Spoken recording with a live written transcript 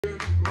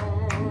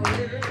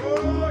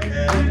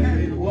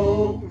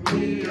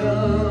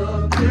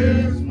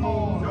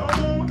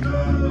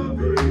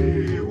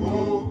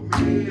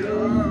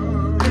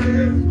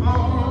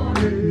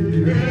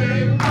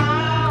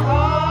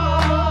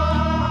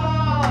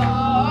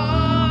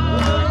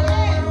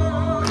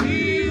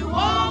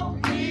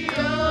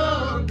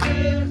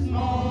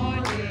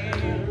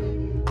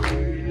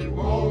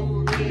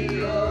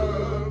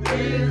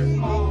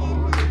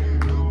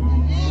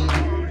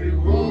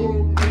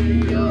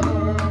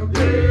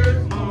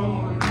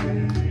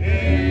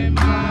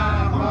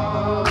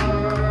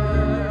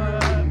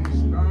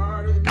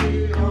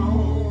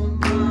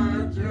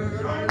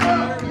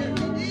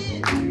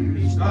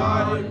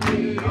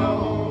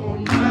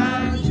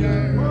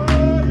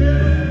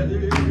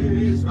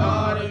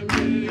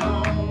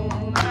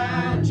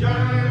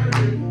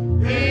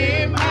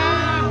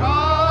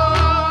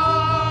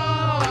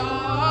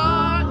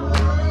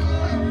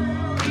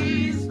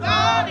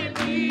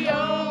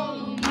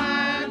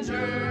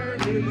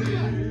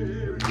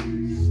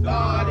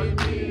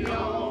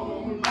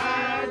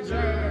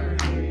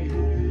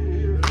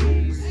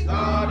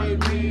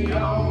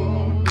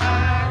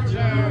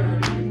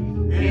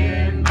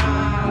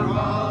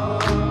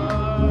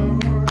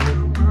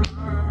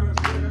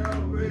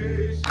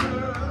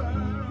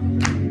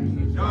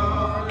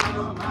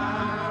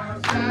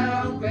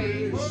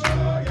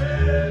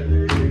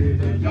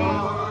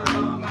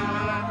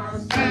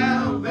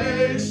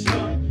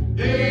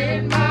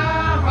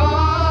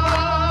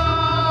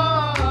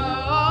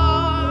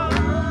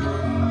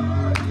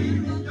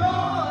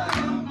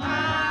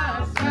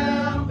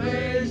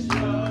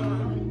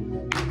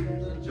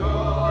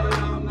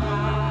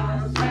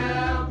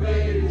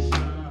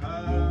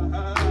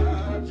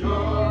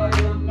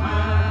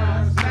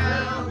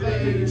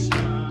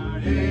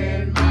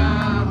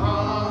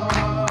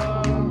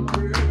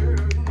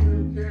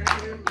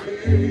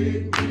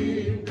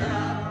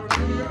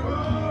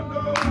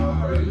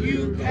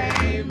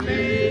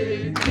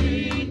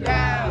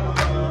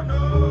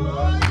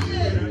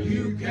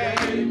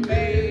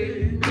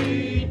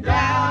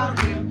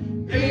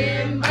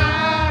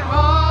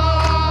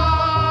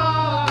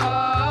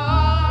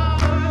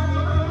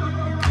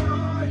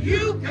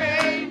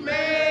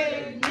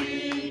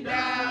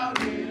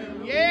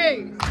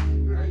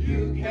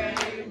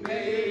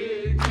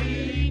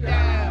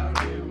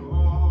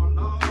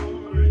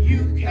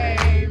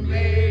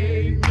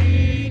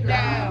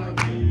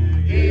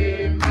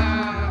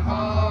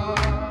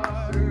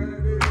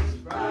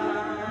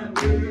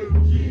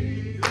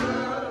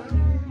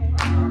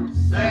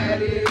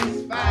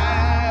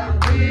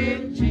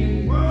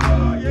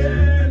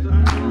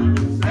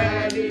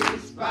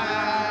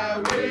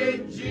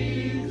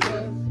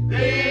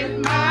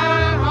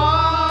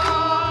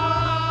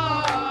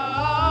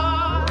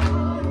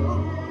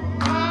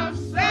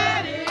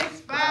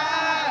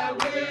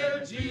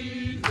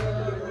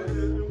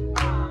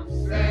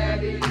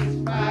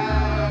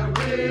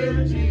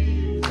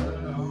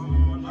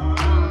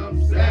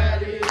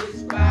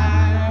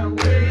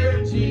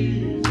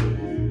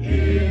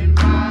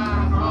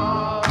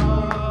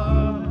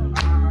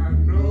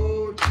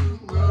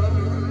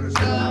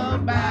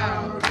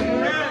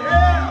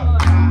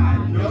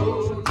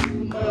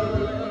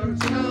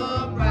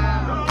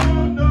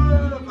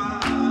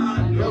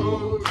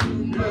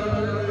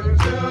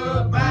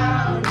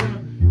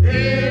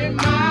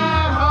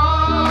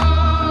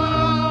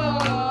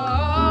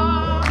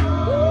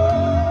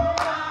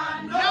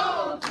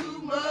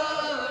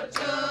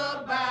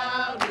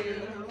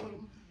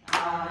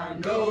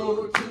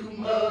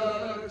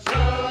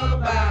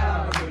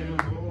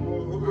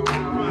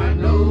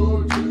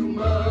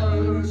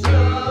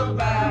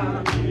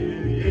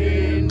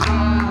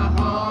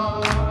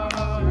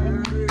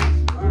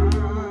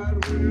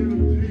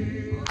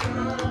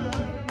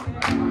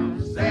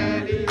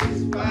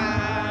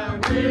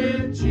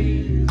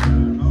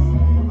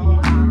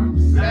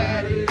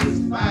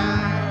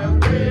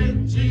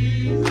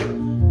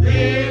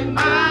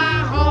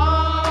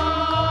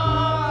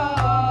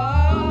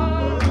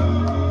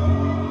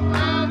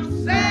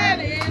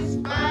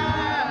satisfied.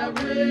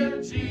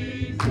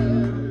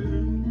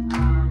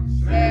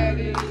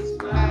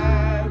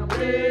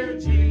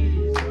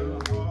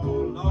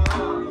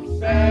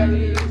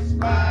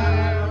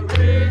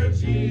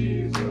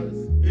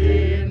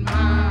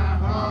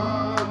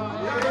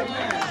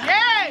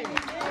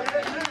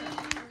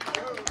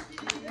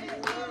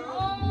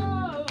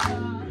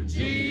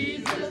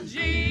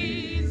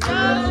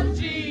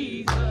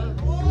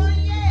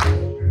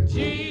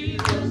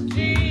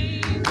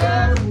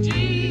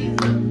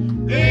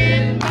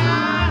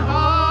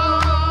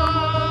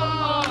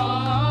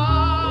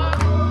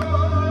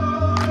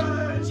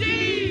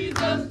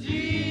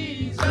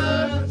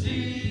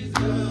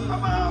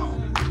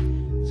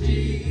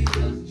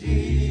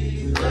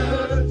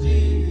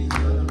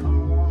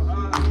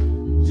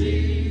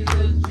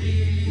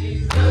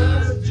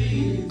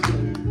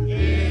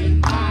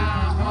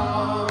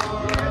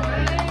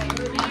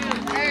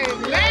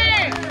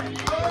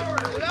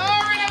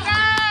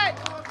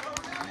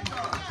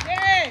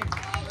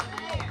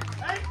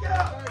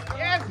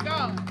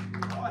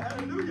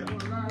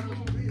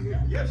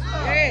 Yes,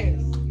 sir.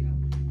 Yes.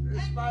 In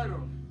spite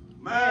of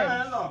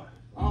Man, Lord.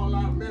 all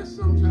our mess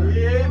sometimes.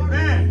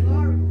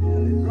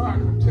 Amen. God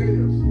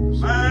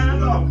continues.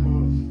 Man, Lord.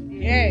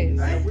 Yes.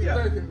 Thank We you.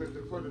 thank Him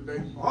for the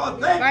day. Oh,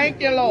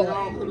 Thank you, We Lord.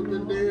 all could have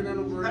been dead and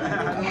a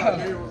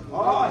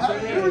Oh,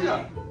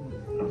 hallelujah.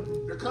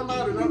 To come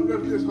out and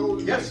uplift this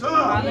holy Yes, day. sir.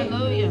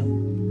 Hallelujah.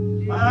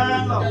 We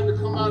Man, got Lord.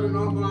 to come out and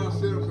humble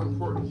ourselves and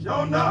pray.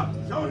 Show enough.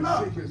 Show And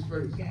enough. seek His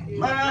face.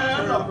 Man,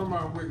 Turn Lord. from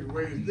our wicked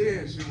ways.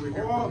 Then should we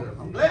hear Oh, from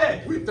I'm Him.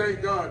 glad. We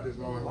thank God this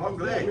morning. I'm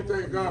glad. We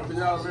thank God for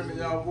y'all lending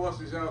y'all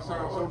voices. Y'all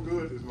sound so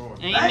good this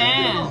morning.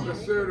 Amen.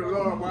 Let's serve the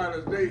Lord while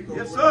it's day. Because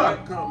Yes, when sir.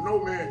 night come, no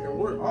man can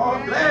work. Oh,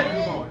 I'm glad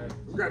this morning.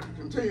 We got to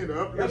continue to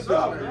uplift Yes, this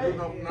sir. man.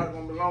 We're not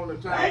going to belong to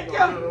time. Thank We're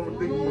gonna you. let over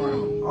deep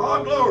ground.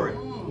 Oh, glory.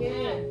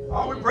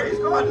 Oh, we praise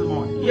God this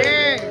morning.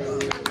 Yes.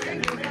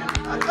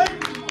 I thank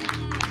you.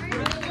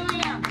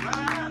 Hallelujah.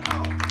 Man,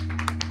 Lord.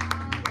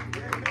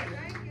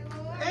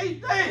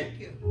 Eighth day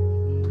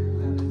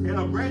in a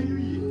brand new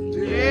year.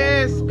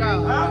 Yes,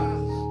 God. Huh?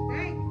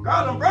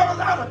 God done brought us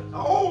out of the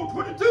old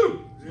 22.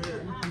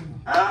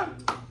 Huh?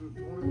 I'm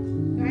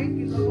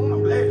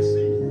glad to see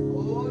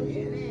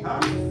you.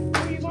 Huh?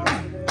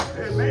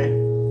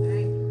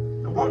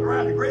 Amen. I walked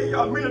around the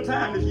graveyard many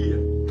times this year.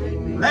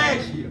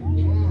 Last year.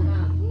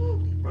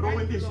 But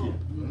only this year.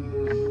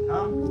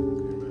 Huh?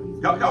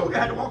 Y'all, we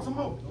had to walk some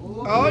more.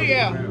 Oh,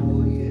 yeah.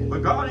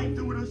 But God ain't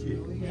through with us yet.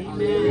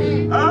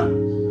 Huh?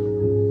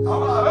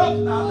 All our ups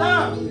and our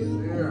downs.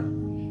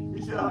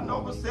 He said, I'll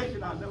never forsake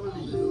you, I'll never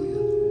leave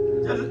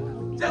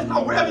you. Just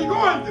know whatever you're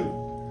going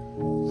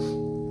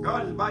through,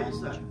 God is by your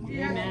side.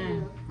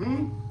 Amen.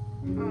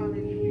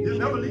 He'll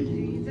never leave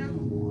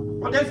you.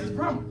 Well, that's His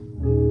promise.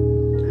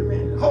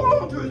 Amen. Hold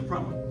on to His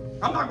promise.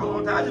 I'm not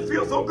going to die. I just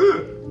feel so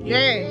good.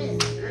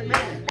 Yes.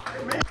 Amen.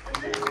 Amen.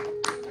 Amen.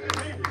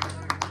 Amen.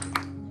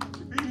 To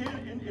be here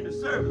in the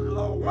service of the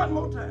Lord one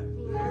more time.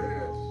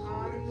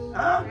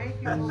 Huh?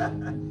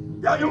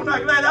 Y'all, you know how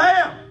glad I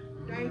am.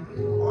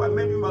 Oh, it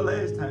may be my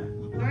last time.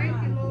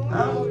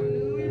 Huh?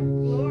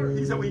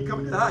 He said, when you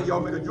come to the house, y'all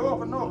make a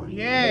joyful noise.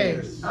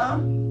 Yes. Huh?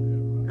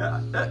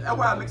 That's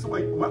why I make some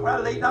way. When I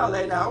lay down,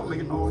 I was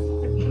making noise.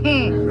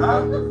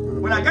 Huh?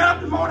 When I got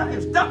up in the morning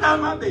and stepped out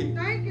of my bed,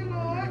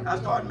 I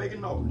started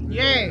making noise.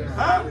 Yes.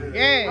 Huh?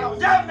 Yes. I was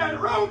driving down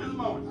the road this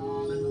morning.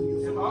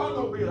 In my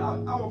automobile,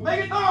 I was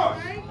making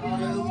noise.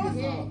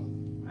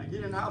 I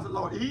get in the house of the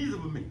Lord, easy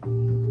for me.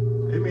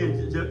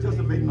 Amen. Just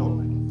to make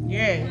noise.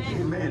 Yes.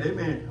 Amen.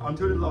 Amen.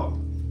 Unto the Lord.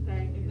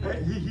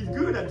 He's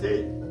good, I tell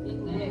you.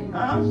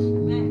 Huh?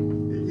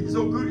 He's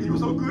so good. He was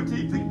so good till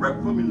he took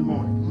breakfast for me this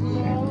morning.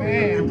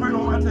 Amen. And put it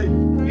on my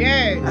table.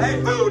 Yes. I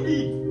had food to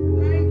eat.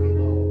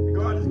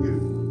 God is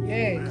good.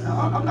 Yes.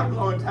 I'm not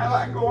going to time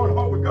I can go on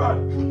home with God.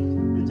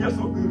 It's just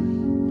so good.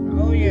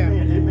 Oh, yeah.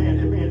 Amen. Amen.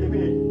 Amen.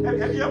 Amen.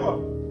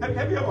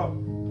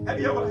 Have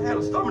you ever had a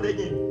stomach ache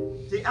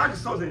and take alka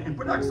and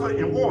put alka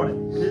in water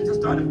and it just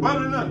started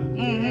bubbling up?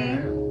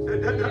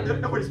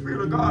 That's what the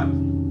Spirit of God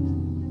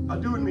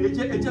do with me. It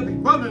just be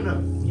bubbling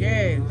up.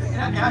 Yes.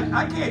 And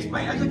I can't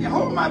explain. I just can't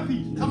hold my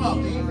peace. Come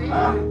on.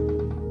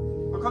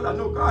 Because I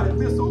know God has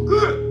been so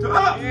good to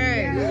us.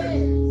 Yes.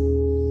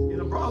 And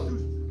it brought us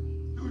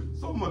through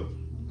so much.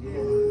 We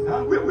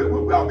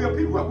all be a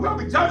people. We all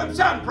be jumping up,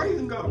 shouting,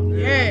 praising God.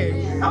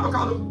 Yes. Not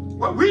because of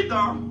what we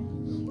done.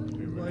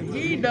 What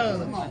He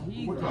does.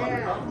 What God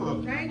has done for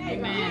us.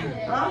 Amen.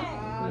 Huh?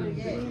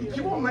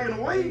 Keep on making a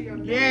way.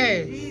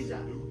 Yes.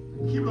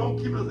 Keep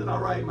us in our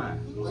right mind.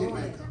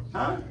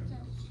 Huh?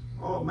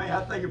 Oh man,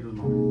 I thank you for the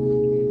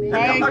moment.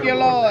 Thank you,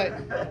 Lord. I'm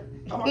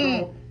not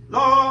going,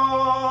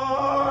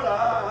 Lord,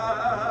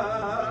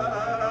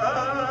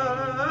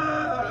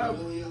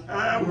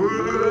 I would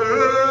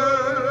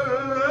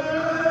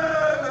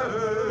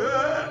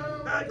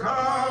come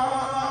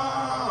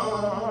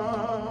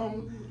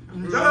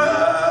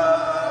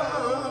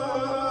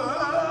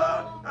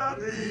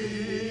to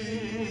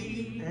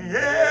thee.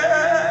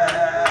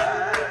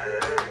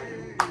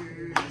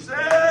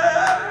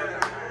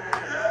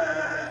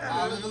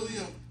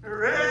 Hallelujah.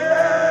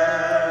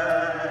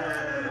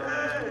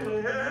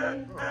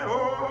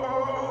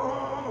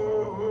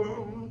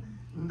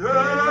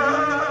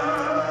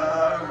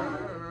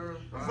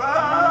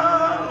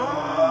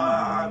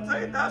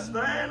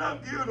 Stand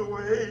up, get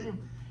away,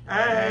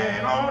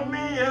 and on me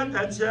at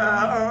that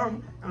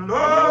child,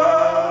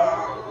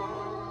 Lord,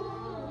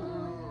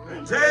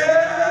 and take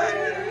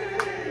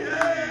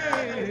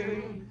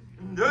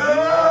the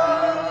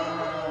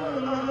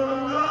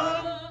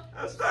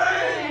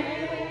stain.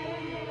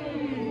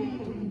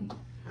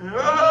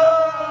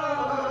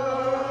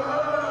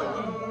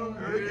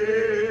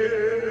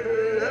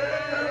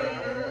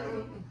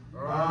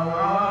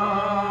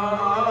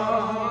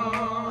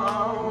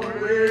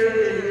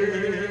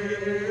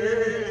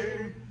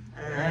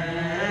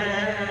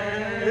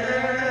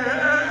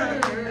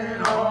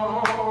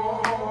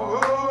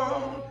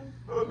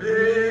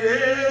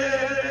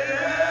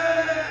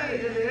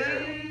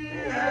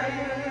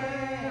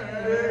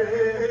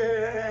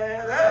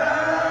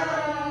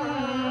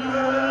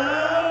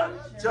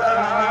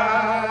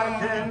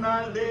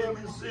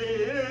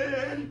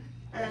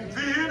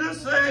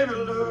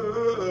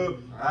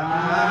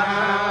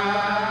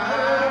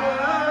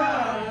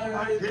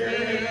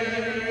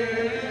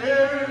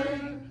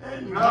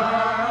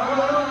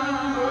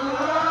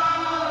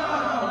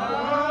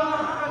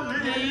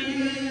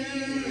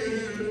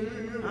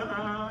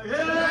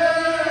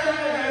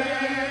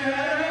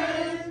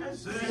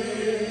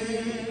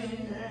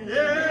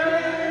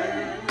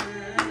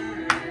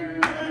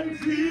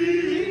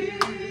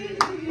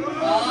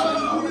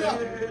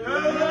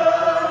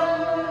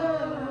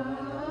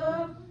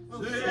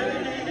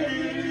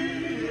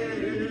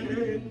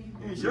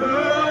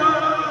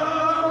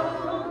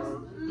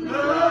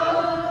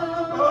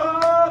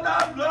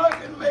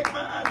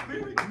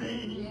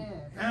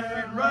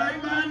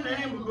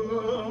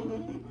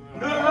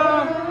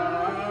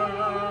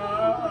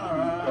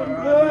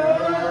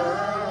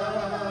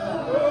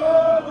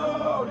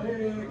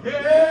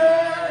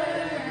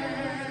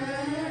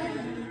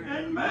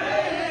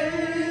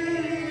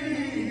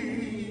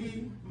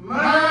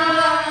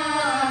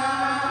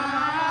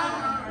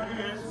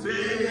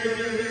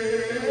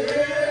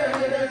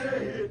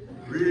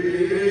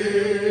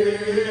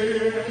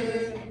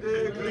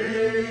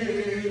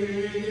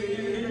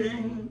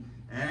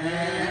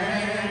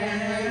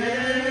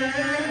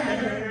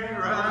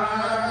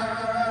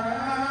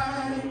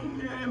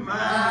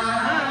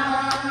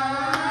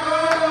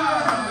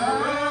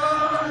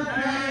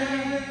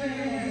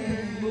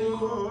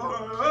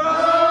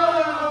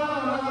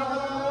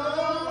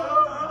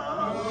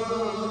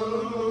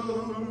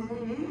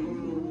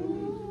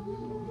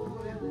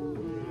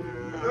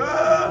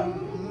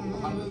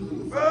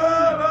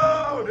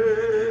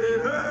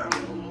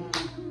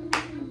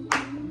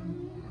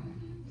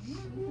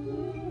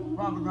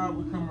 Father God,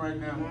 we come right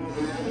now.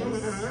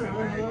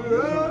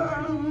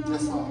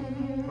 Yes, Lord.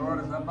 Lord,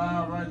 as I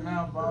bow right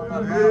now, Father, I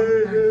bow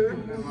with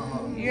thanksgiving in my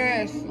heart.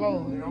 Yes,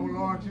 Lord. And, oh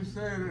Lord, you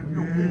said if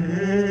your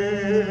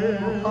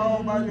people will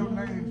call by your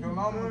name, shall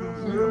humble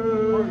themselves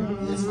and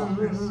pray, Yes, Lord.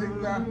 and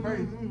seek thy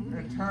face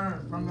and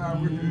turn from thy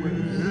wicked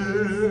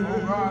ways. Oh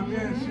God,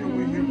 then shall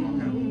we hear from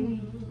heaven.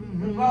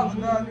 And Father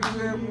God, you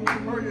said when we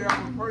pray, I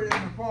will pray in the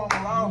form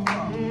of our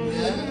Father,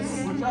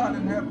 Yes. which art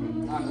in heaven.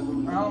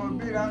 Hallelujah. Hallowed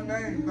be thy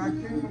name, thy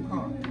kingdom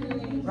come.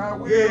 Thy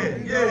will Yeah,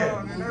 be yeah.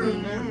 done in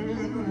earth as it is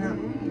in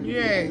heaven.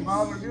 Yes.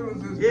 Father, give us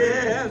this day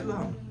Yes,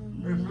 Lord. as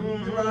we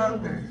give our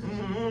days.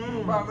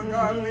 Father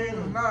God, lead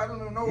us not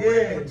into no way Yeah, of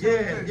yeah,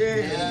 temptation,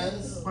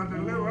 Yes. but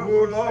deliver us Oh,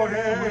 from Lord,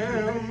 sin, which is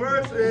have evil.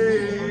 mercy.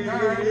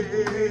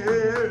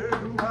 The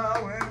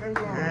power and the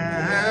glory.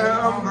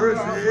 Have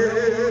mercy,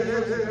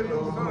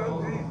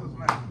 Lord.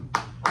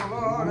 Oh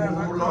Lord, as I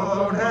Oh,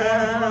 Lord,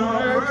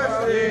 have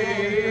mercy.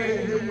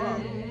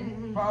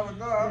 Father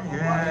God,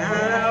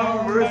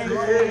 Have mercy,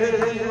 Lord.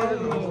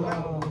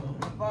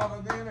 Father,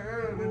 then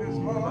early this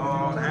morning,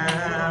 Lord,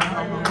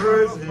 have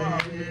mercy.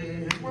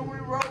 when we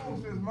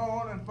rose this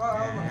morning,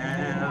 Father,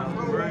 Have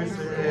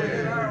mercy,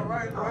 in our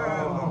right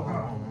mind, oh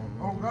God.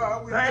 Oh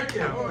God, we Thank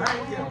you, for the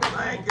thank you, food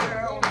thank that we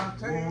have on our you.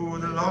 table. Oh,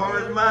 the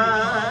Lord is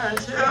my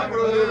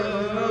shepherd,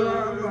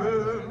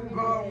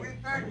 Lord, we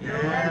thank you.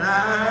 and I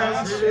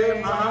shall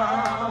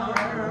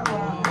not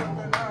want.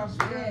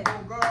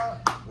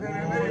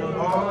 Oh, the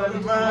Lord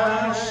is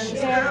my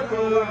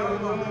shepherd,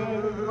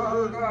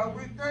 Father God,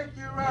 we thank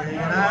you right and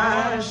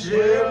now. I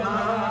shall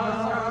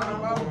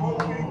not Our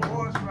want.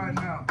 voice right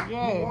now.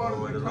 Yes. We want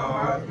Oh, to the come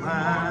Lord out is this my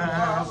morning,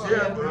 Father,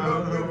 shepherd, and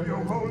uplift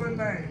your holy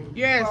name.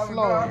 Yes, Father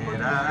Lord. God, for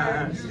and you I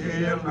said you shall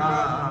delivered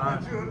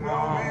not the children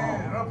of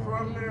man up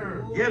from the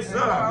earth. Yes, sir.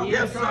 And God, we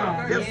Yes, come sir.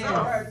 thank Yes, you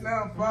sir. right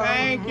now, Father.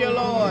 Thank you,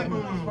 Lord.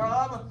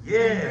 Father, Yeah,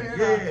 and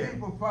yeah. our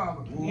people,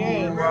 Father. Oh,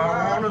 Yes. I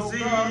want to Oh, see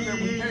God, that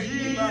we can't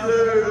keep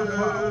ourselves,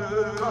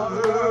 Father.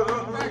 Father God, we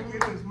Jesus. thank you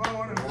this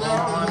morning, One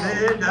Father.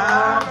 day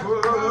died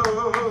for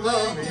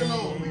Thank you, me.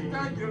 Lord. We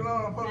thank you,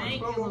 Lord, for the Thank you,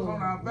 clothes Lord.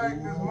 on our back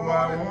this Oh, morning. I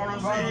want to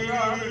Father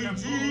God, and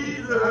the see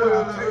food on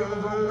our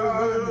tables, oh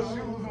God, and the Jesus.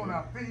 shoes on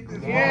our feet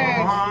this Yes.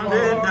 morning. One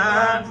day Lord died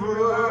God, we for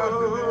realize that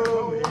there's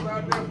those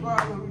out me. there,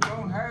 Father, who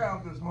don't have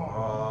this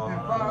morning.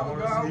 And Father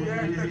God, we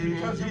ask that you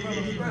touch them in a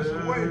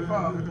special way,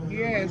 Father.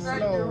 Yes, We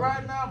thank you Lord.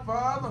 right now,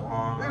 Father.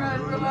 Then I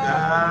One realize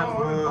died this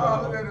morning, for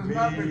Father, that it's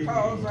not me.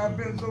 because I've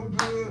been so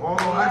good. Oh, I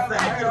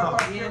thank you,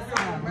 Lord. Yes, I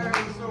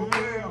managed so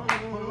well.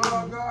 But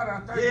Lord God, I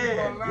thank you for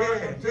allowing us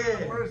to your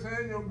mercy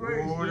and your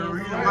grace. Oh, the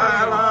reason Right why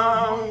now, I'm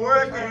one more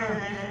working. time.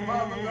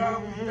 Father God,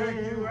 we thank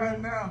you right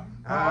now.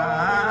 for all I that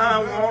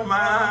you've done, want my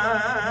Father. We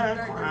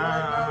thank you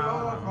right now,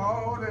 Lord, crown. for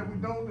all that we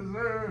don't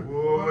deserve. Oh, But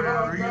the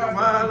Lord reason God,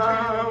 why you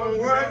continue to I'm look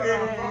down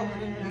working. on us,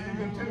 and you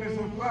continue to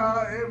supply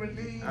every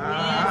need. I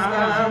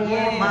God, want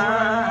yes. my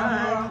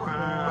Father, keep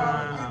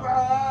crown. our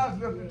eyes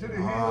lifted to the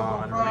hills, Oh, oh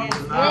the Father.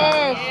 reason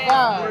Yes, I'm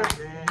God.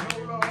 working. Oh,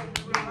 Lord,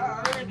 we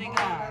realize Worthy God.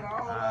 that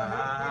all our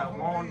help I comes from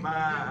want thee, my and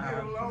thee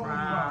alone, Father.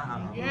 crown.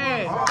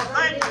 Yes. Oh,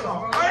 thank you,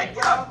 Lord. Thank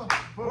you. For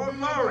Oh, being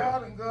glory.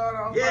 God and God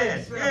all by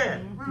Yes, yourself. yes.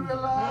 We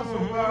realize, oh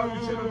God, we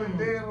should have been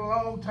dead a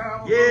long time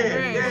ago.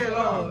 Yes, yes, But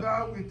Lord. Lord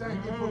God, we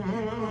thank you for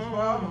keeping us,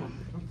 Father.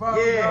 And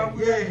Father Yeah, God,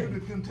 we ask yeah. you to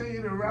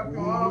continue to wrap your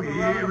Oh, arms around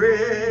the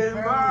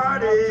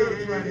everybody.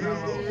 church right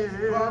now,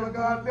 Lord. Father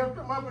God, lift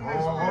them up in this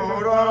spirit,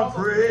 Hold Father. on,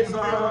 praise And fill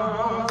our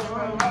hearts and our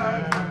lives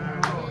right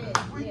now, Lord.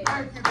 We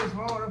thank you this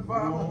morning,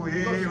 Father. Oh,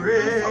 because you've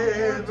been so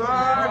good to us,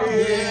 Father. everybody.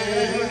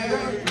 You've been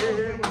better to us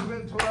than we've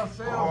been to ourselves,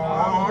 Hold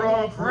Father.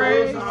 on,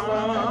 praise Father, we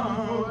thank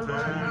you for it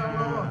right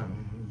now, Lord. time.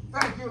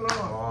 Thank you,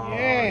 Lord.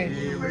 Yes.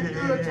 You've been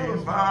good to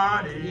us,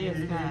 Father. Yes,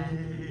 God.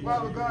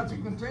 Father God, you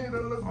continue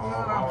to look beyond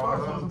our All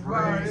faults and the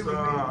supply praise every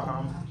need.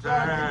 God, keep your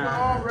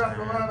arm wrapped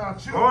around time. our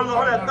children. Oh,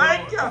 Lord, right I now,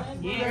 thank Lord.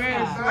 you. Yes,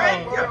 Yes,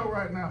 Thank God. you. World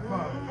right now,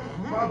 Father.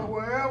 Father,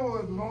 wherever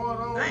is going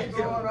on, Thank is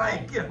you, going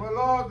thank on. you. But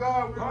Lord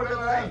God, we Lord, I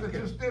realize thank that you.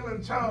 you're still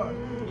in charge.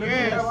 That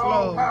Yes, you have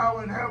all Lord.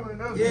 power in heaven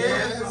and earth.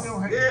 Yes, in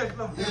your hand. yes,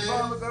 Lord. And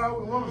Father God,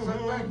 we want to say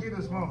thank you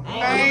this morning.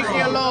 Thank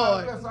you,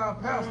 Lord. Bless our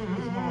pastor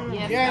this morning.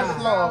 Yes, Yes,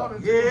 God. Lord.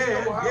 Into the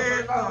Yes, storehouse yes,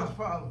 of knowledge, Lord.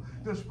 Father,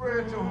 to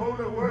spread your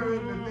holy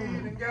word, to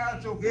lead and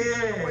guide your people in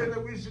Yes. the way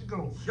that we should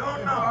go. Sure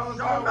And enough, Father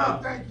sure God, enough.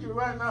 we thank you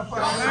right now,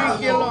 Father. Sure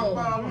Thank you, Lord.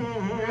 Father, we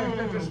ask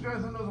that you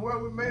strengthen us where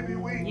we may be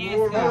weak. Yes,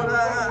 Oh, God. Lord, I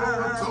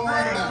Father,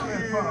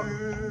 thank we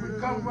you.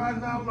 come right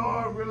now,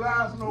 Lord,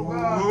 realizing, oh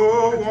God,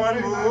 Oh, that you one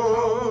may not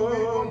come when we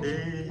more want you.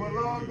 day. But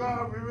Lord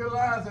God, we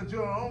realize that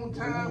you're on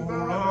time, Oh,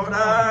 God. Lord, Father I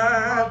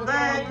God,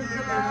 thank we you.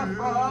 realize,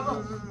 Father,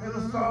 in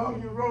the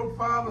song you wrote,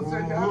 Father,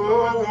 said, God, Oh,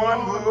 Lord, the one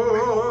Lord will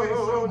make a way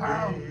more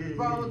somehow. day.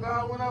 Father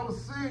God, when I was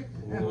sick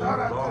and Oh, thought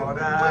I couldn't Lord,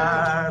 do I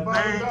well,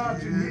 Father thank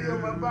God, you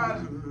healed my body.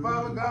 you.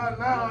 Father God,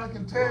 now I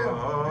can tell,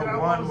 Oh, and I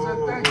one want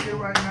to say thank you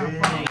right now, more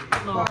Father. day.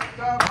 Lord. Father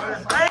God, bless Lord, our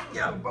thank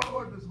sister you.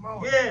 board this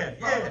morning. Yeah,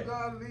 Father yeah.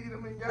 God, lead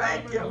them and guide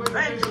Thank them you, in the way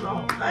thank they you, should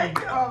Lord. go. Thank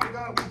you. Father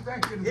God, we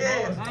thank you this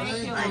Yes. morning.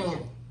 Thank you, Thank you, Lord.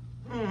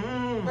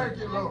 Mm-hmm. Thank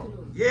you, Lord.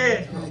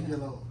 Yes. Thank you,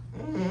 Lord.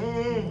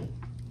 Mm-hmm.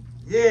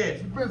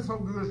 Yes. You've been so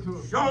good to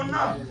us. Sure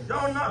enough.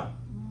 Sure enough.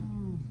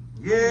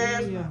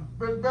 Yes.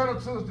 Been better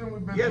to us than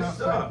we've been to Yes,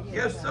 sir. ourselves.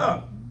 Yes,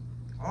 sir.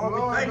 Oh,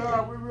 Lord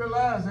God, we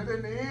realize that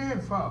in the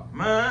end, Father,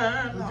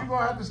 that you're going to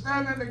have to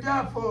stand in the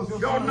gap for us.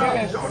 Sure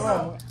enough. Sure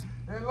enough.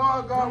 And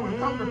Lord God, we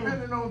come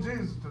depending on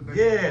Jesus today.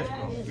 Yes,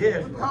 Lord.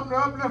 Yes, We Lord. come to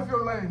uplift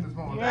your name this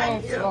morning.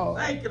 Thank Yes, you.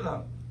 Lord. Thank you,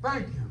 Lord.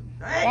 Thank you.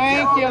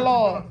 Thank you,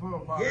 Lord.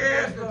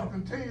 Yes, That you Lord.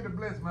 continue to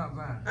bless Mount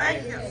Zion.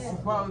 Thank you. Oh,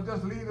 Father,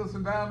 just lead us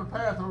down the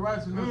path of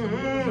righteousness and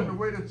lead us in the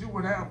way that you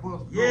would have for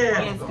us. Yes,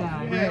 Yes, Lord.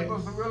 God. Help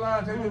us to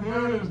realize that the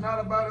journey is not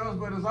about us,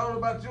 but it's all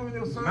about you and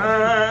your son,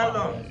 My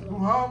Lord. who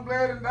hung,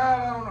 bled, and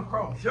died out on the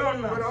cross. Sure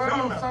enough. But Sure early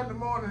on enough. Sunday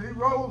morning, he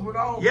rose with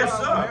all Yes,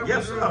 power sir. of heaven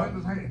Yes, and earth sir. in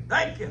his hand.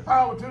 Thank you.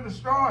 Power to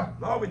destroy,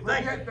 Lord, we but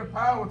thank yet you. the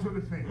power to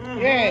defend.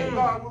 Yes.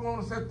 God, we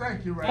want to say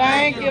thank you right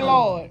Thank now. you,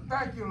 Lord.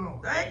 Thank you,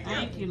 Lord. Thank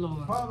Thank you. you,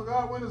 Lord. Father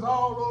God, when it's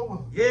all over,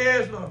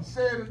 Yes, Lord.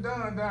 said and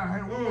done down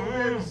here, we won't be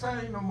able to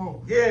sing no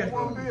more. Yes, We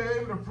won't Lord. be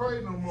able to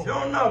pray no more.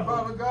 Sure enough, Lord.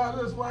 Father God,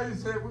 that's why you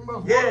said we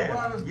must Yes, work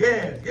while it's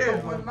yes, day. yes, So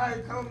when Lord.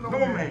 night comes, no No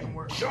man man. can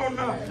work. Sure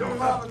enough. Sure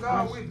Father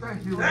enough. God, we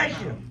thank you right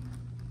Thank now.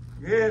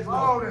 you. Yes, For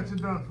all Lord. that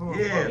you've done for us.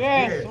 Yes. Father.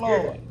 Yes,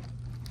 Lord.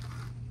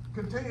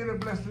 Continue to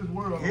bless this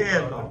world, oh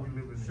Yes, God, that Lord.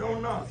 we live in. Sure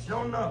enough.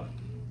 Sure enough.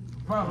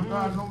 Father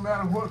God, no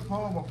matter what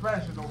form or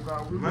fashion, oh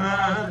God, we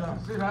realize that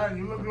you sit high and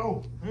you look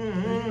low.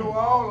 And you know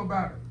all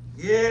about it.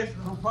 Yes,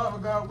 So Lord. Father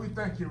God, we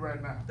thank you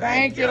right now.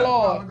 Thank you, Father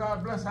Lord.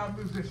 God, bless our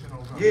musician,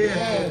 oh God.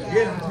 Yes,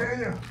 yes, Lord.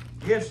 Continue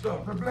Yes,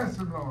 Lord. to bless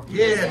him, Lord.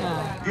 Yes,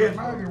 In yes, a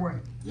mighty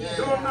Lord. way.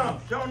 Sure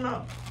enough. Sure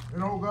enough.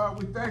 And oh God,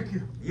 we thank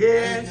you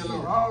Yes, Thank you, for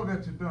Lord. all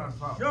that you've done,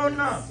 Father. sure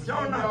enough. It's Sure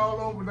gonna be enough. all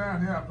over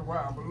down here after a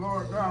while. But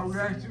Lord God, we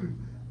ask you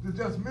to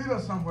just meet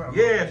us somewhere. Lord.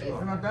 Yes,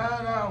 Lord. In a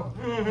dying hour,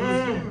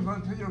 receive us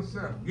unto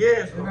yourself.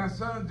 Yes, In that Lord.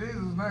 son Jesus'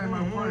 name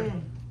I pray.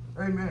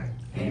 Amen.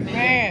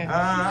 Amen.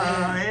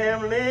 I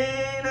am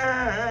leaning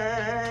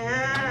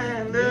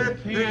and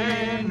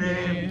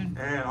depending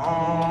and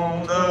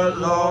on the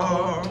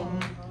Lord,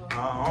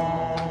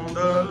 on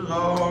the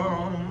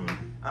Lord.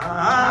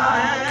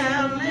 I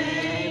am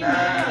leaning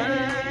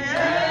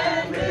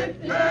and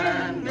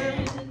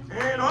depending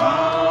and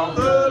on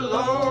the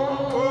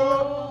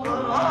Lord,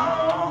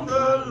 on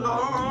the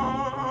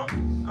Lord.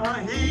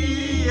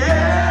 He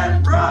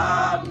has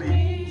brought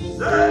me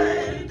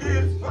safe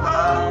this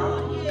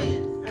far.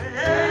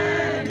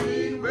 And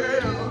he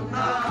will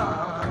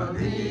not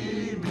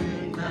leave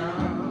me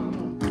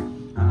now.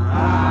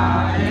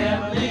 I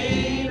am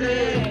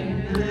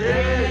leaning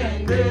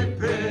and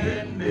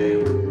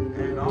depending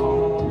and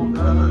on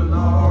the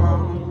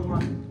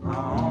Lord,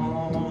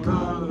 on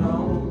the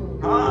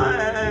Lord. I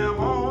am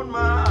on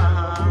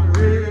my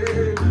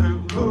way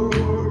to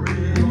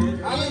glory.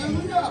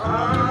 Hallelujah.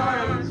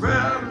 I'm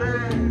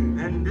traveling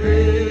and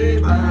day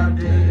by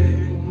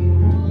day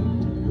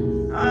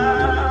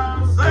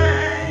I'm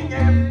singing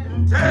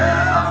and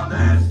tell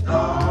this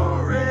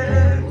story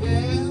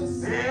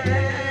Yes.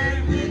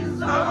 in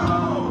his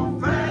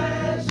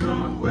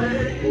old-fashioned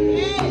way.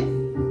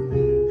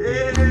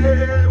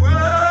 His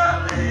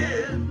world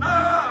is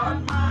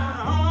not my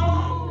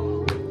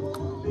home.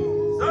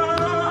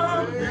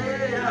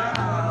 Someday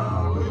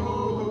I'll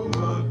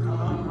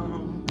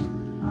overcome.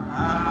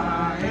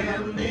 I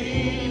am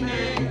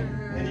leaning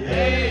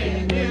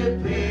and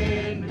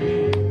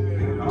depending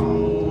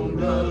on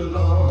the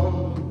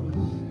Lord,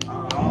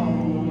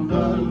 on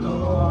the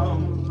Lord.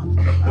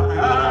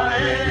 I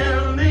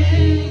am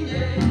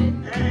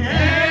leaning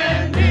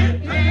and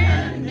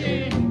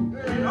depending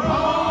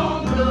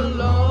on the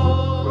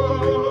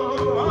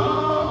Lord,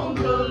 on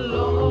the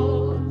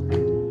Lord.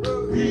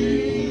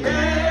 He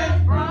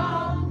has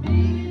brought me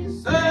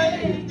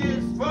safe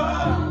this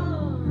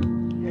far,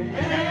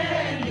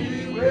 and he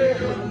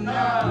will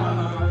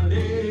not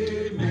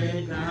leave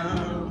me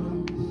now.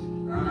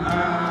 I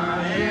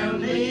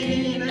am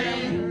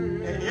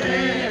leaning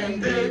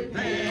and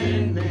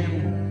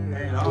depending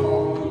and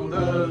on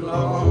the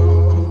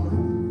Lord,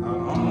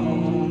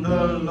 on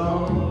the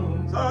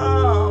Lord.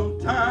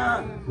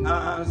 Sometimes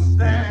I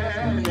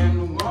stand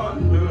and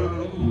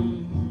wonder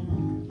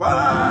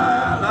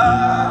while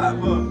I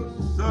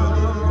must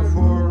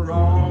suffer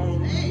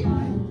wrong,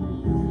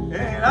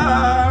 and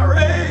I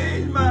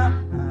raise my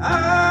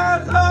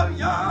eyes up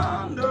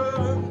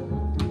yonder,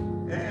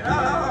 and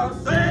I'll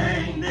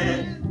sing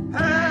this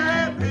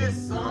happy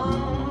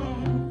song.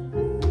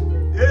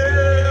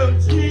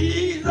 If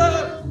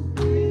Jesus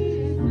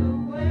is the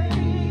way,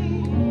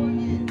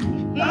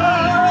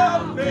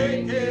 I'll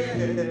make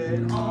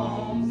it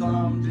home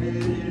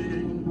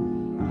someday.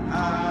 I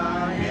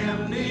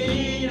am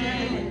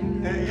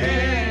leaning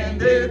and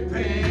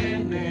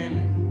depending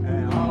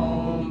and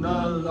on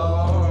the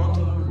Lord,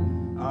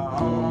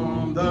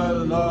 on the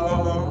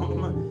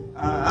Lord.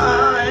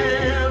 I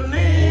am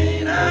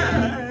leaning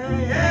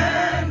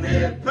and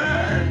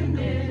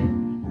depending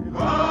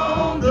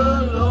on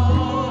the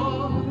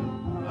Lord,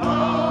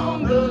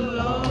 on the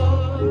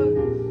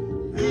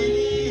Lord.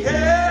 He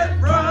has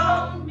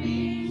brought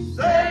me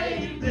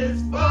safe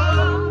this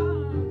far,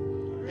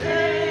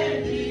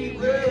 and he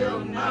will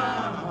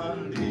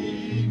not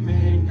leave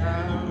me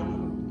now.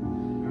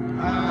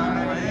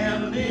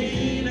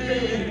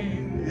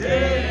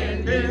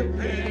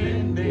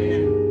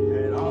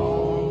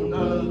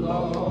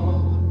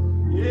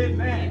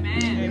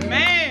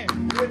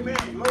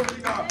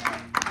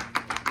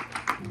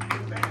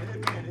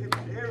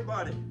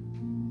 everybody.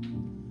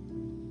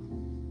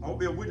 I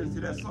hope you're a witness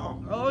to that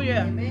song. Oh,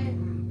 yeah.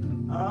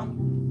 Huh?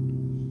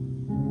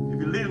 If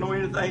you're leaning on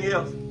anything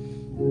else,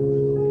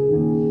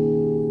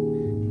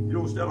 you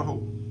don't stand a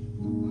hope.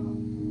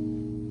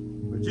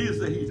 But Jesus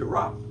said he's the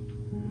rock.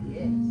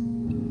 Yes.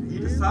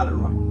 He's the solid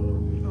rock.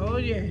 Oh,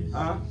 yes.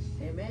 Huh?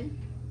 Amen.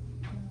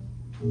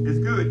 It's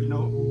good, you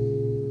know,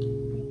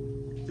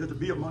 just to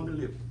be among the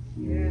living.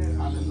 Yeah.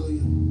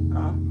 Hallelujah.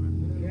 Huh?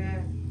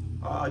 Yeah.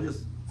 I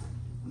just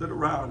look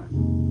around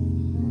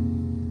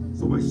and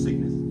so much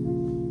sickness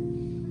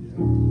in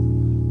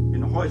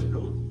the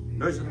hospital,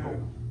 nursing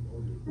home.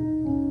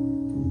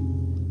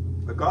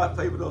 But God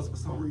favored us for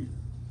some reason.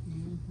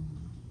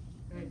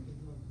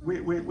 We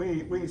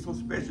ain't so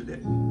special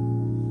that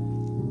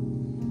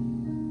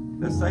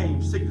that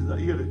same sickness or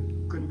ill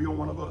couldn't be on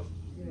one of us.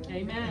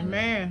 Amen.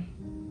 Amen.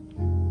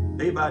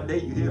 Day by day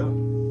you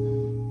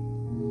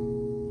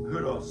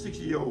heard a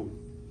 60-year-old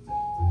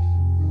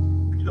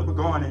picked up a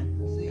gun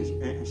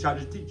and shot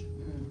his teacher.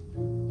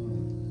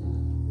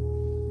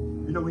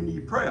 You know we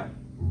need prayer.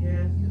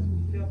 Yes.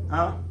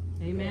 Huh?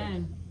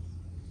 Amen.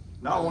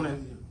 Not only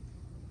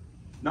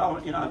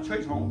in our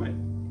church home, but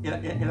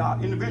in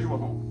our individual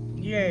home.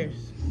 Yes.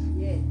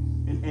 Yes.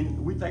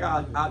 And we think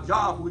our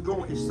job we're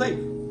going is safe.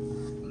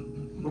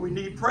 But we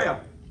need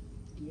prayer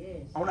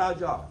Yes. on our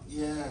job.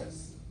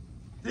 Yes.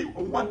 See,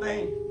 one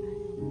thing,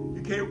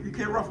 you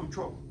can't run from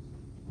trouble.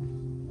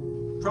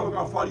 Trouble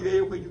gonna follow you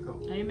everywhere you go.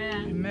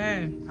 Amen.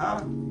 Amen.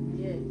 Huh?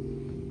 Yes.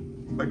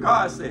 But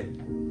God said,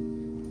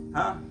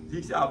 huh?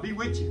 He said, I'll be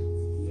with you.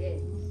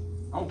 Yes.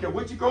 I don't care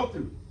what you go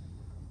through.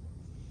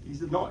 He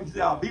said, no, he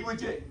said, I'll be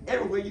with you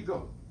everywhere you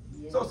go.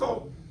 Yes.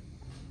 So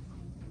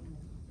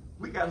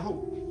we got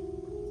hope.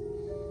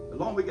 As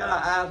long as we got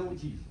our eyes on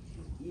Jesus.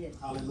 Yes.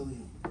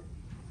 Hallelujah.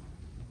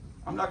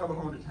 I'm not gonna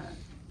hold the time.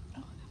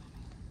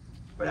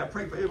 But I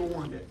pray for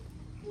everyone that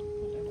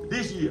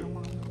this year,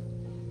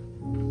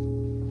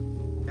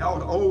 all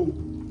the old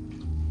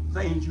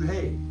things you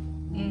had,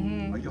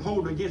 or you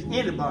hold against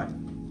anybody,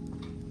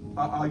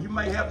 or you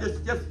may have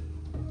just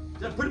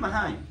put it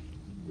behind you.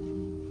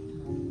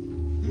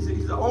 He said,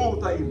 the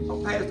old things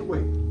are passed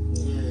away.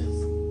 Yes.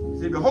 He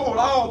said, behold,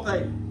 all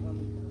things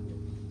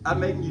I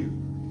make new.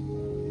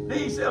 Then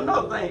he said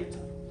another thing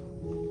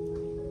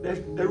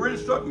that really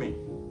struck me.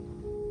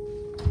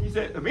 He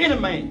said, if any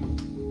man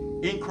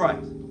in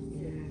Christ,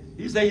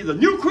 he said he's a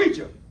new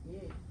creature.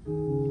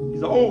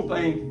 He's the old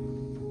thing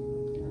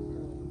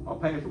are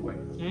passed away.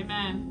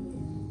 Amen.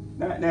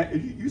 Now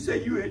if you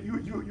say you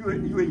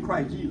in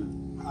Christ Jesus.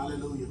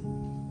 Hallelujah.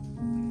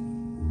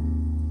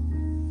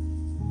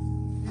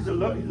 He's to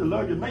love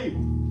your neighbor.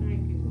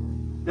 Thank you,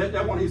 Lord. That's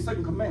one of his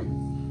second commandments.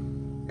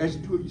 As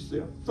you do it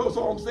yourself. So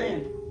I'm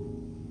saying,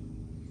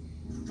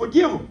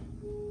 forgive him.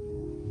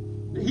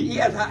 He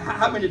has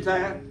how many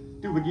times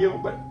to forgive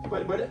him, but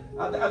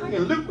I think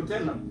in Luke was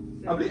telling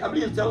him. I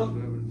believe he's telling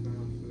him.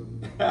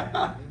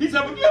 He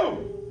said forgive him.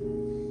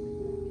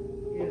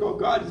 Because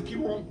God just keep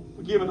on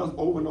forgiving us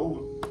over and over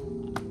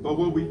for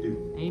what we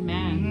do.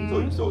 Amen. So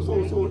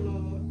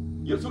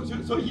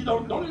you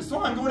don't let the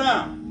sun go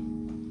down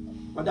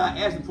without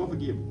asking for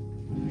forgiveness.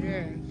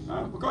 Yes.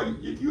 Because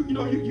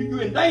you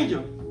in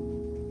danger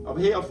of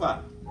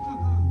hellfire.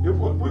 We don't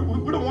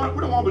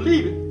want to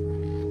believe it.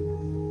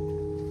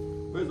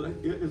 But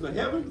it's a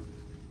heaven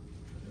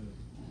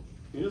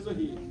and it's a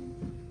hell.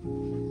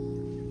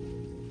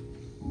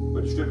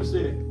 But the scripture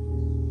said,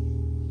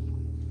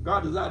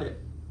 God desired that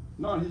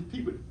none of his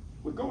people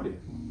would go there.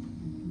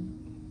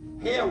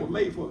 Hell was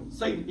made for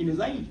Satan and his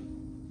angels.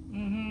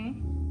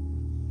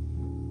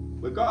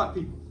 But God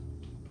people,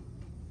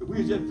 if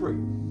we just pray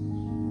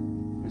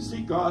and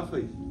seek God's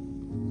face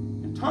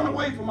and turn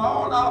away from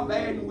all our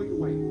bad and wicked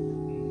ways,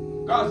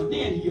 God said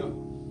then he'll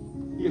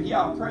hear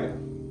our prayer.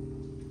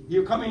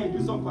 He'll come in and do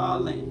something for our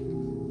land.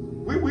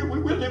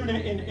 We're living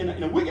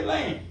in a wicked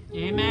land.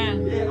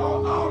 Amen. Yeah,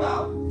 all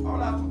out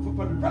from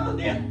the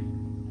president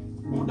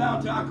on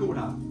down to our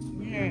courthouse.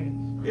 Yes.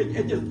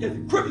 It's the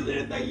quickest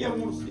anything you ever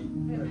want to see.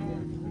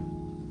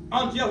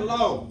 Unjust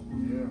law.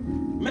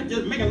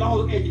 Just making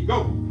laws as you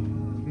go.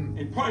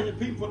 And punishing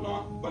people for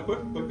not. But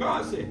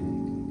God said,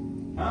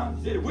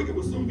 he said the wicked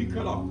will soon be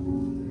cut off.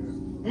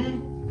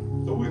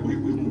 So we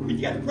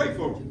got to pray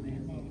for them.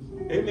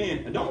 Amen.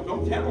 And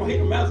don't hate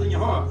the malice in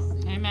your heart.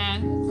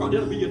 Amen. Because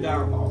that'll be your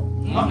downfall.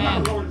 Amen. I'm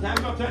not going to time.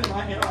 I'm going to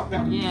tell you my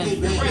family. Yes.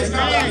 Praise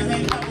God.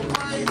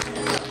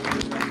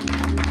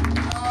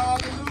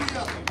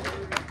 Hallelujah.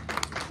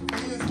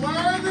 He is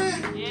worthy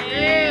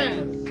Yes.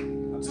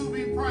 to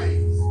be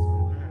praised.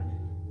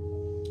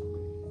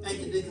 Thank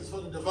you, Deacons,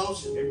 for the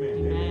devotion.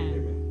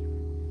 Amen.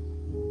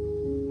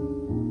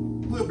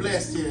 We're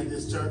blessed here in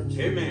this church.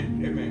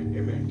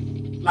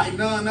 Amen. Like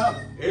none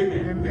other.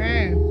 Amen.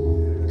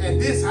 Amen. At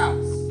this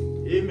house.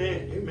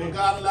 Amen. Where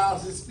God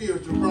allows his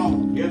spirit to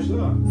roam Yes,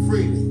 sir.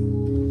 freely.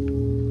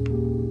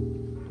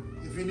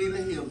 If you need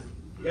a healing,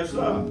 Yes,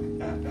 sir.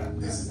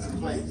 this is the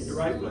place. In the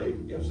right place.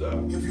 Yes, sir.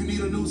 If you need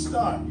a new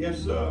start, Yes,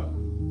 sir.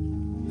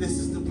 this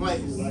is the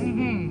place.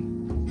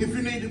 If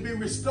you need to be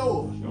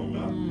restored, Show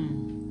enough.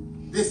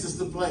 this is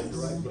the place.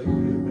 Right place.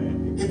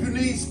 Amen. If you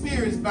need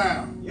spirits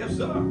bound, Yes,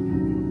 sir.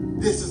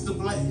 this is the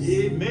place.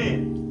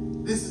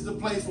 Amen. This is the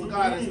place where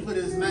God has put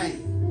his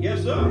name,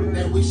 Yes, sir.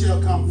 that we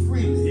shall come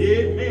freely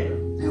Amen.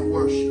 and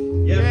worship.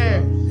 Yes, sir.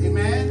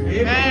 Amen?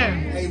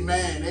 Amen.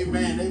 Amen,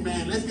 amen,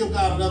 amen. Let's give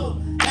God another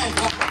hand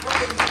clap of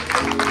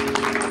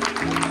praise.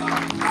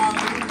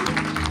 Hallelujah.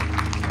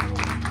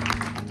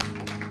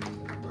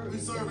 We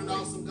serve an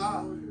awesome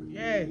God.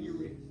 Yes.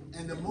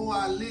 And the more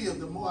I live,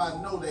 the more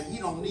I know that he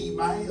don't need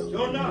my help.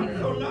 Don't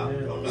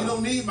know. He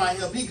don't need my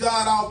help. He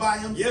God all by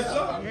himself. Yes,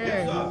 sir.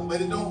 Yes, sir.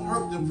 But it don't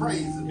hurt to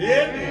praise him.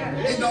 Amen.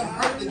 It don't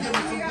hurt to give him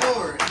some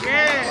glory.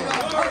 Yes. It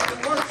don't hurt to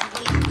worship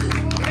him.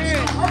 It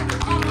don't hurt to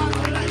come out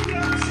and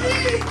say,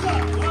 Jesus! It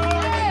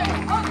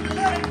don't hurt to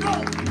let him know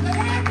that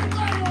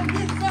everything on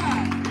this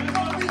side is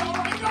going to be all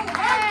right. It don't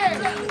hurt to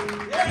tell him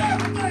that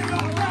everything's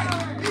all right.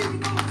 Even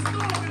though the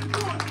storm is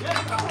going,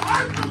 it don't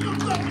hurt to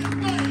look up his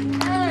name.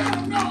 Let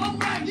him know I'm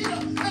right here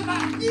and I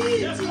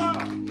need Yes, you sir.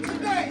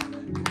 today.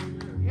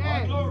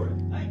 All glory.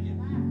 Thank you.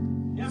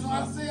 Yes, So I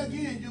sir. say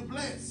again, you're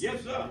blessed.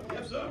 Yes, sir.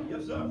 Yes, sir.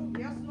 Yes, sir.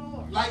 Yes,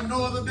 Lord. Like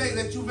no other day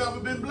that you've ever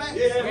been blessed.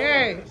 Yes.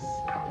 Yes.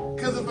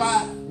 Because if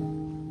I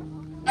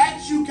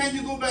ask you, can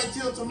you go back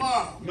till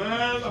tomorrow?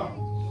 My Lord.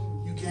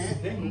 You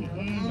can't.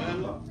 My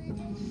Lord.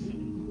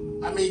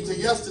 I mean, to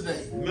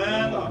yesterday.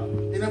 My Lord.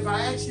 And if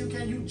I ask you,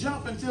 can you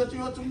jump until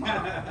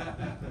tomorrow?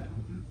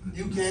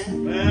 You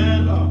can. My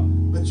Lord.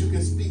 But you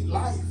can speak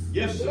life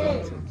Yes,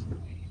 sir.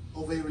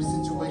 over every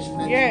situation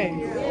that Yes.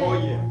 Oh,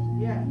 yeah.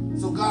 Yeah.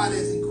 So God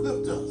has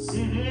equipped us.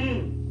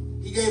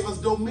 Mm-hmm. He gave us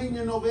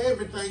dominion over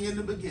everything in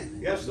the beginning.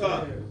 Yes,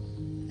 sir.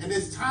 And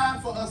it's time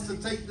for us to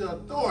take the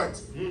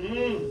authority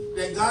Mm-hmm.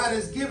 that God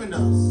has given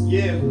us.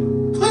 Yeah.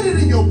 Put it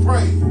in your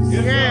praise.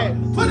 Yes, Yes.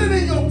 sir. Put it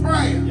in your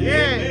prayer.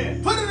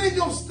 Amen. Put it in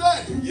your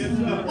studies. Yes,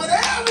 sir.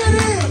 Whatever it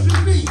is you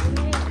need,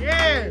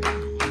 Yes.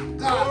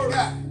 God's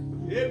got it.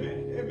 Amen.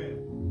 Amen.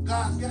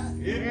 God's got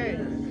it.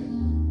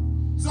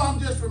 Amen. So I'm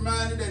just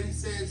reminded that he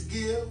says,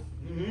 give,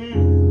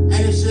 Mm-hmm.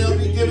 and it shall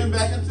be given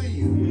back unto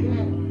you.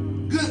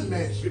 Good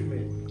measure. Good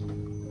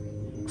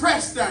man.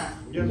 Pressed down.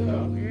 Yes,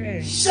 sir.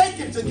 Yes.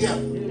 Shaken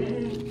together.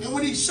 And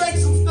when he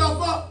shakes some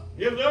stuff up,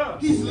 Yes, sir.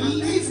 he's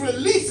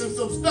releasing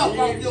some stuff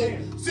off your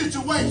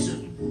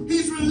situation.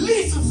 He's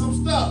releasing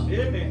some stuff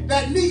Amen.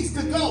 that needs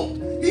to go.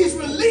 He's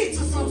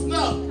releasing some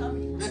stuff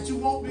that you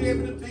won't be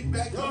able to pick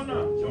back Sure up.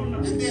 enough. Sure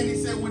enough. And then he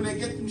said, when they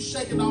get them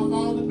shaking off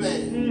all the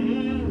bad,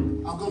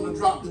 Mm-hmm. I'm going to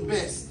drop the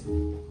best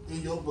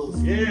in your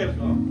bosom. Yes,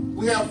 sir.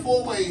 We have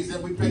 4 ways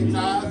that we pay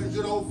tithes. The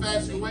good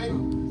old-fashioned way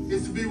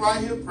is to be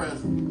right here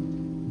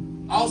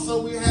present.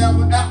 Also, we have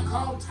an app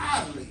called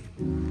Tidely.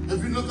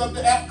 If you look up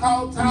the app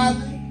called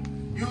Tidely,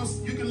 you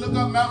can look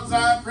up Mount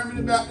Zion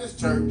Primitive Baptist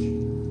Church.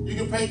 You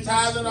can pay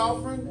tithe and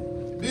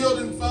offering,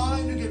 building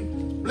fund. You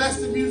can bless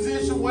the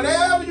musician.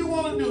 Whatever you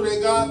want to do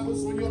that God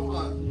puts on your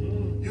heart,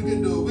 you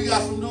can do it. We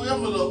got some new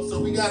envelopes, so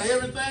we got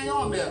everything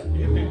on there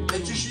Amen.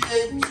 that you should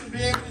be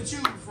able to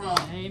choose from.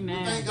 Amen.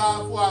 We thank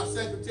God for our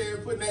secretary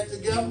putting that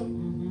together.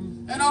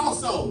 And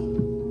also,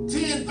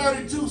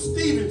 1032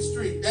 Stevens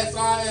Street. That's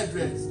our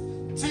address.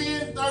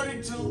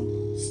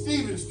 1032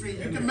 Stevens Street.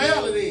 You can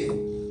mail it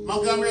in.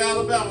 Montgomery,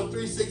 Alabama,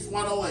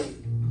 36108.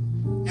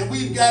 And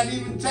we've got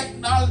even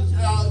technology.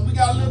 We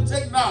got a little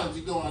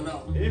technology going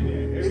on.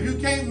 Amen. If you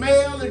can't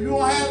mail, if you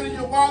don't have it in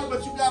your wallet,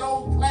 but you got an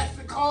old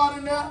plastic card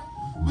in there,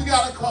 we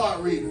got a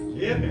card reader.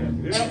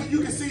 Amen. And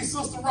you can see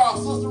Sister Ross.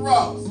 Sister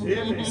Ross.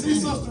 Amen. See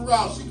Sister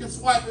Ross. She can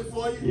swipe it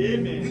for you.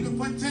 Amen. You can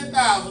put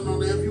 10,000 on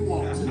there if you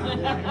want to.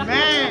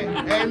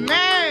 Amen.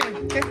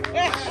 Amen.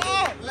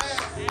 Bless.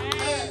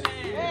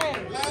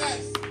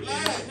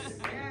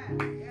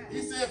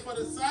 He said, for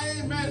the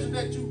same measure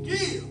that you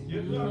give,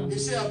 Yes, sir. it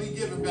shall be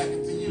given back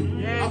into you.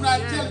 Yes, I'm not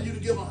yes. telling you to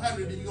give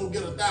 100 and you're going to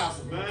get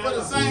 1,000. For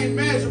the same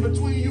measure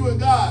between you and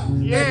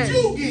God Yes. that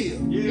you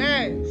give,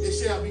 Yes. it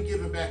shall be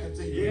given back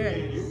into you. Amen.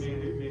 Amen.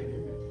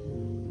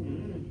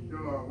 Amen. Dear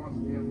Lord, once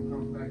again, we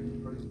come thank you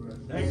for your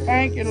blessing. Thank you.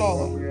 Thank you,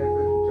 Lord. We ask that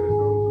you touch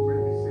those who may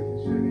be sick and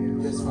shut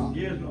in. Yes, Father.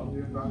 Yes, Lord.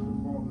 Dear Dr.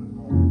 Foreman this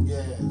morning.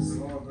 Yes.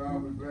 Lord God,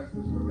 we bless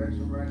this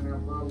collection right now,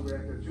 Father. We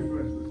ask that you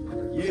bless this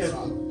collection. Yes.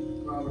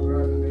 Father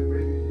God, that they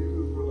may be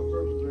used for the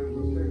purpose that it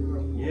was taken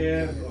up for.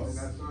 Yes, Lord. In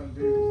that son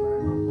Jesus' name I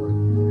pray.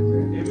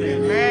 Amen.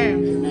 Amen.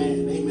 Amen.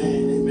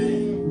 Amen. Amen.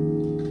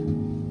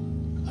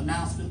 Amen.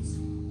 Announcements.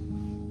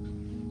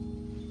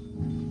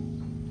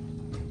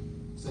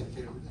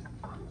 Secretary.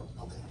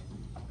 Okay.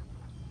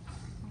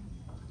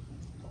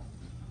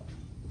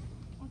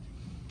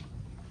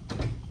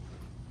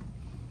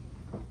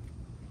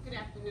 Good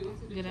afternoon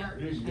to the Good church.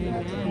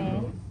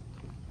 afternoon.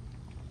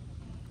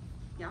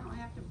 Y'all don't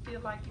have to feel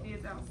like it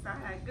is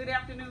outside. Good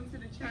afternoon to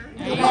the church.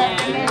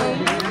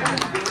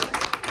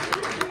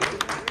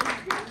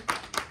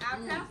 Our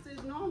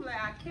pastors normally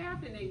are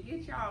capping and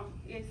get y'all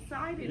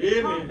excited and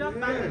Amen. pumped up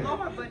by the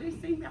Lord, but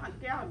it seems like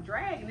y'all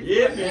dragging.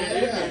 Amen.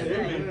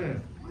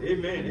 Amen.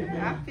 Amen.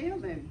 Amen. I feel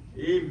them.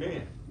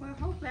 Amen. Well,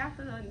 hopefully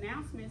after the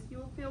announcements,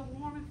 you'll feel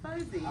warm and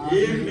fuzzy.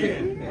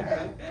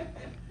 Amen.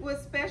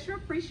 With special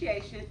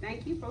appreciation,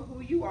 thank you for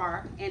who you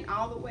are and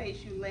all the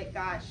ways you let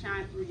God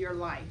shine through your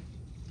life.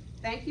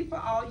 Thank you for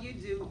all you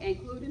do,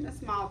 including the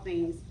small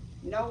things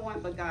no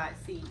one but God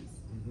sees.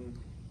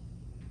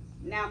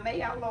 Now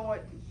may our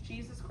Lord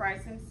Jesus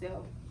Christ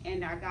himself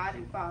and our God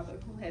and Father,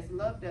 who has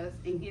loved us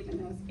and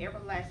given us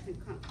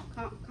everlasting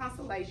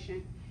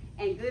consolation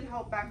and good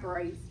hope by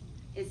grace,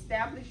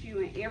 establish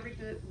you in every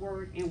good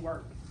word and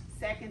work.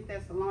 2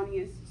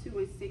 Thessalonians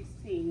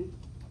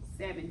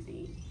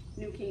 2:16-17,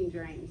 New King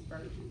James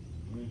Version.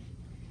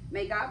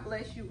 May God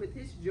bless you with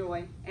his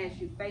joy as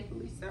you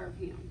faithfully serve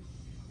him.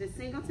 The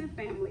Singleton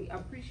family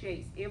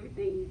appreciates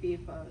everything you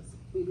did for us.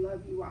 We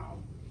love you all.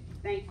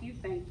 Thank you,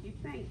 thank you,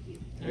 thank you.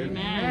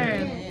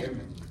 Amen.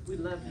 Amen. We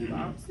love you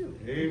all too.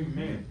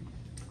 Amen.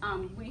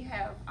 We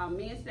have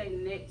Men's Day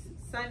next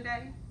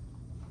Sunday,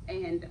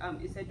 and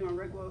is that during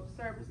regular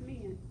service,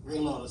 men?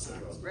 Regular order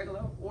service.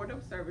 Regular order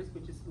of service,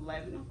 which is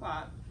 11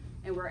 o'clock,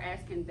 and we're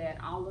asking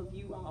that all of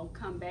you all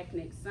come back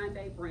next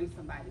Sunday, bring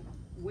somebody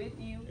with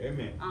you.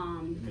 Amen.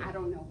 I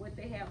don't know what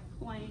they have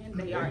planned.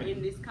 They are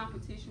in this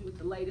competition with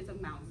the ladies of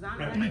Mount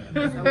Zion,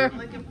 so we're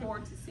looking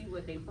forward to see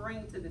what they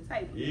bring to the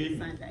table next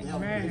Sunday. We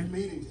have a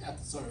meeting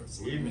after service.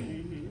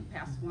 The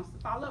pastor wants to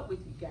follow up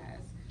with you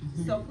guys.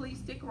 So please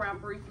stick around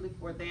briefly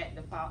for that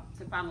to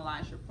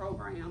finalize your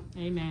program.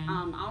 Amen.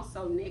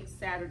 Also, next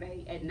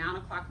Saturday at 9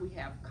 o'clock we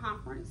have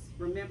conference.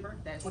 Remember,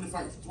 that's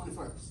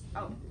 21st.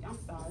 Oh, I'm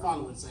sorry. The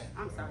following Saturday.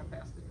 I'm sorry,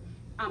 Pastor.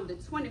 The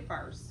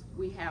 21st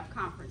we have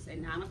conference at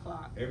 9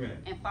 o'clock.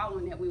 Amen. And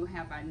following that we will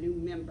have our new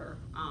member,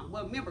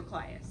 member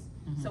class.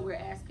 So we're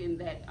asking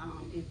that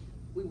if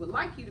we would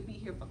like you to be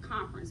here for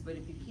conference, but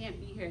if you can't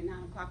be here at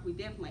 9 o'clock, we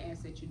definitely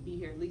ask that you be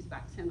here at least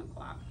by 10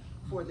 o'clock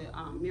for the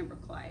member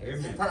class.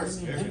 Amen. In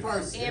person. Amen. In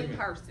person. In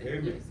person,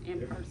 Amen. yes, in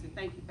Amen. person.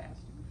 Thank you,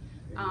 Pastor.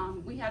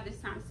 We have this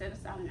time set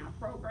aside in our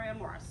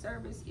program or our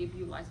service. If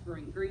you'd like to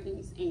bring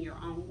greetings in your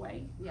own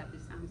way, we have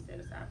this time set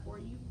aside for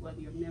you, whether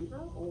you're a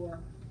member or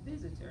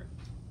visitor.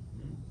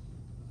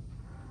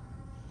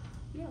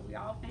 Yeah, we're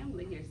all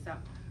family here, so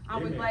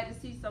we're Amen. glad to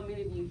see so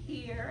many of you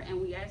here,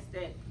 and we ask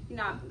that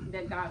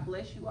that God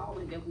bless you all,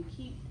 and that you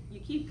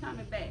keep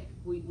coming back.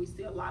 We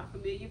see a lot of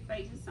familiar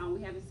faces, some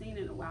we haven't seen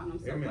in a while, and I'm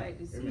so Amen. glad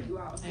to see Amen. you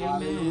all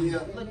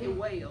Hallelujah. looking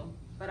well.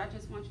 But I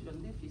just want you to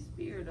lift your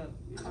spirit up.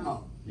 Come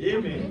on.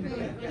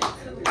 Amen.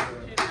 So,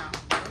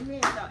 and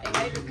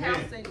maybe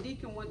Pastor and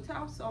Deacon wouldn't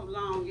talk so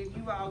long if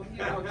you all,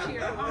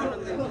 cheer on a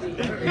little bit.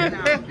 Amen.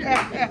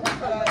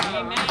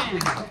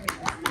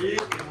 They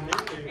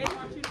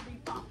want you to be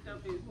pumped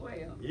up as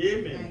well.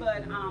 Amen.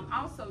 But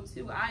also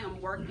too, I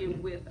am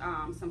working with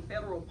some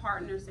federal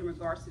partners in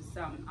regards to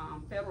some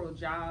federal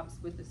jobs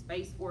with the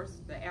Space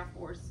Force, the Air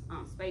Force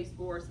Space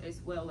Force,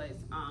 as well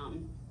as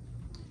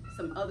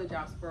some other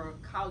jobs for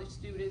college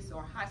students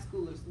or high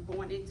schoolers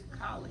going into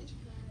college.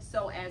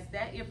 So as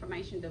that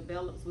information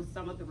develops with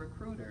some of the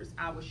recruiters,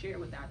 I will share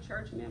with our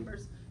church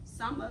members.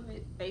 Some of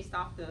it based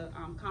off the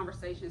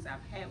conversations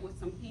I've had with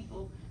some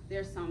people.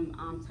 There's some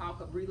talk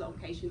of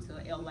relocation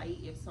to LA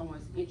if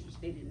someone's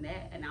interested in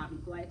that, and I'll be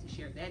glad to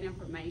share that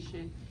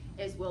information,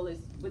 as well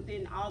as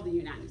within all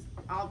the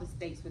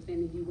states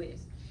within the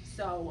U.S.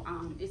 So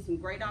it's some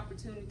great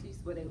opportunities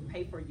where they will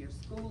pay for your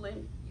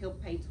schooling, help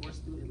pay towards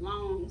student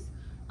loans,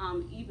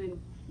 even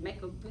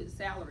make a good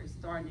salary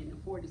starting in the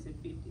 40s and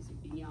 50s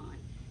and beyond.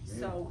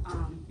 So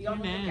be on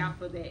the lookout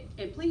for that,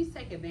 and please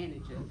take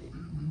advantage of it,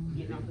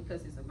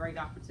 because it's a great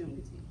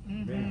opportunity.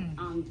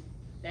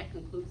 That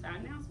concludes our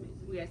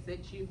announcements. We ask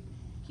that you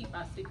keep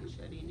our sick and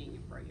shut in your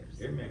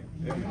prayers. Amen.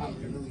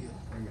 Hallelujah.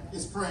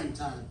 It's praying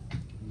time.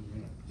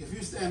 If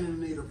you stand in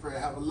need of prayer,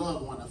 have a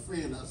loved one, a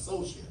friend, an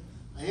associate,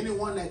 or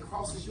anyone that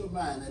crosses your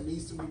mind that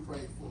needs to be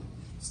prayed for,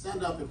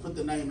 stand up and put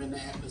the name in the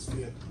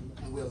atmosphere,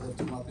 and we'll lift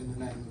them up in the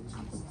name of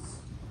Jesus.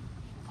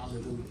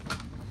 Hallelujah.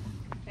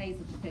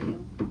 Hazel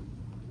Patel,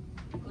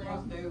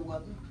 Claire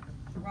Fairweather,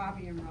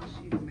 Robbie and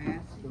Rashida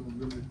Master,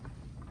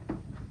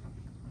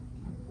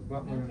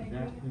 Butler and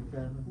Jackson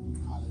family.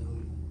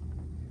 Hallelujah.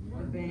 the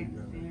Banks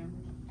family,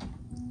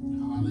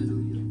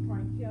 Hallelujah.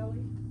 Frank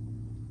Kelly,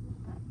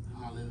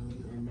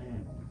 Hallelujah.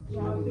 Amen.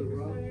 Charles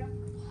Bickerstaff,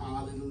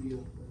 Hallelujah.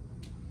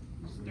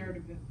 the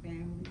Sturdivant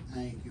family,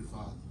 Thank you,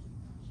 Father.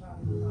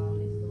 Charlie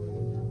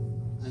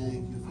Collins,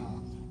 Thank you,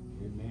 Father.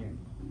 Amen.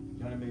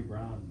 Johnny Mae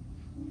Brown,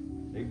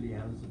 Lately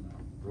Anderson,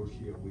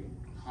 Rochelle Williams.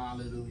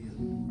 Hallelujah.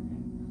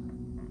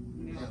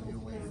 Have your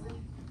way,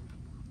 Father.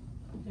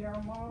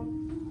 Daryl Moore,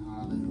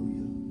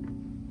 Hallelujah.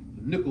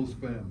 The Nichols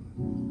family.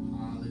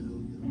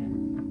 Hallelujah. Thank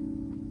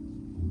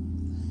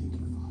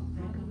you, Father.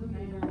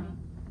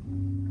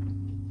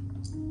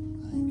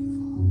 Thank you,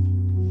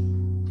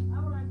 Father. I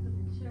would like for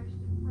the church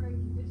to pray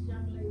for this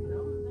young lady. The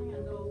only thing I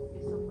know is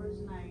her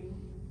first name.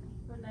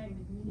 Her name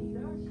is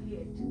Nita. She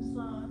had 2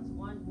 sons.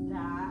 One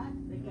died.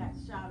 They got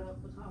shot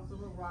up because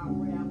of a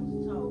robbery, I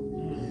was told.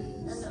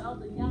 And the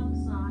other young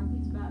son,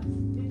 he's about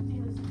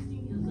 15 or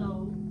 16 years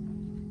old.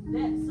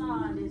 That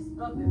son is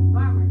up in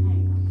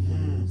Birmingham.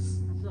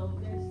 Yes. So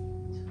there's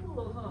 2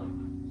 of her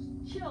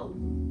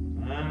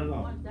children. My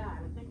Lord. One died.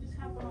 I think this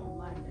happened on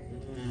Monday.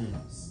 And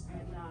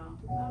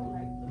I would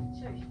like the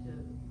church to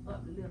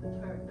uplift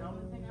her. The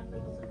only thing I know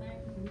is her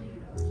name is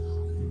Nita.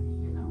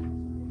 You know.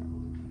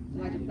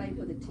 I'd like to play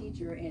for the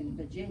teacher in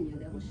Virginia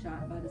that was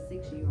shot by the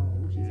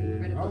 6-year-old. She's in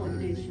critical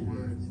condition.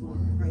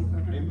 Pray for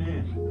her.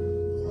 Amen.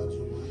 Lord,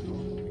 you're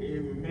worthy.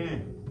 Amen.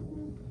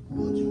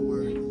 Lord, you're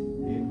worthy.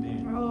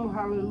 Amen. Oh,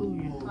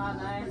 hallelujah.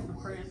 Father, I ask for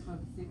prayers for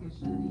the sick and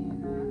shut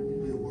in,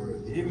 God. You're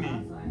worthy.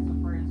 Amen. Also, I ask for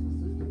prayers for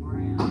Sister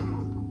Brown.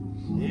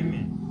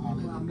 Amen.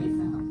 Who are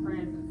missing her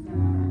presence,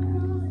 God.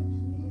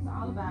 It's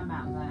all about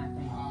Mount Zion,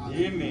 thank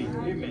you. Amen.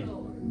 Amen.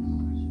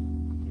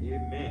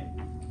 Amen.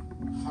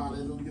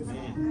 Hallelujah.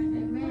 Amen.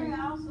 And Mary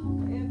also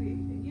for every,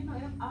 you know,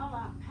 all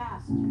our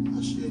pastors.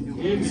 I share your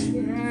Amen.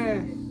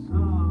 Yes.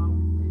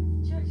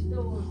 The church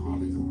doors that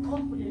is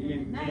open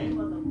in the name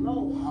of the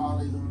Lord.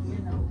 Hallelujah. You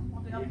know,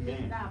 we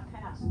uplift our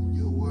pastors.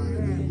 You're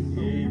worthy.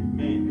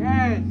 Amen.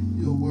 Yes.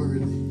 You're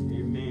worthy.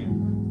 Amen.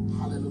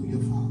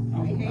 Hallelujah, Father.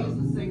 We can't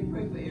just say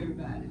pray for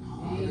everybody.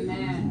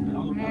 Amen.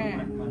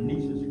 My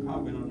niece in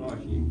Chicago, Illinois,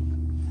 she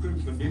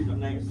critical condition. Her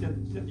name is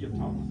Cynthia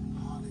Thomas.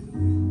 Hallelujah.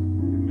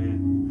 Amen.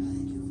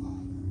 Thank you,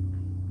 Father.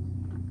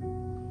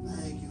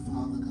 Thank you,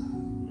 Father God.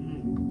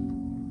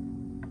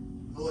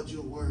 Lord,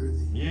 you're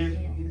worthy. Yes.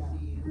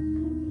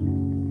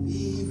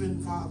 Even,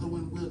 Father,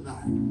 when we're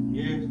not.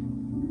 Yes.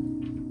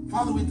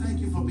 Father, we thank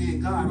you for being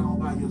God all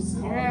by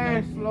yourself.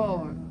 Yes,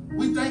 Lord.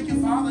 We thank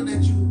you, Father,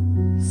 that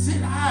you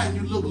sit high and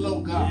you look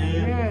low, God.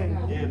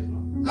 Yes. Yes,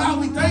 Lord. God,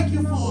 we thank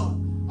you for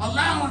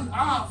allowing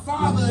our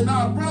Father and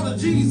our brother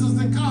Jesus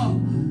to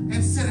come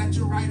and sit at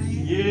your right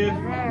hand. Yes.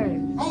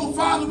 Oh,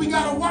 Father, we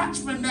got a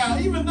watchman now.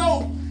 Even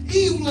though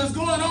evil is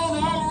going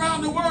on all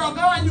around the world,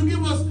 God, you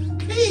give us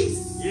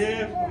peace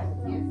Yes.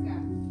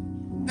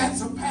 that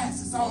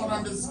surpasses all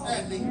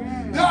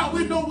understanding. God,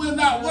 we know we're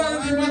not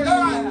worthy, but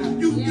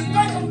God, you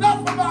think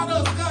enough about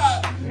us,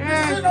 God. You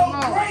send on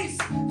grace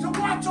to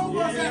watch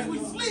over us as we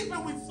sleep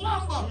and we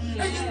slumber.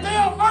 And you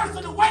bear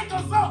mercy to wake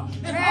us up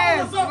and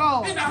hold us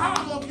up in the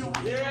hollow of your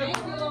will. Yes.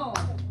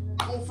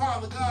 Oh,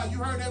 Father God, you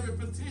heard every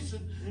petition,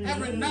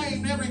 every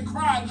name, every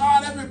cry,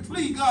 God, every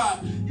plea, God.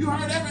 You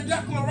heard every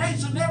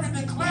declaration, every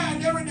declare,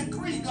 every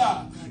decree,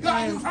 God.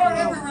 God, you've heard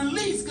every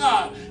release,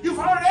 God. You've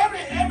heard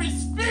every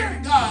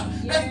spirit, God,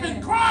 that's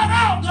been crying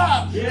out,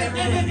 God,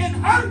 and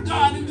hurt,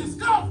 God, and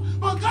disgust.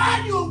 But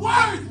God, you're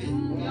worthy.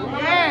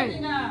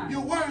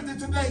 You're worthy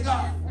today,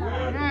 God.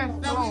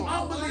 That we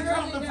humbly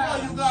come before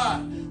you,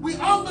 God. We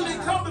humbly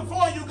come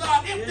before you,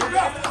 God, empty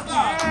vessels,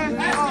 God.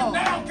 Asking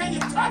now, can you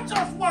touch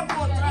us one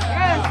more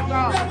time,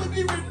 God? That we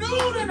be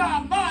renewed in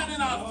our mind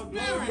and our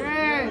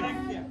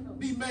spirit.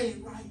 Be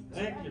made right.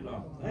 Thank you,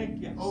 Lord.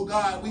 Thank you. Oh,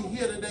 God, we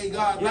here today,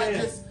 God, not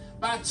just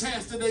by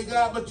chance today,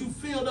 God, but you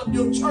filled up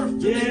your church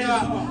today,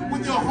 God,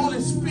 with your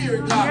Holy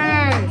Spirit,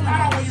 God.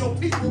 Empower your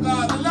people,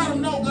 God, to let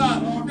them know,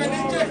 God, that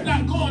they're just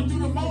not going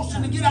through the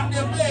motion to get out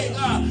their bed,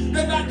 God.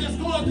 They're not just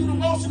going through the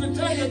motion to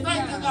tell you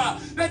thank you,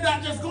 God. They're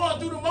not just going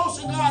through the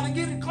motion, God, to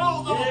get your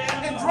clothes on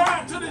and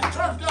drive to this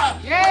church,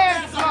 God.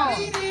 There's a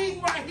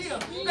meeting right here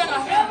that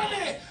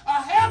a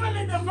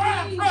heavenly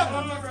divine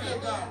presence is here,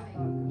 God.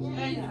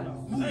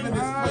 Move in this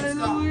place,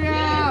 God.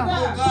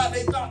 Oh, God,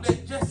 they thought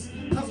that just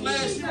because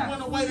last year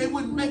went away, they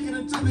wouldn't make it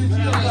until this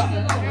year,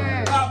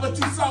 God. God, but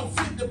you saw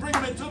fit to bring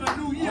them into the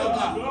new year,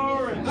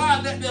 God.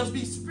 God, let them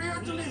be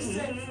spiritually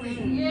set free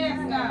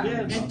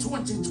in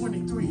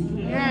 2023.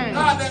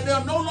 God, that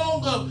they're no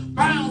longer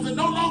bounds and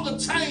no longer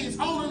chains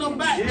holding them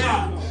back,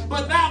 God.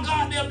 But now,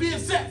 God, they're being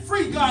set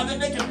free, God, that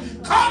they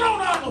can call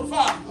on our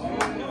Father.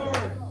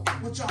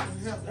 Which are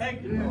in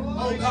heaven.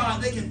 Oh,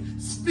 God, they can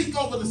speak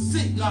over the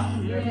sick,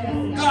 God.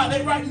 God,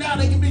 they right now,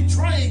 they can be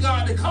trained,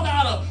 God, to come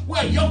out of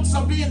where yokes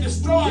are being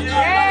destroyed,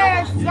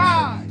 God.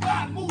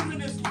 God, move in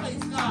this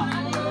place,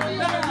 God. Let them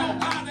know,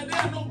 God, that there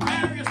are no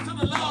barriers to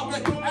the love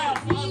that you have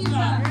for us,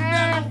 God. There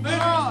are no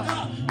barriers,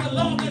 God. The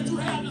love that you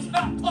have is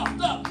not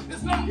puffed up.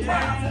 It's not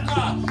prideful,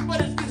 God.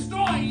 But it's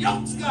destroying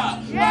yokes,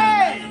 God. In the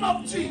name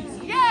of Jesus.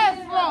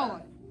 Yes,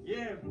 Lord.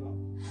 Yes, Lord.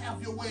 Have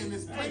your way in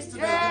this place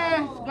today,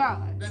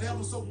 God. That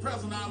ever so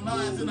present our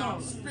minds and our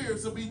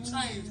spirits will be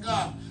changed,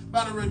 God,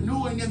 by the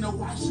renewing and the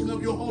washing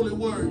of your holy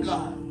word,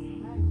 God.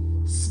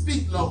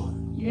 Speak, Lord.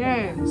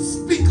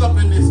 Speak up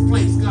in this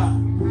place, God.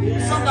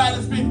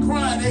 Somebody's been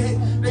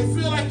crying. They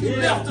feel like you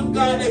left them,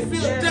 God. They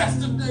feel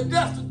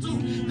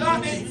destitute.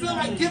 God, they feel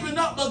like giving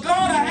up. But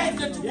God, I ask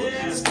that you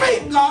will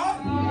speak,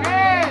 God.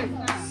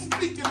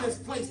 Speak in this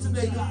place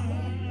today, God.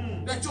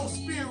 That your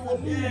spirit will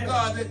move,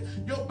 God. That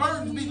your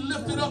burdens be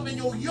lifted up and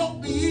your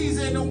yoke be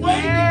easy and the way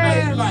be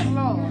made light.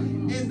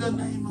 In the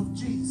name of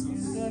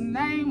Jesus. In the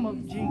name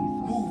of Jesus.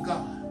 Move,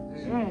 God.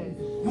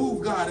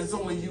 Move, God, as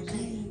only you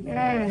can.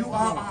 You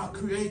are our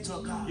creator,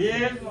 God.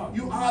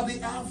 You are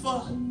the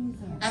Alpha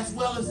as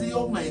well as the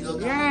Omega,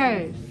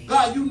 God.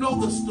 God, you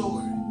know the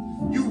story.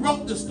 You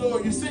wrote the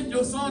story. You sent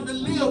your son to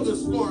live the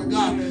story,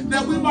 God.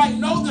 That we might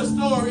know the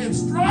story and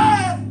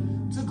strive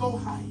to go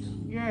higher.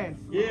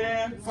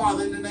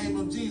 Father, in the name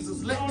of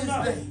Jesus, let this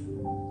day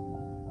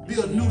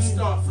be a new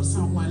start for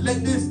someone.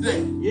 Let this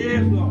day be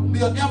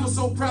an ever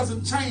so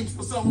present change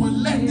for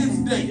someone. Let this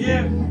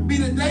day be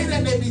the day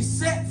that they be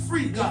set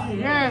free, God.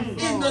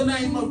 In the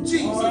name of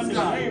Jesus,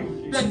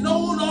 God. That no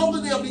longer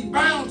they'll be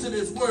bound to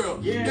this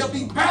world. They'll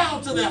be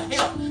bound to their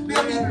health.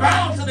 They'll be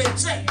bound to their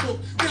checkbook.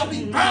 They'll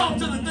be bound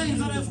to the things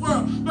of this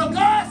world. But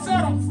God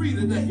set them free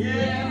today.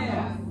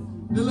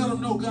 To let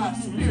them know, God,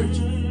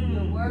 spiritually.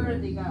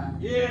 Worthy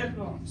God.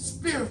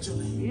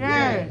 Spiritually.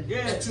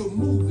 That you're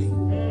moving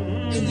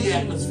in the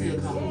atmosphere,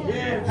 God.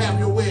 Have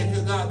your way in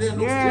here, God. There's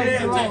no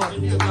strings attached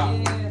in here,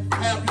 God.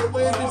 Have your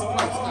way in this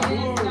place, God.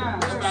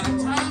 And by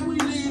the time we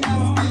leave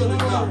this building,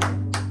 God,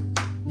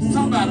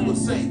 somebody will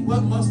say,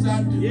 what must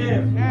I do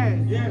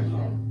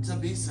to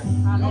be saved?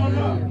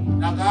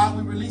 Now, God,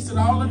 we release it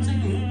all unto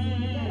you.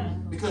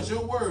 Because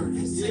your word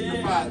has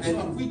signified that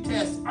if we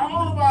cast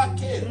all of our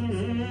care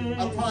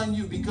upon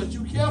you, because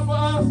you care for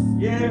us,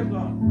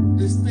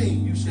 this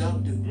thing you shall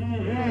do.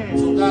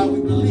 So God,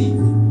 we believe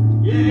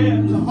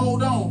it. We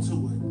hold on to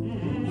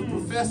it. We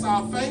profess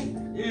our faith,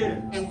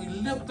 and we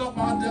lift up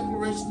our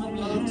declaration of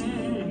love to you.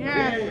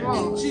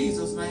 In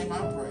Jesus' name I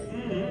pray.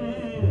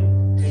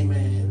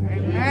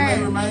 Amen.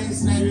 May remain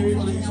standing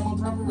for the hymn of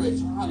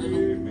preparation.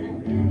 Hallelujah.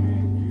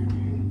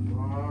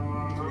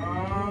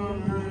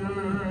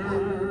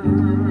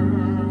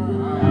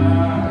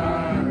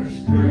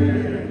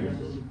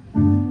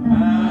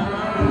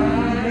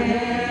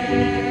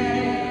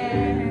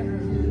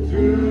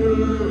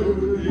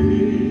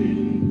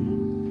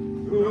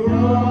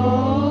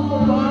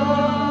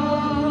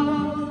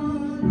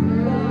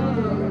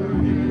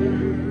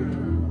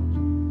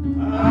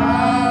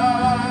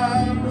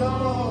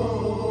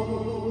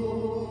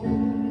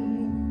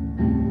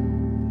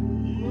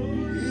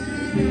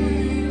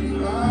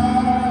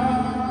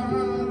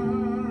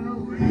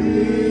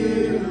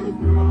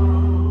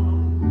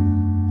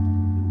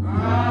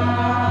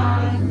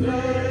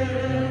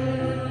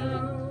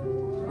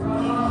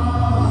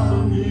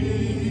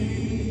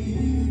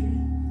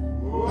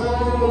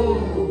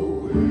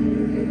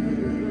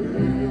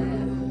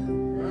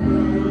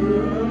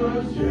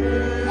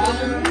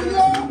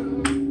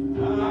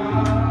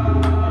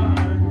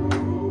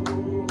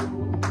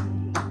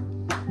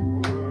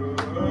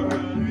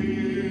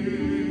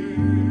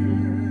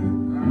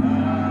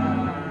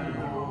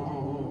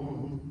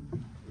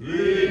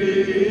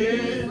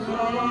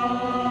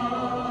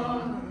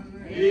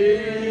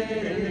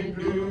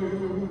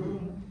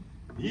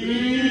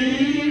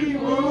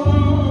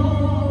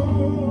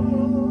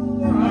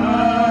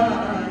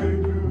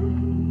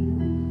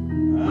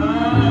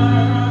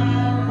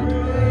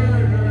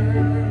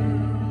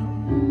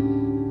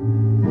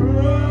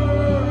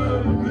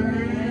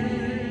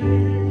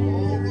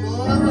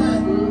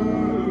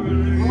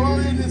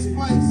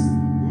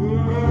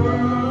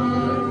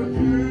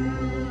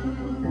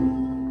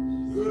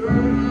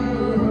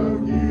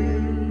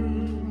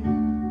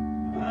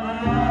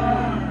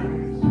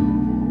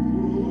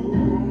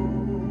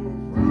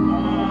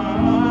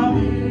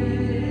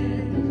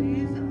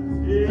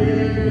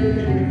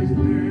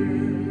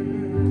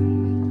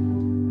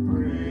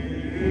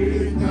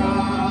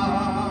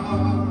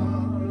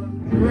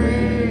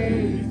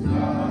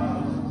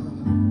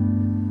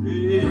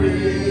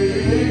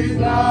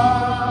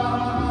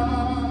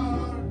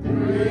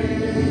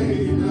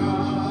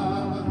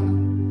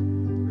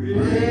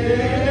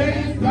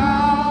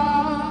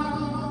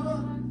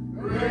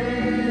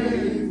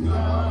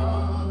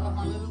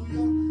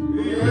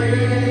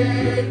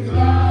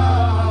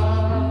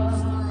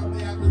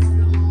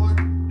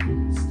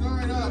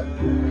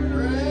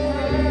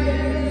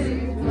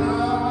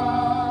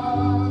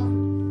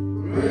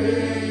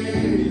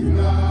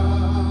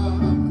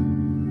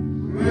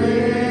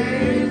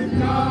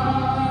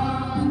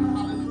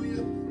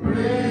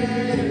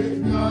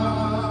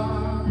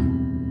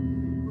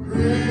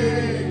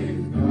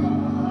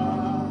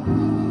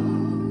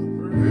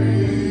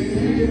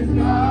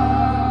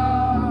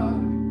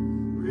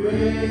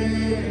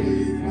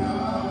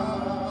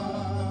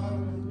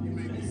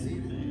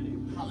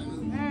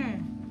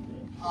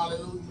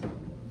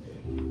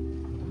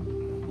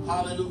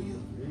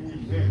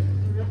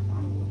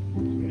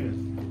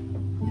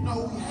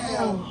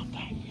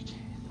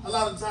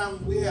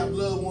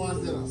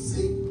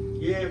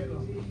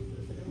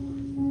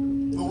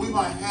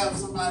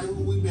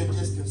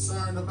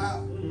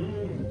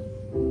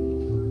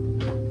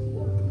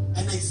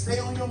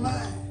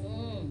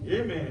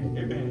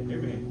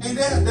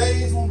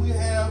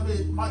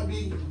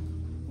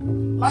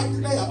 Like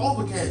today, an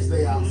overcast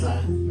day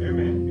outside.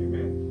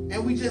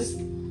 And we just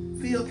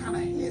feel kind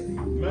of heavy.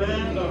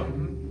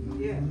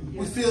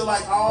 We feel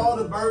like all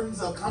the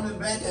burdens are coming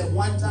back at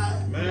one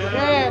time.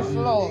 Yes,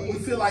 Lord. We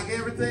feel like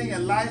everything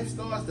in life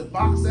starts to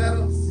box at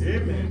us.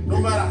 No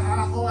matter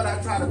how hard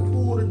I try to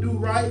pull to do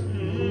right,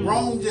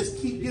 wrong just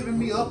keep giving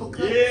me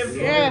uppercuts.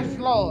 Yes,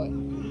 Lord.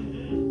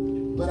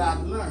 But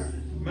I've learned,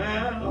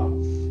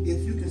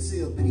 if you can see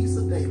a piece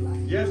of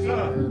daylight,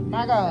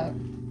 My God.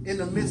 in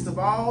the midst of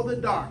all the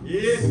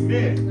darkness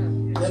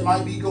that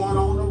might be going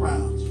on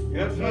around you,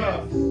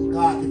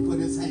 God can put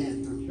his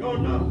hand through. Sure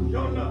enough.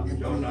 Sure enough. and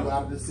Sure bring you enough.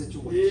 out of the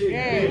situation.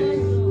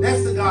 Yes.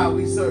 That's the God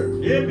we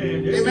serve.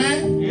 Amen.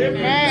 Amen?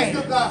 Amen. Let's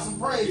give God some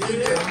praise.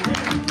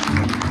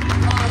 Amen.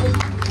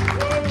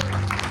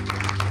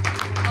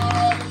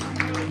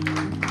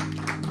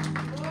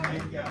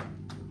 Thank you.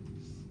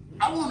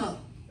 I want to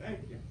Thank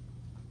you.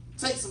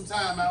 take some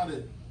time out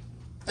and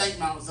thank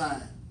Mount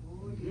Zion.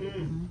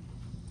 Mm.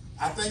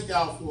 I thank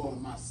y'all for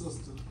my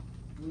sister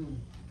and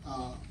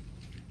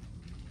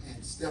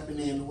stepping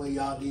in the way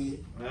y'all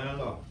did. My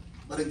Lord.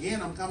 But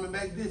again, I'm coming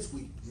back this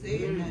week.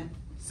 Amen.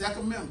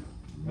 Second member.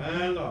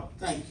 My Lord.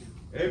 Thank you.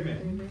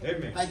 Amen.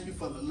 Amen. Thank you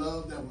for the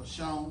love that was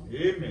shown.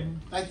 Amen.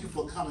 Thank you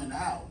for coming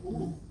out.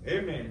 Ooh.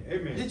 Amen.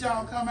 Amen. Did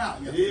y'all come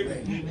out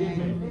yesterday?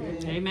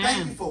 Amen.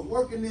 Thank you for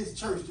working this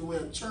church to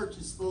where church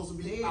is supposed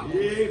to be.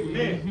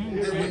 Amen.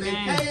 And when they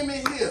came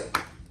in here,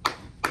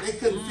 they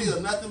couldn't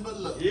feel nothing but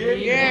love.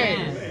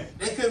 Amen.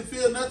 They couldn't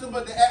feel nothing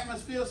but the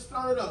atmosphere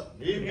stirred up.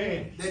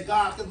 Amen. That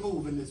God could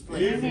move in this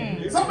place.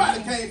 Amen.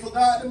 Somebody came for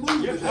God to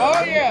move today.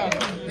 Oh, yeah.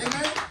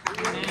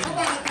 Amen.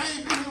 Somebody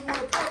came here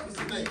with a purpose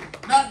today.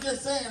 Not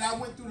just saying I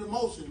went through the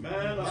motion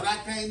and I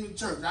came to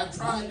church. I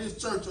tried this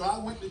church or I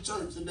went to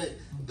church today.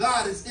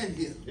 God is in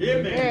here.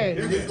 Amen.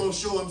 And he's going to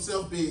show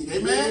himself big.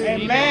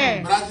 Amen.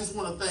 Amen. But I just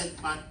want to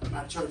thank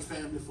my church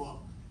family for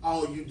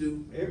all you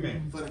do.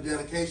 Amen. For the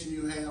dedication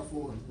you have,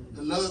 for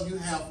the love you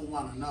have for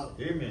one another.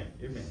 Amen.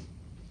 Amen.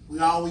 We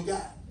all we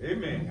got.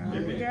 Amen.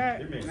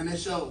 Amen. Amen. And it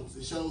shows.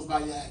 It shows by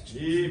your actions.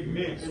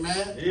 Amen.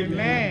 Amen.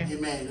 Amen.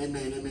 Amen.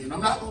 Amen. Amen.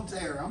 I'm not going to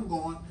tarry. I'm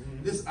going.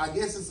 This, I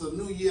guess it's a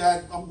new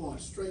year. I'm going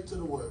straight to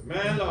the word.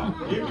 Man, Lord.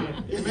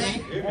 Amen.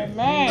 Amen.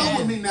 Amen. Go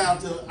with me now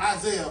to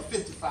Isaiah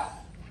 55.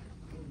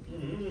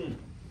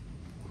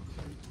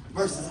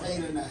 Verses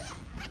 8 and 9.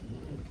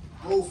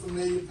 Old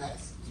familiar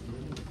passage.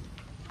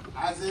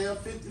 Isaiah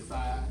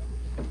 55.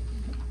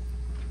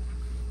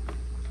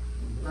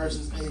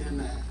 Verses 8 and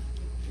 9.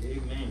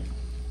 Amen.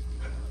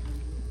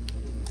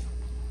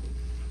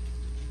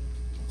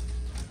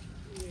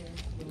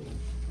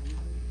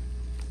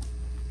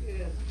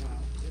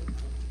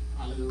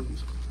 Hallelujah.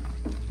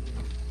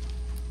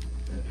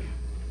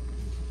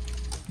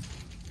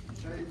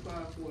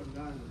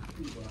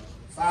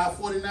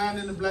 549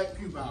 in the Black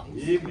Pew Bible.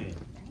 Amen.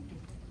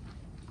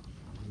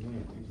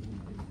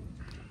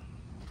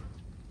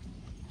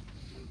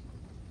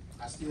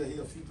 I still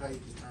hear a few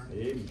pages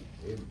turning.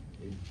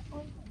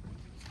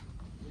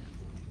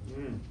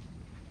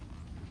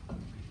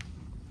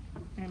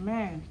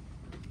 Amen.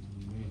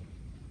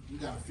 You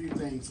got a few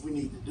things we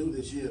need to do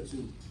this year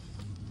to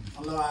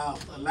allow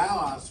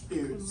our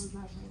spirits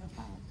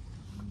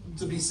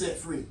to be set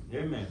free.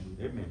 Amen.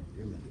 Amen.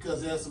 Amen.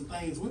 Because there's some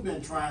things we've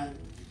been trying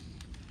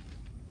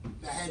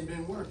that hadn't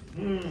been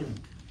working.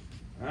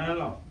 I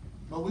know.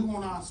 But we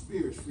want our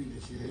spirits free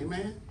this year.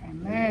 Amen?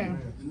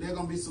 Amen. And there are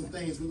going to be some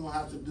things we're going to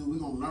have to do. We're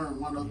going to learn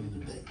one of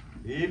them today.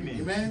 Amen.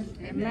 Amen?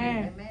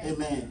 Amen.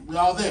 Amen. We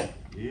all there?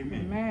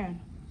 Amen. Amen.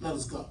 Let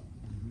us go.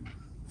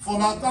 For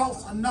my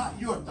thoughts are not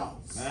your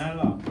thoughts, I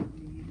know.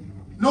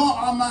 nor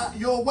are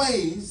your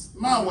ways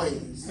my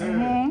ways,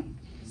 Mm-hmm.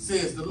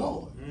 says the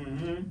Lord.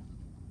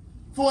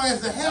 For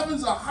as the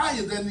heavens are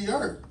higher than the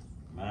earth,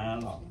 I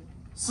know.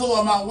 so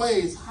are my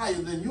ways higher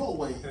than your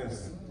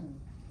ways,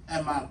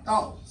 and my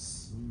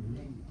thoughts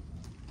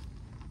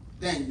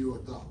than your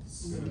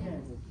thoughts.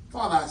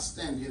 Father, I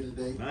stand here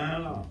today I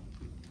know.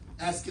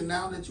 asking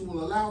now that you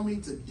will allow me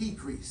to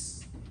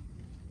decrease,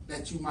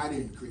 that you might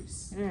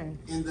increase. Yes.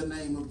 In the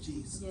name of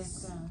Jesus. Yes,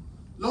 sir.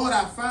 Lord,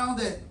 I found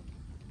that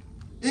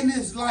in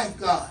this life,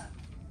 God,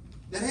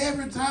 that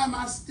every time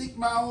I stick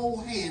my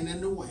old hand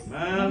in the way,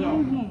 I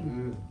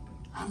know.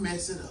 I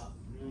mess it up.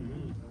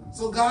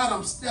 So God,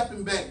 I'm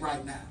stepping back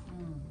right now.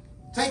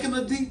 Taking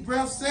a deep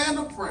breath, saying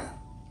a prayer.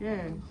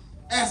 Yes.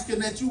 Asking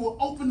that you will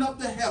open up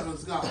the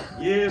heavens, God.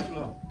 Yes,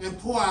 Lord. And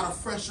pour out a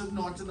fresh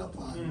anointing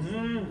upon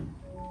me.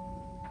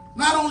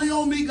 Not only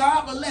on me,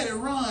 God, but let it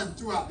run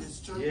throughout this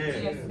church.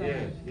 Yes,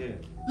 yes, yes.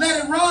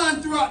 Let it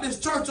run throughout this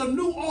church. A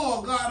new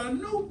oil, God, a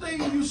new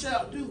thing you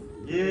shall do.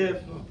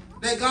 Yes, Lord.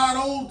 That God,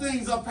 old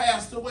things are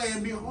passed away,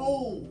 and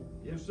behold,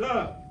 Yes,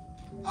 sir.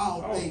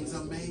 all things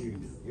are made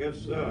new. Yes,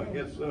 sir.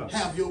 Yes, sir.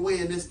 Have your way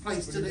in this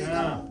place today,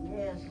 God.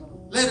 Yes, Lord.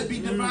 Let it be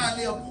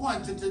divinely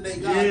appointed today,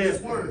 God, Yes.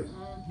 this word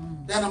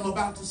that I'm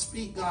about to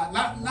speak, God.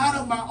 Not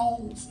of my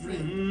own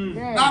strength,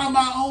 Yes. not of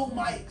my own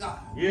might, God.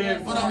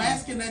 Yes. But I'm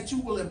asking that you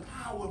will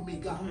empower me,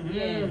 God,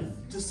 Yes.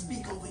 to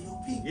speak over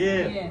your people.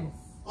 Yes. Yes.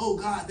 Oh,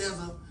 God,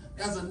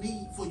 there's a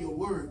need for your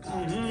word,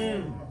 God,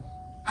 today.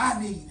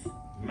 I need it.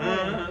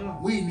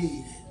 Man. We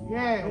need it.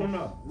 Yes. Oh,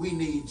 no. We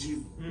need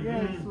you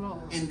Yes,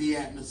 Lord. in the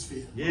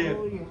atmosphere. Yes.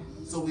 Oh,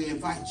 yes. So we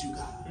invite you,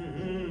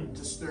 God,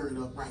 to stir it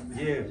up right now.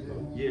 Yes,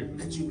 Lord. Yes.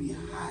 That you be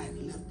high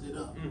and lifted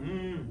up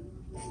and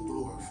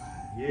glorified.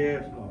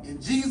 Yes, Lord.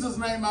 In Jesus'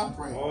 name I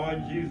pray. Oh,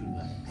 in Jesus'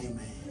 name. Amen.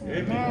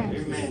 Amen.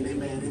 Amen.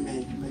 Amen.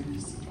 Amen. You may be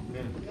seated.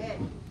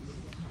 Amen.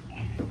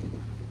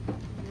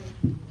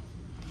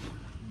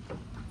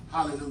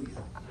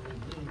 Hallelujah.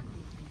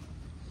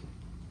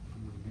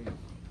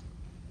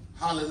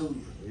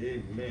 Hallelujah.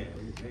 Amen.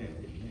 Amen.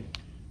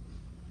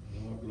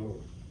 Amen. Oh,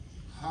 glory.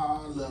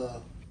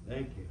 Hallelujah.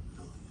 Thank you.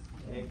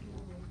 Thank you.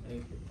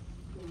 Thank you.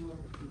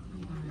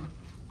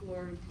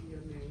 Glory to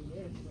your name.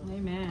 Yes, Lord.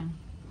 Amen.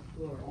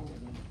 Glory.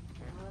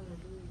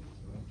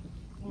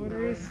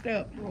 Order his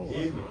step, Lord.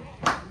 Amen.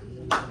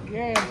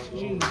 Yes,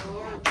 Jesus.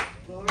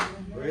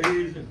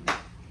 Praise him.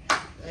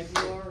 Thank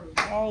you.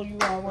 All you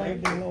are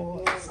worthy,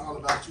 Lord. It's all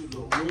about you,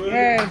 Lord.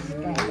 Yes,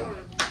 God.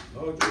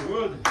 Lord, you're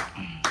worthy.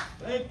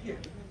 Thank you.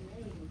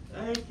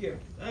 Thank you.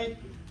 Thank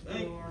you. Thank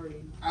you.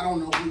 I don't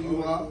know who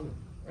you are,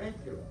 Thank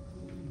you.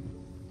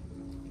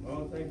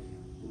 Oh, thank you.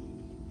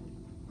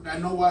 but I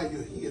know why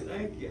you're here.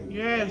 Thank you.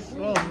 Yes,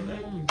 Lord.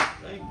 Thank you.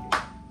 Thank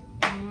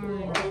you.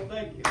 Glory. Oh,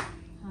 thank you.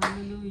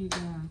 Hallelujah,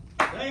 God.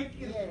 Thank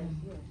you.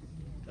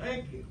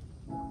 Thank you.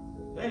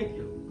 Thank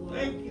you.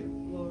 Thank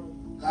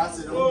you. God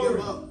said, don't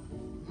give up.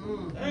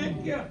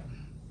 Thank you.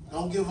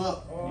 Don't give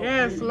up.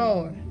 Yes,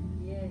 Lord.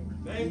 You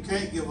Thank you.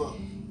 can't give up.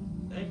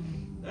 Thank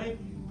you. Thank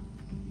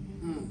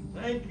you. Mm.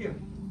 Thank you.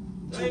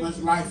 Too much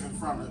life in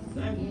front of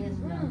you. Thank you.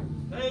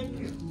 Thank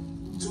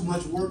you. Too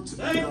much work to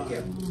be Thank done.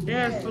 you.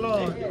 Yes,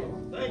 Lord. Thank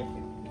you. Thank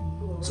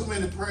you. Too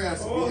many prayers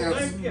to Oh, be thank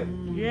answered.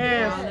 you.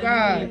 Yes,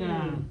 Hallelujah, God.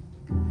 God.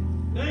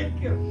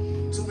 Thank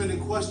you. Too many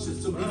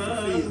questions to be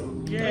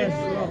fulfilled. Yes,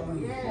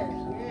 Lord.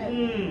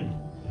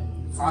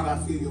 Father, I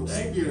feel your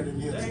Thank spirit you. in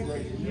here Thank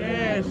today.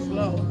 Yes,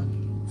 Lord.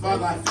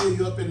 Father, I feel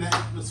you up in the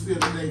atmosphere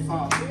today,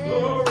 Father.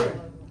 Glory.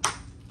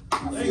 I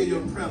feel your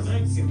Thank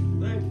presence, you.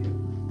 Thank you.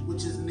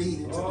 which is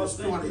needed to Oh,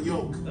 destroy the thank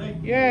yoke. you.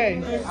 Thank you.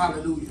 Yes.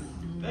 Hallelujah.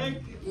 Thank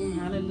you.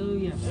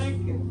 Hallelujah.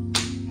 Thank you.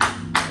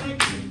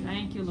 Thank you.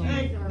 Thank you, Lord.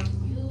 Thank you.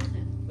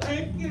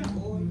 Thank you.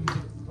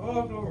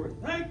 Oh, glory.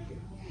 Thank you.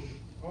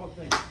 Oh,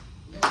 thank you.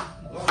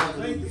 Lord, I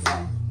thank you.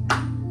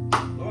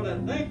 Lord, I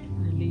thank you.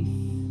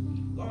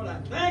 Release. Lord, I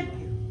thank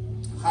you.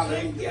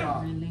 Hallelujah,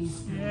 Father.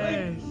 Release.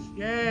 Yes.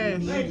 Yes.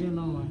 Need you,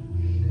 Lord.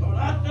 Lord,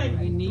 I thank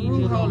We you. need Through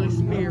you, Holy Lord.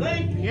 Spirit.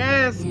 Thank you.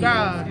 Yes,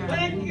 God.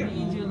 Thank We you.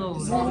 need you,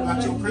 It's Lord. all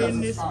about your In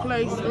presence, this Father.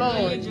 place, Lord, I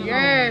Lord. need you,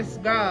 Yes, Lord,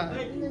 I God.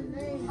 thank you.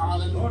 Lord,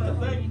 Hallelujah. I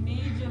We thank you.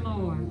 need you,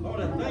 Lord. Lord,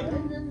 I thank you.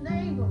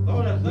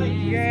 Lord, I thank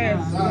you.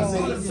 Yes, God. God Lord.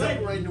 said he's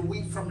separating the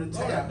wheat from the Lord,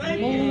 I tare.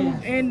 thank you.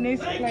 Move in this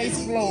Thank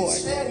place, you. Lord.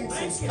 He's shedding some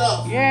Thank you.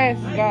 stuff. Yes,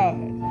 God.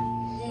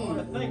 Lord,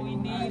 I thank We you.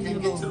 need I you,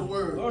 can't get to the Lord.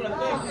 word. Lord, I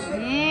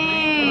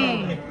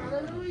thank you.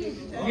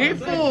 Get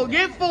full,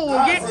 get full,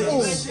 God get said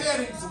full. he's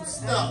shedding some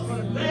stuff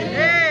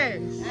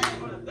Yes.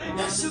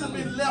 that should have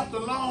been left a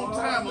long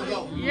time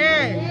ago.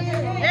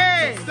 Yes.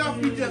 Yes. Stuff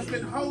you just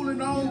been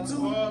holding on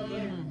to.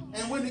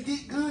 And when it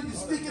get good, you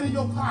stick it in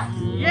your pocket.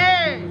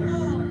 Yes.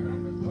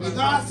 And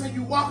God said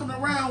you walking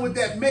around with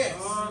that mess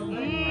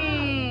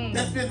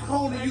that's been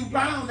holding you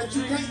bound, that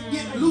you can't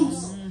get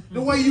loose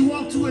the way you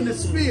want to in the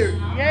spirit.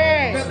 That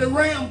Yes. the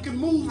realm can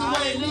move the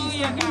way it needs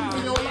to Hallelujah, move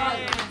in your God. life.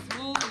 Yes,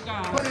 move,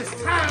 God. But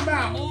it's time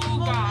out Move,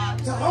 God.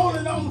 to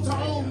holding on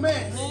to old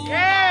mess.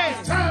 Yes.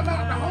 It's time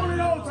out to holding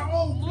on to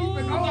old people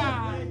and Move, old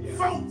God.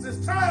 folks.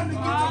 It's time to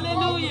get your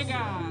Hallelujah, focus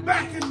God.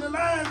 back in the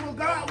line where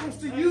God wants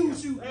to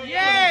use you.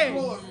 Yes.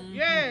 Lord.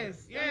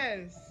 Yes.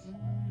 Yes.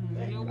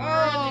 You're worthy, Oh,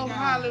 God. God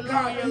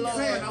hallelujah, keeps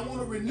saying, Lord. I want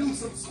to renew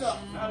some stuff.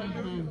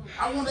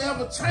 I want to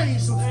ever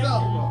change some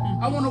stuff.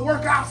 I want to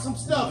work out some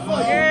stuff for you.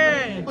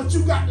 Yes. But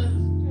you got to.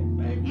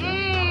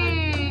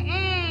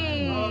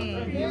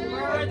 You're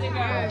worthy,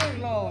 God. Yes,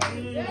 Lord.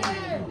 He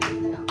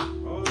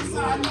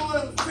said, I know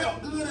it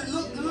felt good, it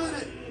looked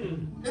good,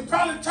 it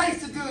probably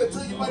tasted good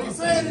to you, but he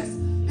said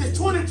it's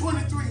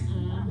 2023.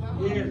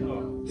 Yes,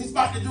 Lord. He's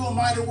about to do a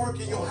mighty work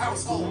in your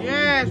household.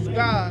 Yes,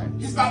 God.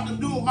 He's about to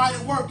do a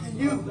mighty work in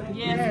you.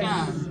 Yes,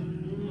 God.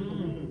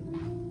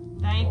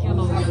 Thank you,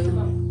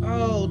 Lord.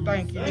 Oh,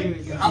 thank you,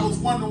 Jesus. I was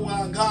wondering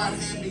why God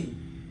had me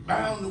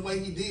bound the way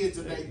he did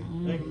today.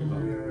 Thank you,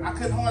 Lord. I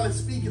couldn't hardly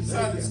speak in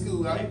Sunday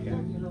school. Thank you.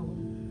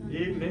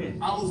 Amen.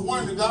 I was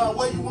wondering, God,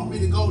 where you want me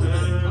to go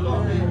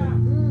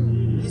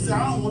today? He said,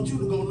 I don't want you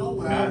to go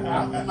nowhere.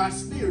 I want my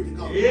spirit to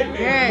go. Amen.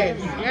 Yes.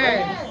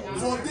 Yes.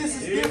 So if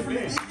this is different,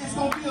 it's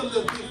going to be a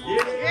little different.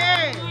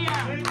 Yes.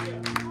 Thank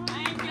you.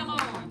 Thank you,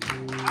 Lord.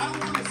 I don't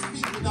want to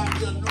speak without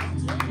the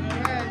anointing.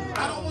 Yes.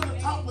 I don't want to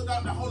talk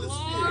without the Holy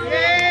Spirit.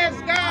 Yes,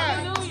 God.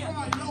 Hallelujah.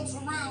 Throwing yokes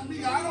around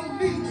me. I don't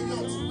need the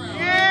yokes around me.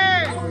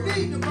 Yes. I don't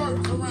need the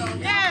burdens around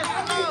me. Yes, I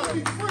need to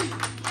be free.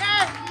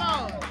 Yes,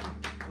 Lord.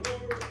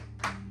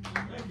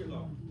 Thank you,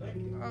 Lord. Thank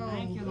you.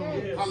 Thank you,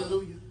 Lord. Yes.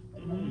 Hallelujah.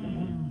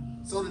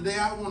 So today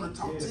I want to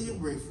talk to you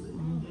briefly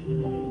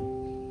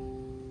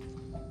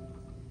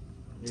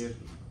Yes.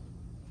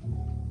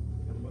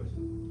 Have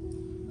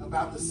mercy.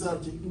 about the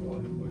subject,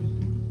 Lord, have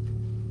mercy.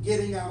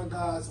 getting out of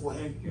God's way.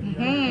 Thank you.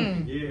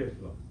 Mhm. Yes,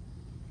 Lord.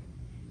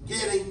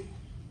 Getting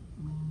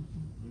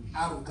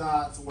out of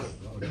God's way.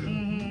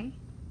 Mhm.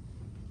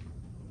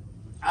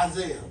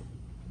 Isaiah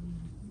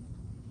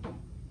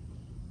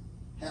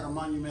had a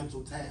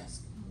monumental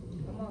task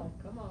Come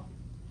on.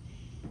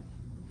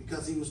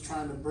 because he was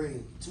trying to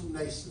bring two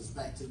nations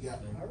back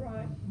together All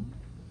right.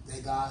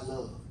 that God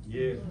loved.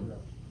 Yes.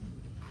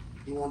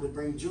 He wanted to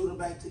bring Judah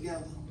back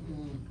together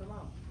Come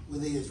on.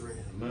 with Israel.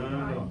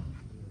 My Lord.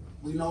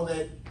 We know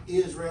that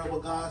Israel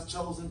was God's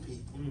chosen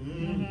people.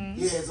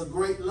 He has a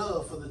great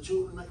love for the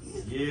children of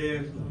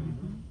Israel.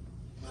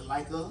 But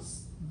like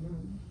us,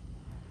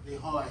 they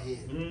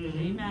hard-headed.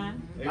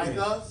 Amen. Like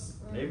us,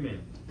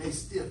 Amen. they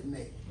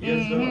stiff-necked.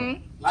 Yes, sir.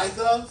 Like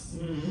us,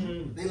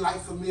 they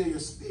like familiar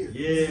spirits.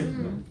 Yes.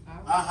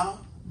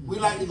 We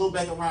like to go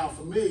back around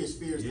familiar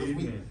spirits because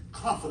we're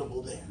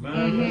comfortable there.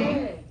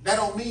 That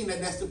don't mean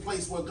that that's the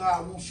place where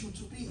God wants you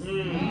to be.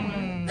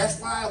 That's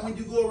why when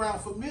you go around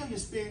familiar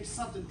spirits,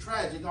 something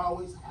tragic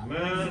always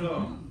happens.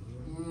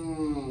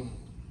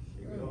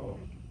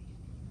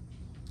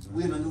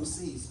 We're in a new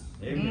season.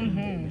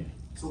 Amen.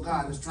 So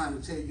God is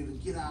trying to tell you to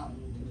get out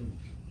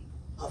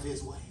of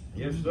his way.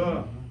 Yes,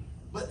 sir.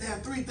 But there are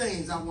three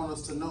things I want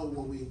us to know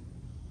when we're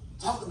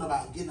talking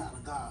about getting out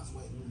of God's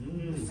way.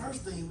 The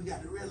first thing we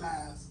got to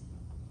realize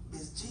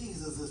is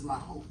Jesus is my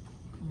hope.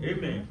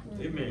 Amen.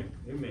 Amen.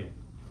 Amen.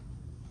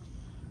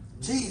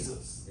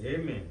 Jesus.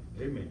 Amen.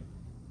 Amen.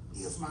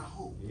 Is my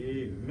hope.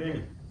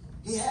 Amen.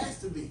 He has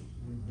to be.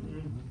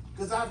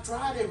 Because I've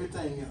tried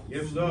everything else.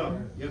 Yes,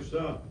 sir. Yes,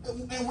 sir.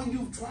 And when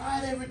you've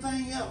tried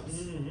everything else,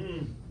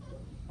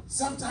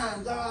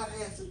 sometimes God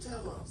has to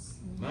tell us,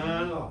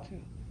 My Lord.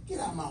 get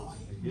out of my way.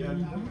 Yes.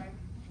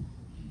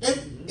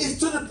 It's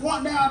to the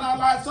point now in our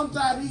life,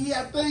 sometimes he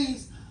has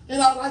things in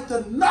our life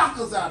to knock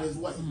us out his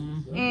way.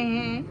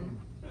 And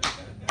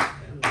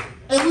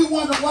we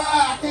wonder why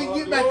I can't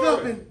get back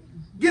up and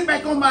get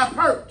back on my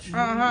perch.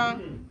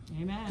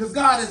 Because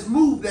God has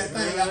moved that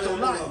thing out your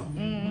life.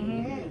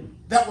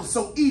 That was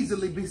so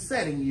easily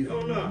besetting you.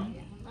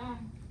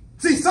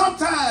 See,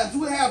 sometimes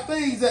we have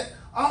things that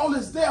all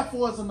is there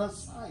for is an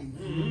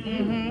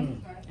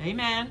assignment.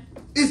 Amen.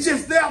 It's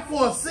just there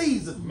for a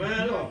season.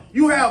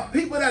 You have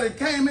people that have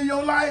came in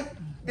your life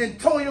and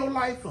tore your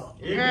life up.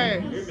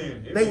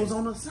 They was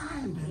on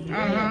assignment.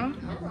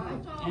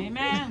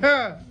 Amen.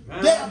 There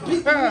are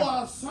people who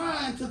are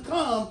assigned to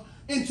come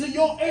into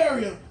your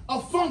area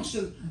of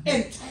function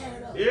and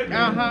tear it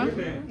up.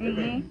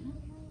 Amen.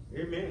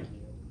 Amen.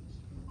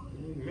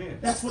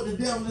 That's what the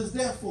devil is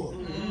there for.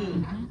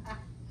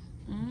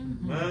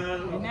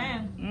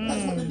 Amen.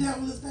 That's what the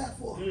devil is there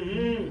for.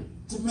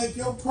 To make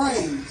your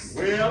praise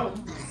fear.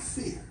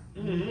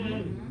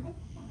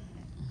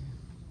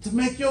 To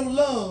make your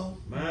love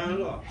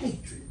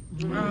hatred.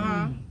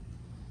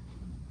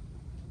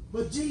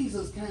 But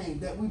Jesus came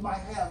that we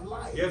might have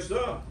life. Yes,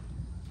 sir.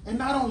 And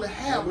not only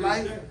have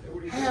life,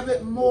 have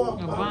it more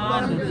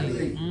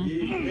abundantly.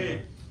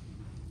 Amen.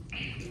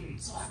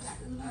 So I got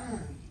to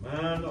learn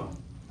My Lord.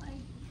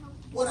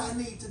 what I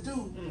need to do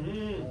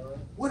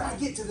when I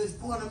get to this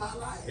point in my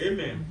life.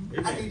 Amen.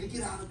 I need to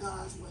get out of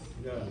God's way.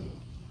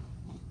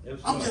 Yes,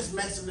 I'm just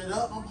messing it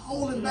up. I'm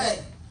holding back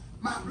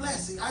my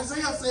blessing.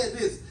 Isaiah said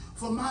this,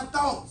 for my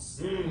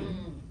thoughts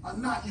are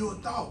not your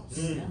thoughts,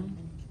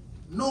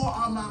 nor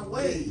are my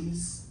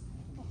ways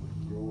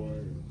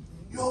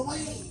your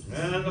ways,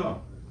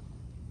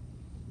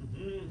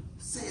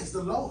 says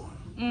the Lord.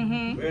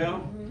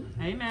 Well,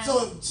 Amen.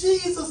 So if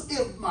Jesus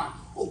is my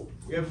hope,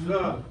 yes,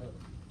 sir.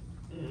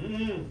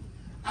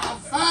 I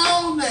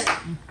found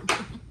that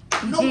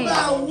no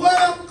matter what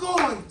I'm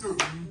going through,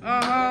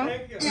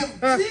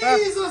 if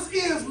Jesus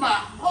is my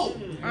hope,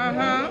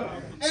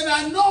 and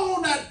I know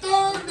on that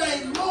third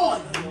day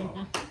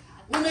morning,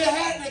 when they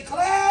had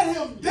declared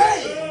him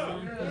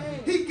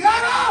dead, he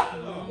got up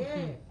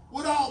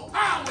with all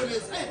power in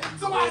his hand.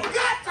 So I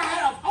got to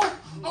have hope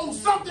on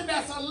something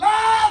that's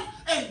alive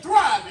and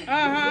thriving.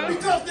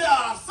 Because there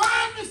are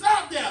assignments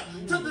out there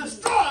to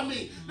destroy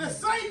me. The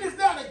Satan is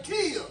there to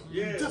kill,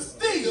 to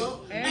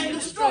steal, and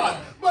destroy.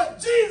 But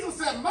Jesus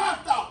said, my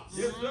thoughts.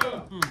 Yes,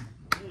 sir.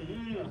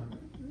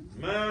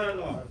 My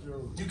Lord.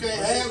 You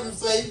can't have him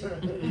say,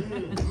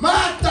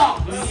 my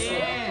thoughts.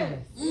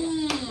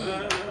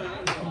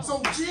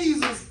 So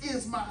Jesus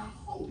is my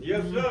hope.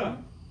 Yes, sir.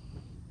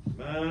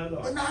 My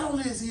Lord. But not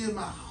only is he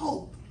my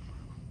hope,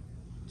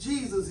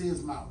 Jesus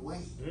is my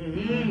way.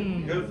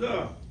 Yes,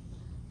 sir.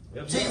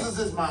 Yes, sir. Jesus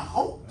is my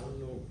hope.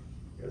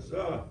 Yes,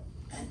 sir.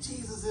 And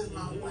Jesus is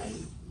my way.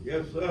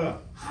 Yes, sir.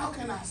 How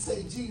can I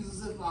say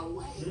Jesus is my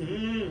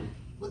way?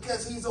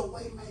 Because he's a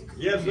way maker.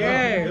 Yes, sir.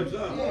 Yes,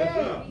 sir. Yes,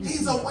 sir.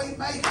 He's a way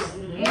maker.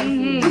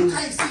 You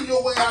can't see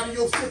your way out of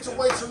your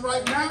situation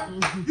right now.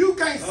 You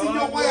can't see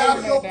your way out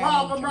of your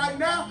problem right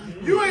now.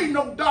 You ain't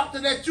no doctor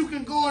that you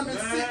can go in the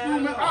sick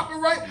room and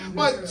operate.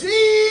 But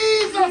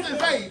Jesus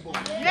is able.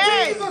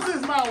 Jesus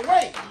is my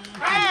way.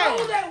 I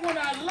know that when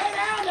I lay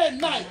down at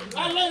night,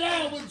 I lay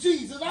down with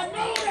Jesus. I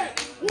know that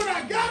when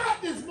I got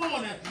up this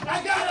morning,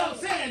 I got up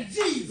saying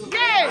Jesus.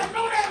 I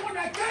know that when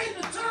I came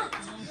to church,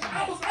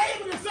 I was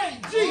able to say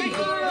Jesus.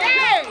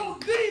 Those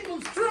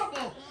demons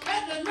tremble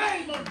at the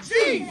name of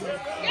Jesus.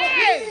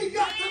 We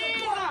got to the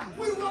point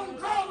we won't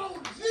call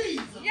on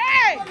Jesus.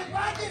 But if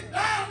I get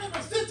down in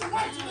a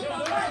situation in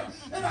my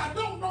life and I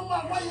don't know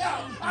my way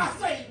out, I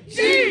say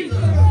Jesus.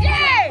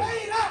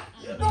 Paid up,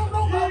 don't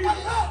know my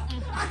way out,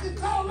 I can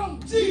call on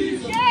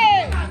Jesus.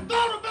 And I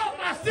thought about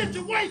my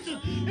situation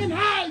and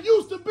how it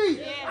used to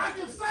be. I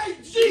can say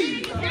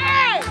Jesus.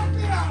 Help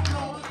me out,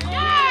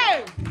 Lord.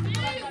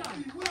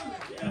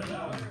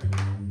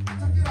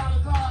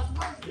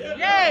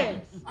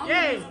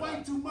 it's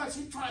way too much.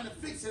 He's trying to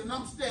fix it, and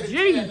I'm steady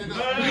standing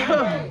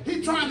up.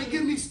 He's trying to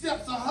give me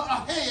steps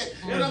ahead,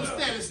 and I'm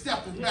steady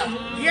stepping back.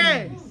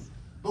 Yes.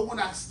 But when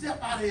I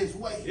step out of his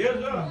way, Yes,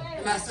 sir.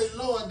 and I say,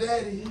 Lord,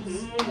 Daddy,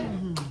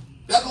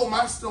 there go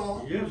my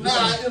storm. Yes, now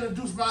I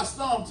introduce my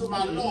storm to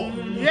my Lord.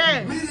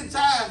 Yes. Many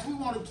times we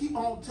want to keep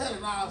on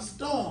telling our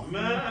storm.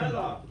 My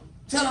Lord.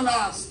 Telling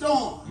our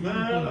storm.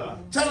 My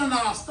Lord. Telling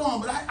our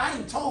storm. But I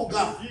ain't told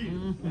God.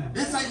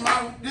 This ain't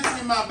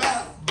my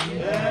battle.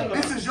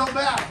 This is your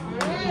battle.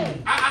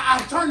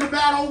 I turned the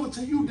battle over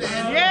to you,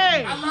 Daddy.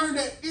 Yes. I learned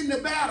that in the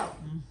battle,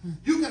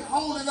 you can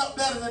hold it up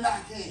better than I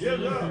can. Yes,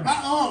 sir.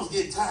 My arms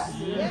get tired.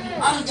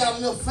 I done got a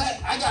little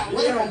fat. I got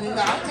weight on me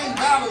now. I can't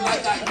battle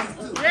like I used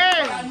to.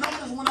 Yes. But I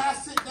notice when I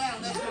sit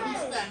down, that's when he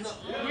stand up.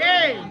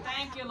 Yes.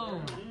 Thank you,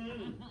 Lord.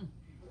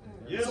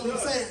 Yes, So he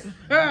sir. said,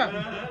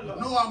 Huh.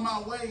 know are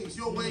my ways,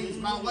 your ways,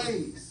 my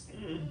ways.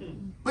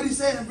 But he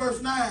said in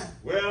verse 9,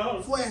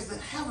 Well, for as the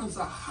heavens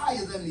are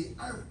higher than the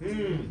earth,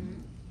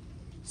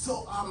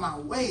 so are my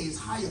ways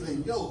higher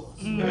than yours.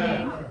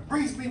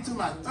 Brings me to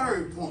my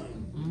third point.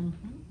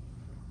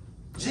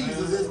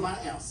 Jesus is my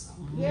answer.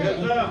 yes,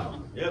 sir.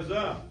 Yes,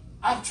 sir.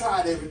 I've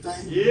tried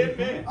everything. Yeah,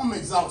 man. I'm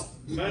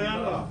exhausted.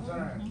 Man, Lord.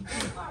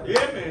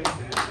 Yeah, man.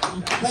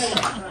 Man,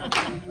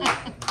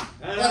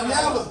 have you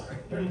ever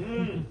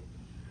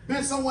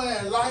been somewhere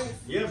in life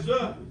Yes,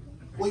 sir.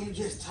 where you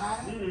just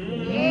tired?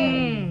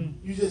 Mm.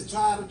 You just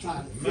tired of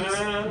trying to fix it.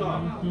 Man,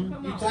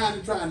 Lord. You tired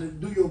of trying to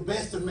do your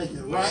best to make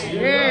it right.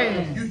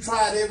 Yes. You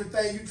tried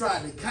everything. You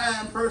tried the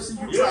kind person.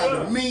 You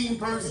tried the mean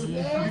person.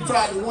 You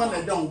tried the one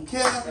that don't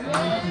care.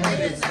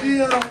 And it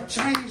still don't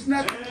change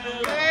nothing.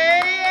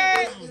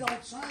 Hey. It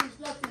don't change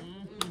nothing.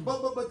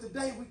 But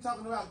today we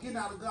talking about getting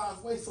out of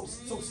God's way so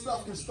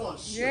stuff can start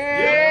shifting.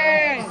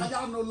 Yes.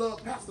 Y'all know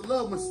Pastor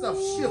love when stuff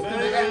shift in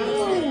the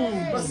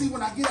atmosphere. But see,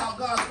 when I get out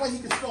God's way, he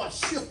can start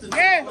shifting.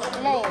 Yes, some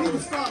stuff. Lord. He can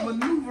start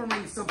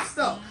maneuvering some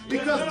stuff.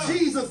 Because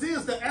Jesus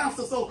is the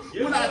answer. So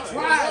when I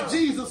tried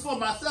Jesus for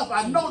myself,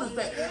 I noticed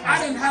that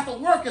I didn't have to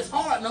work as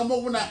hard no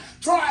more. When I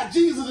tried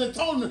Jesus and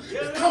told him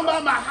to come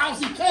by my house,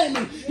 he came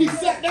and he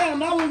sat down.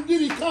 Not only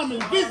did he come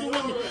and visit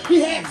with me,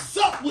 he had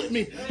sup with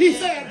me. He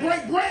said,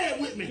 break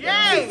bread with me.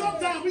 Yes. See,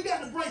 sometimes we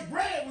got to break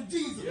bread with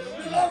Jesus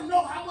to let him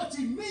know how much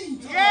he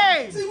means to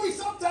Yes. us. See, we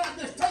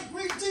sometimes just take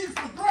Jesus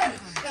for granted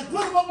and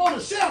put him up on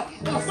the shelf.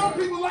 Or some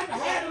people like to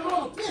have him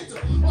on a picture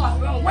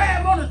or wear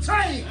him on a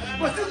chain.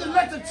 But you can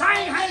let the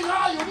chain hang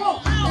all you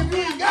want if you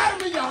ain't got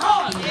him in your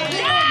heart.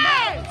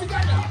 Yes. But you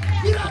got to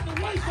get out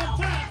the way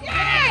sometimes.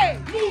 Yes.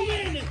 Move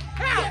in and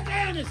sit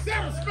down and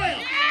set a spell.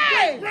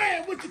 Yes. Break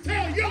bread with your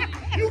tail.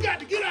 You got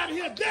to get out of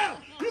here down.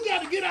 You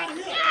got to get out of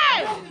here.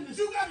 Yes. Brokenness,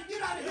 you got to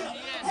get out of here.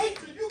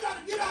 Hatred, you got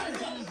to get out of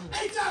here.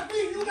 HIV,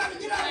 you got to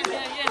get out of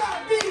here.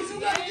 Diabetes, you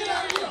got to get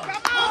out of here.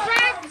 Come on,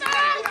 Pastor.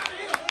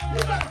 You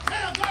got to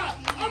tell God,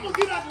 I'm going to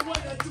get out the way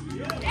that you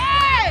get.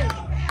 Yes.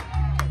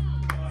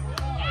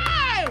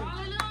 Yes.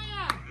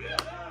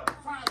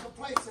 Find a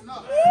place in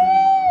us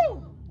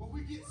where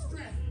we get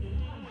strength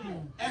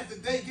as the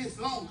day gets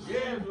longer.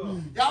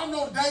 Y'all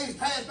know the days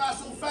pass by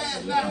so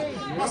fast now,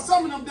 but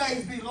some of them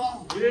days be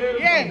long.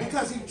 Yes.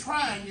 Because he's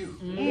trying you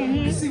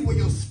to see where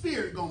your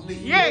spirit gonna be.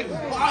 Yes.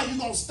 Or are you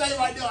gonna stay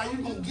right there, or are you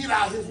gonna get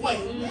out his way?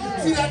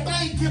 See, that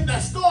thing kept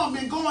that storm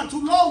been going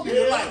too long in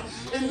your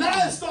life. And now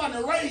it's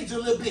starting to rage a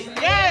little bit.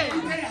 Yes.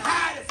 You can't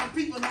hide it from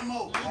people no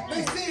more.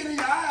 They see it in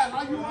your eyes.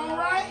 Are you all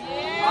right?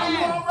 Are you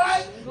all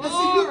right? And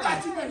see, you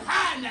thought you been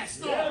hiding that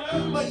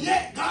storm. But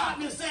yet God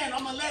been saying,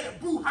 I'm gonna let it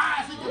brew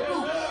high as it can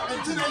brew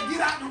until they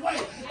get out the way.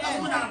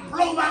 Because when I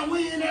blow my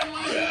wind that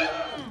way,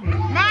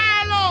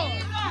 My Lord.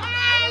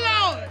 My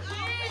Lord.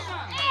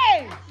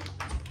 Hey.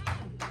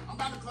 I'm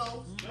about to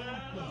close.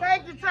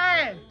 Take your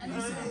time. And he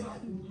said,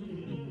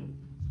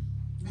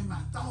 and my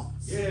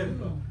thoughts I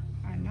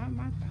know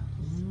my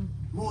thoughts.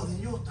 more than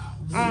your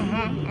thoughts.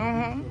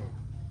 Uh-huh.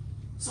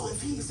 So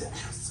if he's the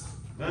answer,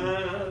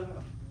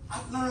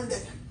 I've learned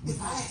that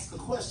if I ask a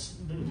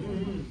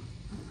question,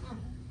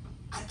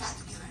 I got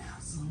to get an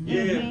answer.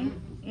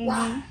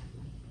 Why?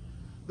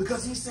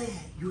 Because he said,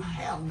 you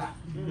have not.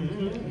 Because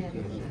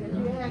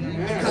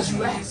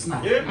you ask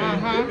not.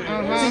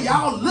 See,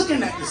 y'all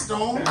looking at the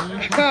storm.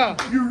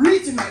 You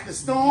reaching at the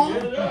storm.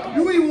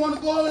 You even want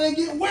to go over there and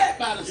get wet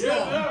by the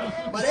storm.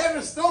 But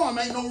every storm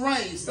ain't no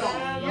rain storm.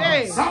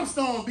 Yes. Some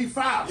storms be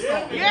fire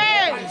storms.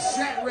 Yes. Like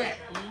Shadrach,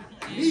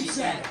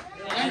 Meshach,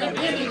 and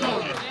Abednego.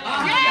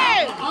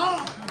 Yes.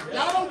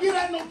 Y'all don't give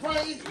that no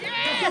praise.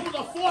 There was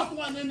a fourth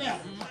one in there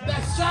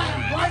that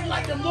shined bright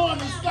like the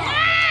morning star.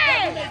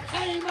 Yes. They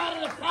came out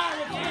of the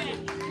fire flame.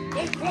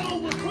 They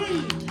clothes were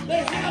clean.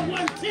 They had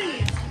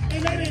 110,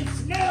 and they didn't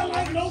smell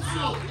like no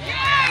smoke.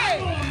 Yes.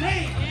 Oh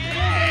man!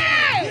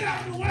 Yes. Get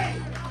out of the way.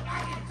 I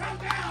can come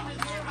down and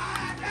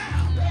slide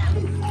down.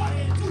 240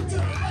 and 2 to the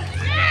left.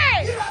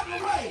 Yes. Get out of the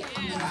way.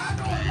 And I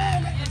know a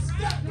man that can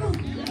step through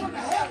from the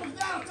heavens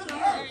down to the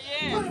earth.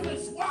 Put him in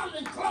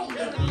swaddling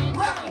clothing,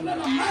 wrap him in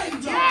a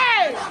manger.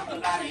 Yes. Wrap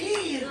him out of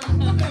ears.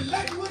 But the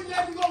lady wouldn't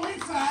let him go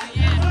inside.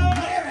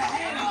 Mary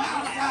had him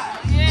outside.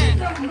 It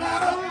doesn't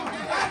matter.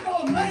 I know a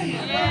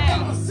man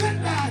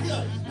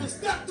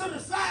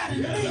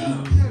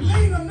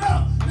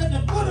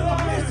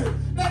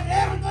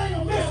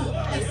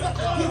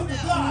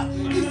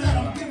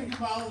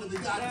only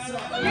begotten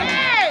Son.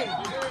 Yay!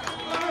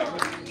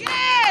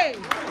 Yay!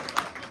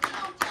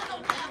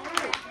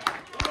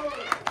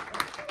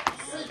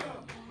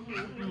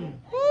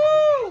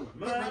 Woo!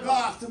 In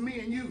regards to me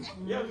and you,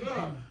 Yes,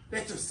 sir.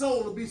 that your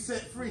soul will be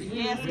set free.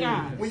 Yes,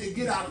 God. When you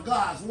get out of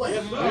God's way.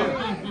 Yes,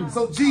 sir.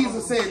 So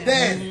Jesus said,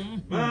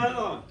 Daddy, My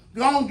Lord.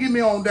 go on, get me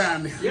on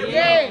down there.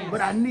 Yay!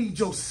 But I need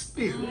your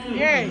spirit.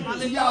 Yay!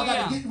 So y'all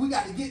we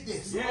got to get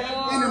this.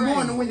 Yes. In the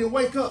morning when you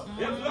wake up,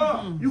 Yes,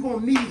 sir. you're going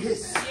to need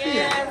his spirit.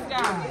 Yes,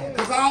 God.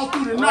 Because all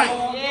through the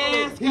night,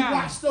 Yes, he God.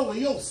 watched over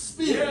your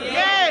spirit.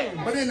 Yay!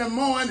 But in the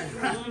morning,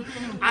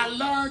 I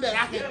learned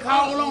that I can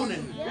call on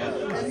him.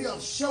 And he'll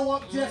show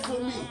up just for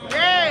me.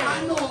 Yay!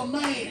 I know a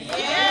man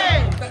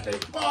Yay! that they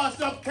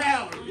parsed up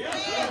Calvary.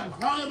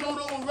 Hung him on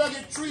those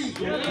rugged trees.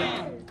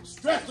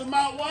 Stretched him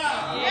out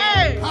wide.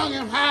 Yay! Hung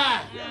him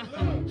high.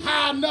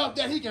 High enough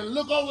that he can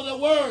look over the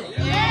world.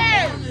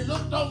 Yay! When he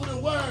looked over the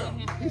world,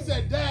 he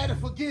said, Daddy,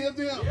 forgive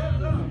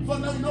them. For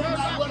they know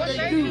not what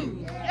they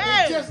do.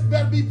 They just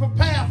better be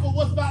prepared for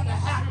what's about to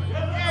happen.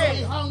 So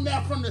he hung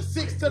there from the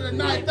 6th to the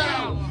 9th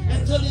hour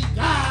until he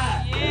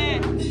died.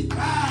 He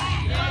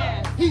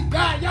died. He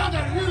died. Y'all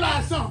got to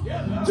realize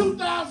something.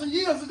 2,000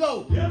 years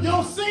ago,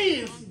 your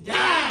sins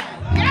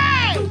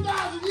died.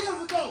 2,000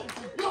 years ago,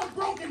 your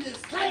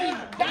brokenness came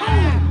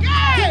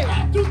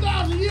down.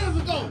 2,000 years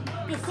ago,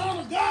 the Son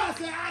of God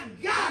said, I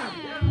got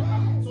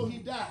him. So he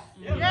died.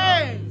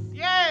 Yay!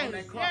 Yay! On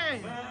that cross.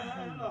 Yay!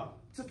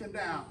 Took him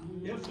down.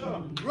 Yes,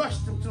 sir.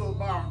 Rushed him to a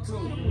borrowed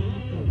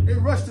tomb. They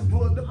rushed him to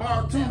a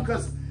borrowed tomb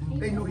because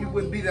they knew he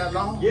wouldn't be that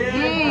long.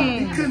 Yeah.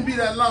 He couldn't be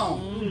that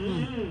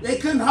long. They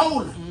couldn't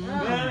hold him.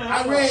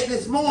 I read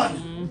this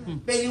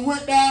morning that he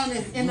went down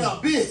in the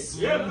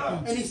abyss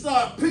and he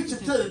started preaching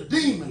to the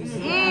demons.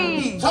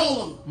 He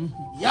told them,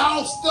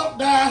 y'all stuck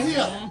down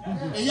here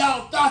and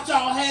y'all thought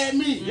y'all had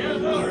me.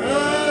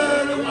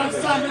 Early one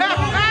Sunday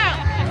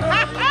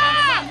morning,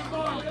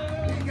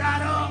 he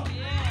got up.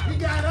 He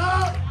got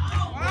up.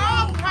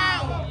 All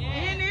power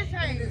in his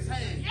hand.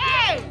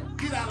 Yay!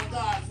 Get out of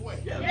God's way.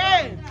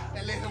 Yay!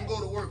 And let him go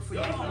to work for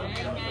you.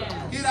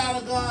 Get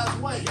out of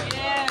God's way.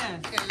 Yes.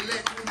 And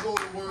let him go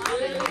to work for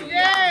you.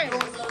 Yay!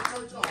 Those are the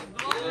church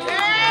owners.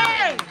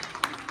 Yay!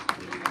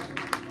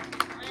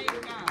 Praise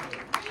God.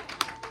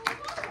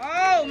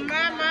 Oh,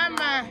 my.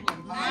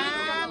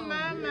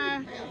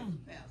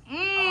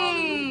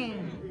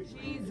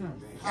 Jesus.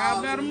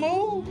 Y'all better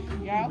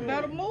move. Y'all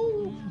better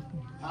move.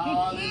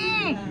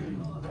 Hallelujah.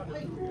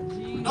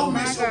 Don't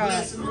miss your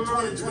blessing in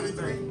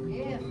 2023.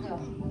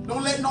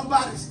 Don't let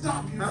nobody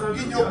stop you from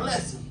getting your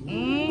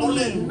blessing. Don't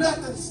let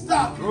nothing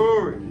stop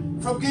you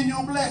from getting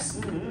your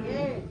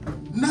blessing.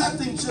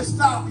 Nothing should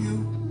stop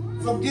you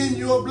from getting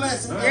your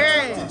blessing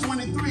in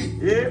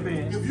 2023.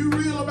 Amen. If you're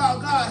real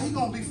about God, He's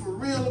going to be for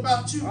real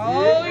about you.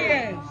 Oh,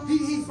 yes.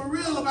 He for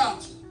real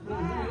about you.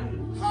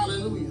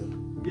 Hallelujah.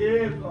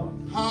 Yes, Lord.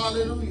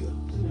 Hallelujah.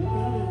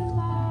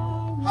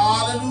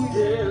 Hallelujah.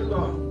 Yes,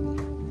 Lord.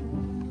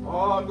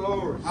 All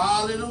glory.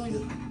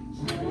 Hallelujah.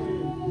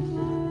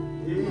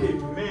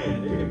 Amen.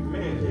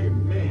 Amen.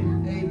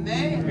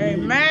 Amen.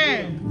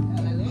 Amen.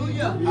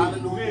 Hallelujah.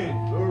 Hallelujah. Amen.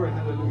 Glory.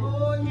 Hallelujah.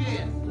 Oh,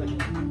 yes.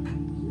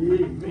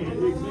 Amen.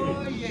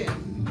 Oh, Amen. yes.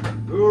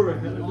 Glory.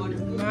 Hallelujah.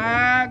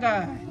 My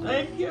God.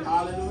 Thank you.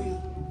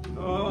 Hallelujah.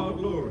 Oh,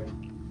 glory.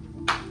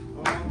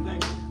 Oh,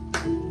 thank you.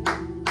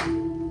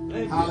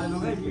 Thank you.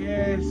 Hallelujah. Thank you.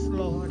 Yes,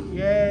 Lord.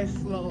 Yes,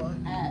 Lord.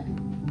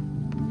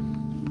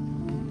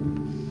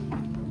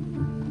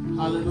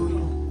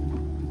 Hallelujah.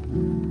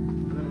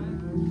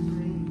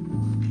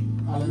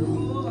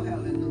 Hallelujah. Oh,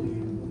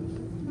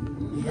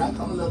 hallelujah. Y'all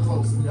come a little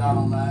closer if y'all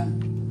don't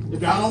mind.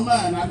 If y'all don't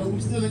mind, I know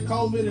we still in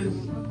COVID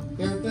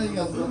and everything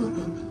else.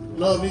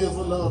 Love is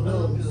what love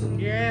does.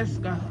 Yes,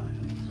 God.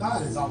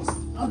 God is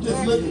awesome. I'm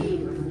just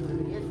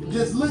looking.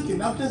 Just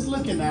looking. I'm just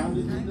looking now.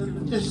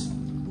 Just,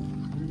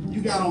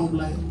 you got on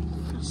black.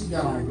 She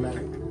got on black.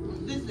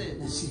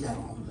 Listen, And she got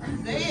on black.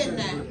 say it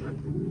now.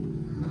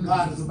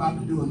 God is about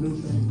to do a new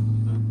thing.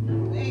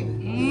 Baby.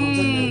 He's going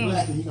to take that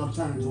black and he's going to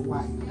turn it to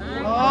white.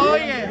 Oh,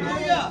 yes.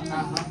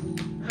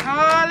 Hallelujah.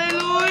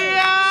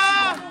 Hallelujah.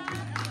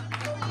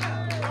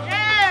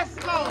 Yes,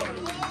 Lord.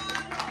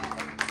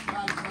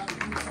 God is about to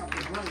do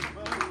something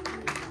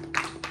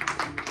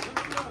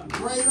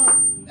greater.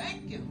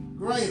 Thank you.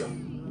 Greater.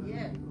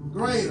 Yes.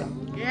 Greater.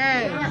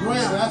 Yes.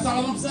 Greater. That's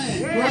all I'm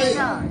saying. Yes, Greater.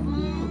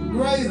 God.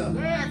 Greater.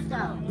 Yes,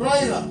 God.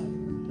 Greater.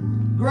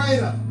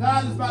 Greater.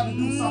 God is about to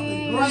do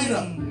something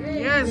greater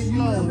Yes, than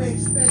you ever Lord.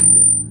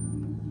 expected.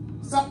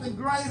 Something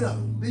greater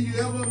than you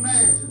ever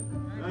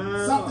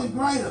imagined. Something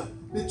greater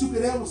that you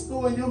could ever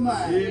store in your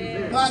mind.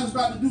 Amen. God is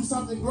about to do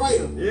something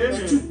greater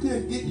that you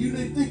couldn't get. You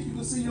didn't think you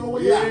could see your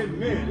way out.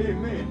 Amen.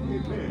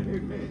 Amen.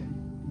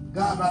 Amen.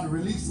 God about to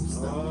release some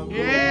stuff. Oh,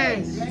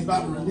 Yes. He's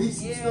about to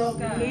release some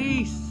stuff.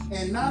 Peace.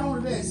 And not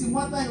only that, see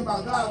one thing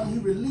about God, when He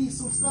releases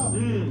some stuff,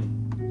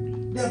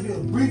 there'll be a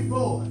brief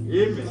void.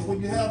 Amen. Because when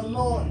you have the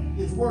Lord,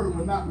 His word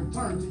will not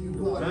return to you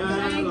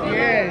important.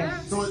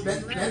 Yes. So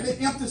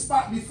that empty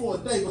spot before a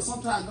day, but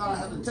sometimes God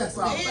has to test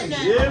our faith.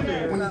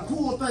 Yeah. When He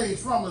pulls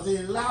things from us, He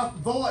allows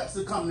voids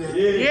to come there.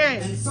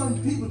 Yes. And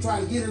certain people try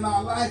to get in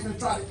our life and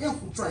try to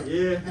infiltrate.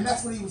 Yeah. And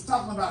that's what He was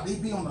talking about. They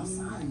be on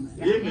assignment.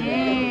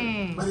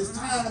 But it's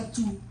time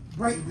to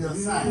break the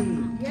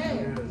assignment.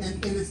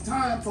 And it's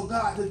time for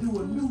God to do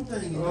a new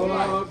thing in your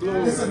life.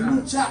 It's a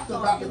new chapter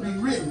about to be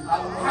written.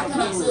 How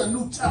can I say a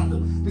new chapter?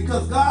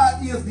 Because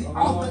God is the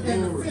author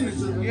and the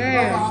finisher of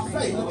our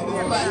faith. Look at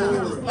this black, look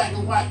at this black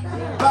and white.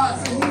 God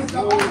said He is the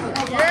author of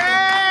our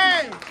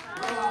faith.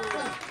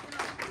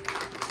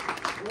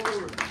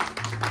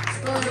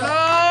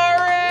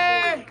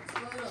 Glory.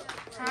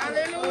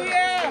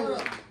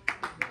 Hallelujah.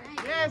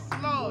 Yes,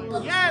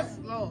 Lord. Yes,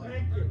 Lord.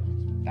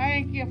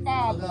 Thank you,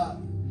 Father.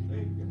 God,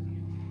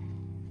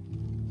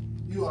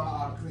 you are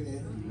our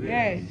creator.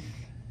 Yes.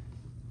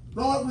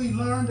 Lord, we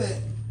learned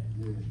that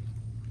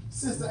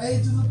since the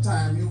ages of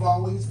time, you've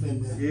always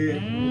been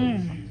there.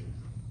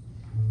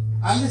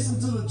 I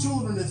listened to the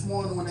children this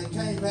morning when they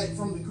came back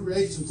from the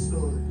creation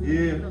story.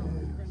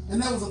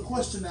 And there was a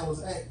question that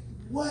was asked.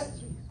 What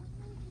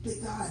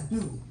did God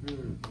do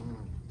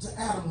to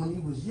Adam when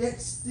he was yet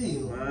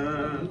still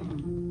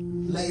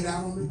laid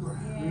out on the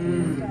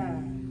ground?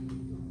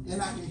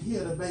 And I can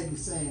hear the baby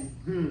saying,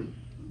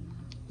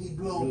 He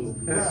blew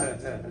the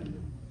breath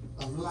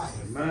of life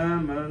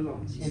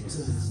into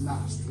his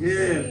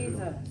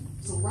nostrils.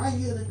 So right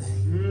here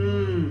today,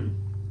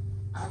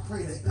 I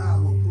pray that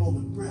God will blow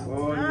the breath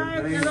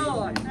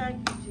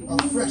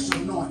of fresh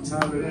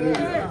anointing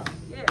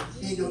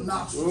in your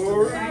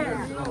nostrils today.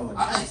 I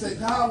ask that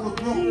God will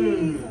blow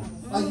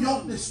a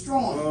yoke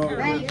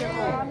destroying,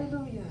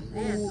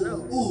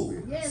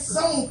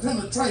 soul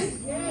penetrating,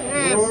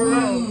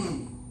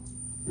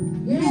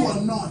 new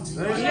anointing.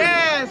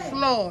 Yes,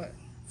 Lord.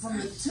 From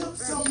the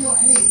tips of your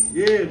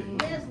head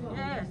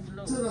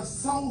to the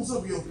soles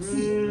of your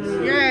feet.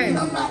 And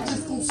I'm not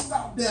just going to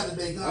stop there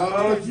today,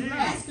 God, because you're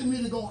asking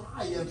me to go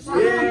higher.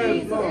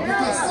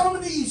 Because some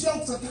of these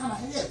yokes are kind of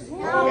heavy.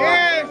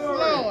 Yes,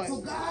 Lord. So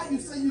God, you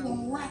say you're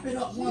going to wrap it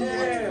up one more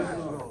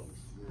time.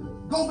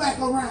 Go back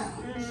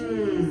around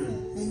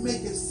and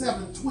make it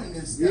 720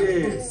 instead of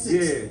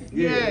 360.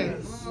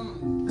 Yes.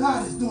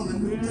 God is doing a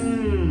new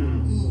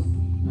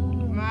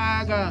thing.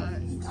 My God.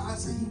 God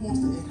said He wants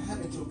to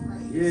inhabit your praise.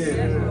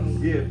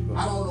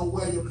 I don't know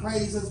where your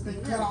praise has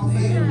been cut off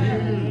at.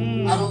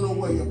 I don't know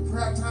where your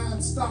prayer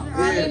time stopped.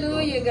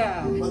 Hallelujah,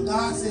 God. But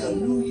God said a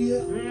new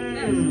year,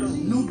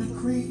 new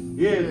decree,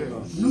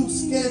 new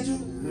schedule,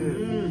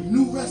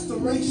 new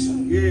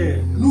restoration,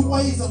 new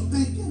ways of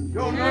thinking,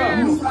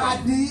 new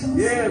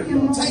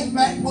ideas. Take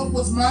back what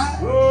was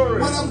mine.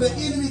 Whatever the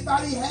enemy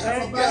thought he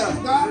had for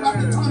bad, God about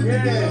to turn it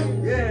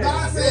together.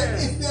 God said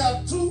if there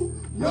are two,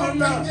 you don't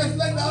just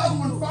let the other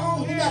one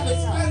fall. You got to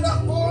stand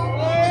up for him.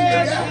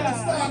 And you got to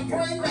start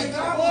praying that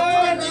God will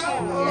turn down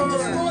and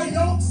destroy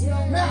yokes.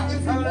 Now,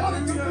 if you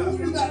wanted to move,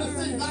 you got to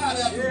send God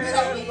out to get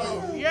out the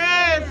way.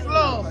 Yes,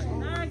 Lord.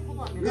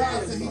 God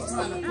said He's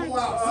trying to pull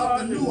out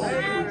something new on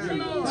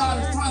you. God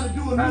is trying to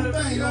do a new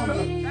thing on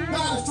you.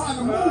 God is trying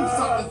to move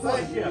something for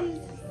you.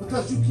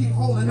 Because you keep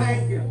holding on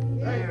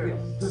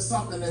to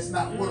something that's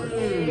not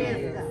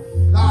working.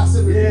 God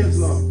said,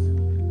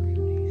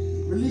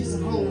 release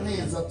and hold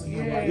hands up to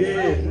Him right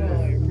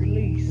now.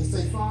 Release. And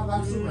say, Father, I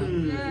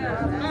surrender.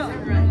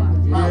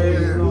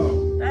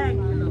 Thank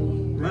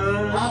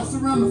I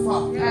surrender,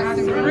 Father. I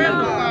surrender,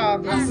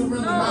 Father. I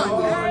surrender my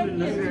will.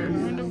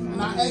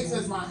 And I ask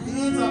as my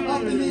hands are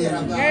up in the air,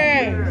 God,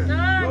 Yes.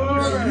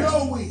 that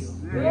your will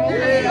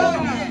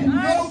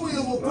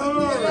will put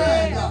me in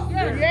line, God.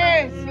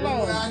 Yes, Where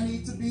Lord. I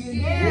need to be in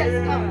you.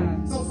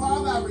 So,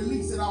 Father, I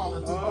release it all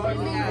into you.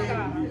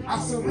 I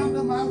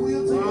surrender my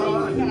will to you.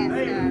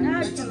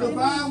 That your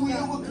divine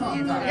will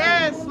come, God.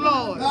 Yes,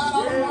 Lord. God,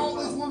 I don't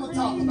always want to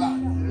talk about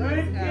it.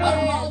 I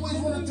don't always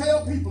want to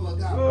tell people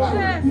about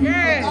it.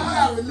 Yes. God,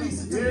 I release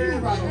it to you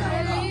right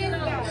now,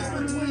 God. It's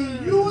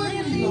between you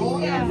and me,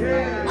 Lord. I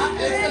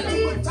ask that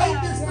you would take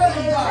this thing,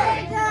 God.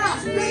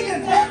 It's big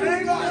and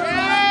heavy, God.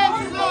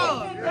 Yes,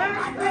 Lord.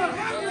 I've been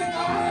handling,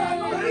 God. I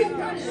know you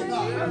got it,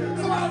 God.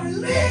 So I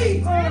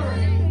release.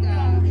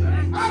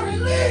 I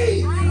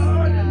release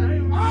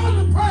all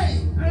the pain.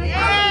 I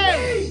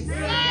release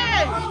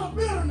all the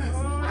bitterness.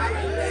 I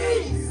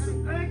release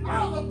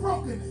all the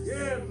brokenness.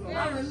 I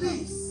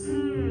release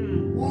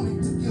wanting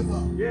to give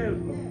up.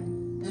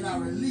 And I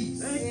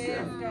release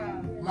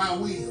my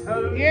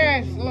will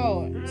Yes,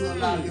 Lord. to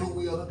allow your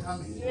will to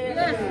come in.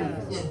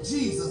 In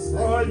Jesus'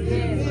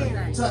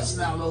 name. Touch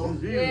now,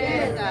 Lord.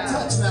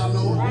 Touch now,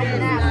 Lord.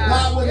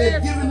 God, when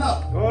they're giving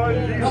up, don't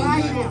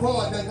leave a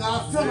void that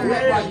God fill them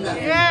up right now.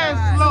 Yes,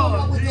 Fill them Lord.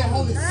 up with your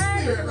Holy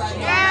Spirit right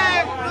now.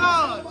 Yes,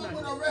 Lord. Fill them up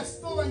with a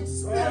restoring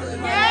spirit right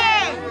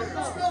Yes.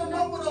 now. Fill them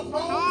up with a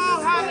boldness.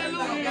 Oh,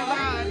 hallelujah,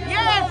 God.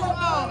 Yes,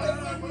 Lord.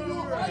 When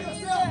you're by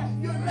yourself,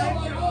 you're never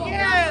alone.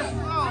 Yes,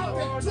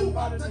 Lord. Two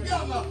up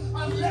together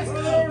unless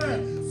they agree.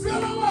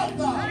 Fill them up,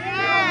 God.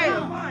 Yes.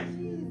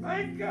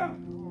 Thank you.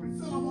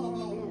 Fill them up,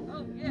 Lord.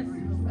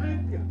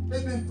 Thank you.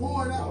 They've been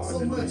pouring out so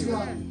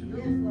God.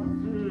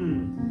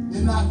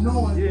 And not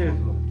knowing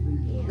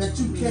that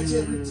you catch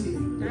every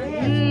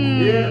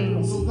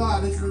tear. So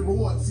God, it's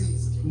reward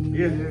season.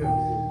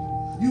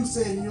 You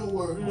say in your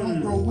word,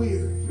 don't grow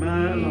weary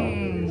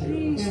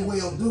in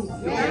well doing.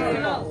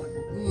 Yes,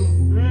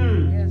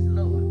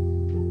 Lord.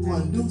 For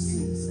in due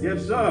season,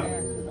 Yes, sir.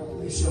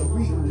 you shall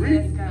reap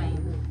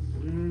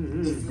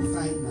if you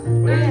faint not.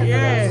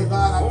 Yes. So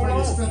God, I pray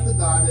the strength of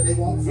God that they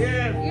won't faint.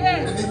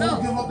 Yeah. That they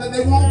won't give up, that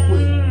they won't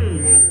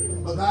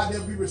quit. But God,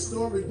 they'll be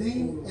restored,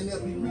 redeemed, and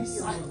they'll be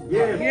recycled.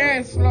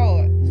 Yes,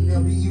 Lord. And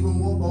they'll be even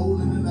more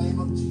bold in the name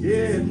of Jesus.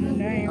 Yes.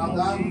 Now,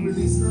 God, we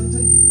release it unto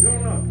you,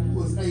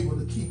 who is able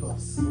to keep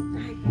us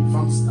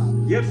from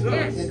stopping. Yes, sir.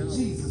 In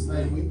Jesus'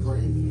 name we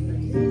pray.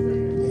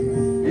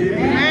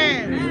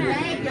 Amen.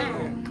 Amen.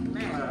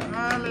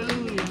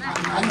 Hallelujah.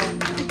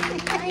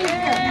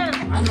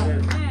 I know.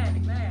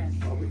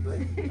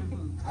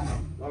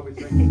 Lord, we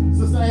thank you.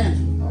 Sister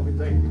Angela. Lord, we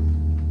thank you.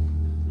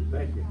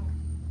 Thank you.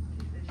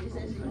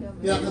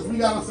 Yeah, because we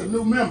got us a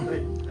new member.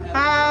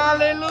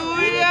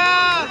 Hallelujah.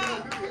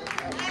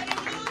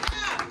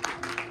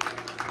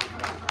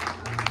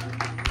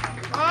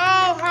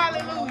 Oh,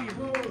 hallelujah.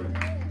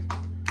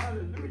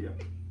 Hallelujah.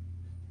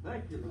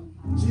 Thank you,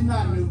 Lord. She's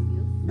not new.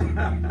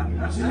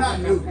 She's not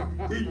new.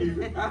 He knew.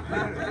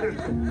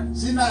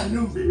 She's not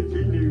new, He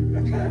knew.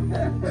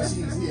 but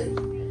she's here.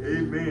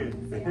 Amen.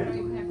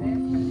 Amen.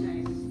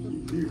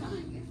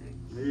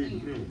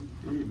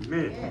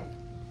 Amen.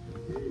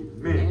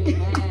 Amen.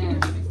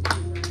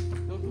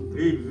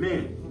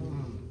 Amen.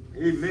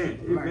 Amen.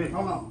 Amen.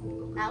 Hold on.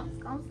 I was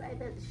going to say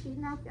that she's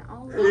not the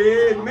only one.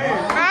 Amen.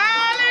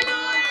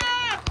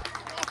 Hallelujah.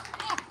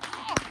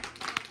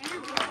 And you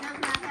just does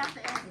not have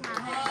to ask my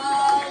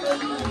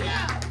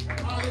Hallelujah.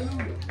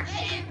 Hallelujah.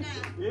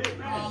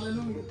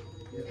 Hallelujah.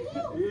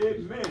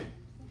 Amen.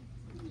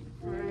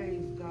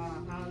 Praise God.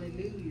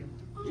 Hallelujah.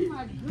 Oh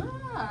my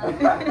God.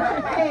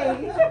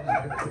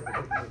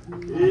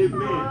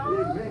 Amen.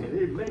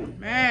 Amen.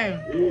 Man.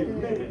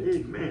 Amen.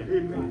 Amen.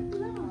 Amen.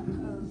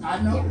 I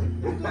know.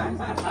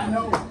 I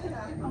know.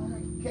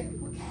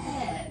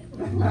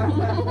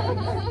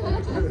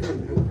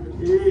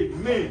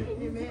 Amen.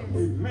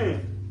 Amen.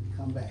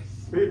 Come back.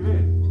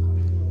 Amen.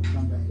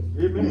 Come back.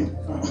 Amen.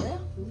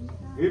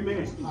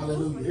 Amen.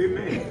 Hallelujah.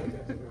 Amen.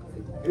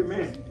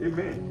 Amen.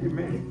 Amen.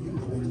 Amen.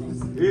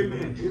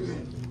 Amen.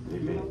 Amen.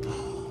 Amen.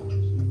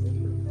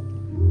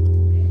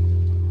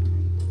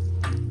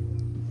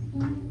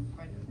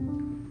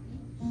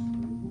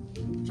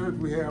 Church,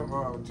 we have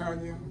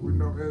Tanya, we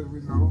know, as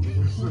we know,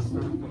 and Sister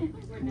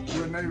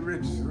Renee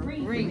Reese. Okay,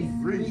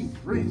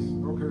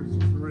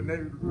 Sister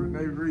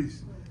Renee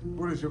Reese.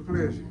 What is your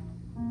pleasure?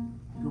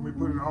 Can we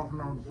put an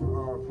offering on the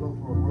floor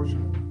for a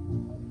motion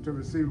to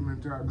receive them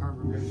into our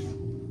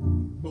congregation?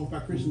 Both by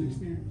Christian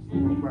experience.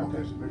 Both by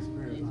Christian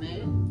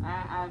experience.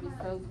 I be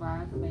so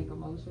inspired to make a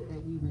motion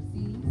that we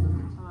receive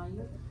Sister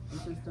Tanya and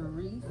Sister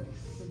Reese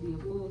to be a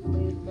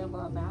full-fledged member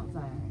of Mount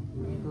Zion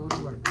and go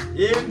to work.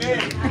 Amen.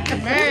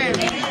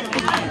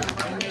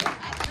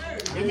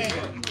 Amen.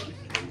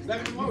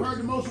 You heard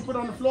the motion put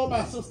on the floor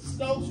by Sister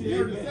Stokes. You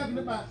heard it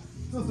seconded by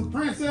Sister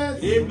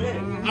Princess.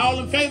 Amen. All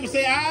in favor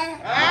say aye.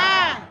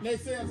 Aye. They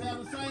say us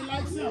have the same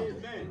like symbol.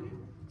 Amen.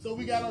 So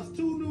we got us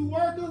 2 new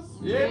workers.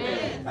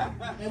 Amen.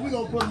 And we're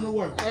going to put them to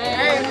work.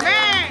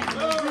 Amen. In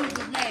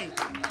Jesus' name.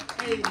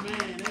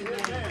 Amen.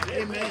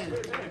 Amen.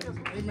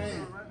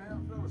 Amen.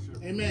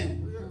 Amen.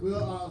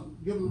 We'll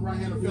give them the right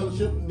hand of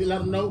fellowship. They let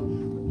them know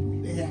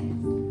they have.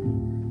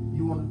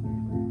 You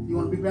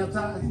want to be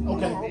baptized?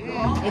 Okay.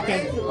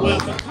 Well,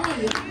 for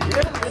Tanya,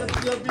 it'll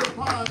still be a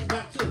part of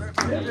baptism.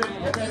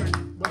 Okay.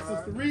 But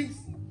Sister Reese,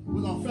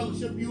 we're gonna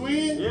fellowship you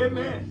in.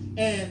 Amen.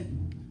 And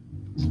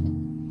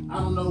I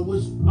don't know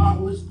which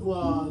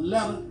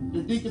letter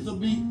the deacons will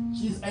be.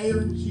 She's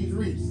Aaron, she's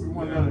Reese.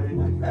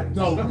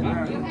 So,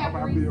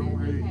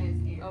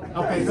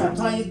 okay, so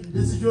Tanya,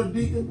 this is your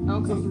deacon.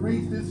 Sister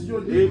Reese, this is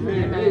your deacon.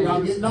 Amen.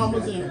 Y'all get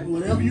numbers and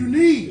whatever you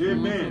need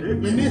in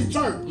this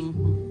church,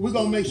 we're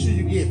going to make sure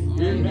you get it.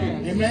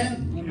 Amen.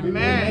 Amen?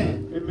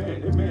 Amen.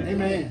 Amen.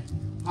 Amen.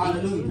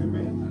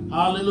 Hallelujah.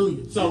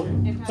 Hallelujah. So,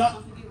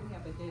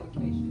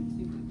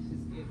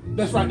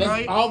 that's right.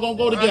 That's all going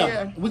to go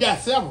together. We got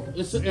several.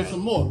 It's some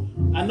more.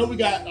 I know we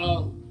got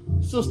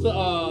Sister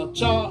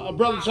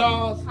Brother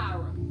Charles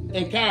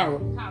and Kyra.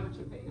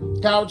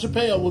 Kyra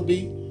Chappelle will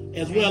be,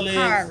 as well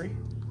as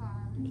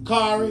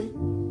Kari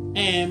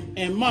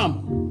and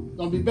Mama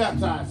gonna be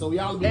baptized. So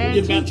y'all will be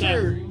getting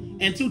baptized.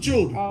 And 2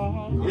 children.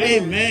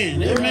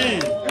 Amen. Amen.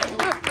 Amen.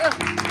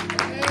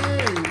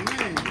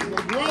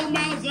 Grow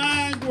Mount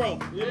Zion, grow.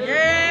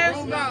 Yes,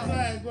 Grow Mount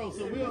Zion, grow.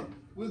 So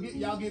we'll get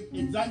y'all get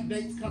exact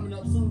dates coming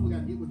up soon. We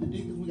gotta get with the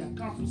deacons. We got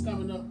conference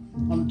coming up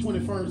on the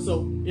 21st.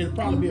 So it'll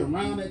probably be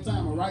around that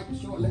time, or right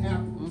shortly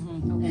after.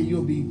 And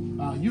you'll be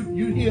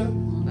you here.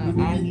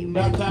 You'll be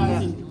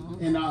baptized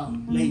and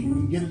lady,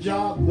 you get a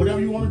job, whatever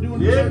you want to do in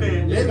the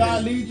church. Let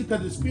God lead you,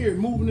 because the Spirit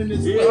moving in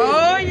this way.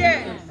 Oh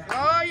yes.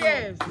 Oh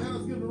yes. Let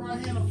us give the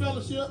right hand of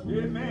fellowship fellowship.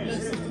 Amen.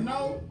 Let sister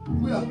know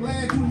we are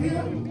glad you're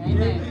here.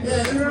 Amen.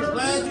 Yes, we're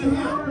glad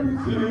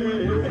you're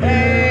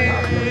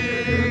here.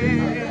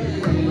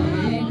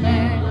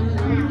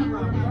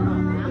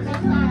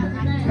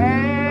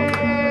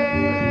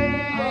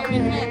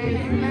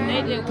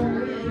 Thank you.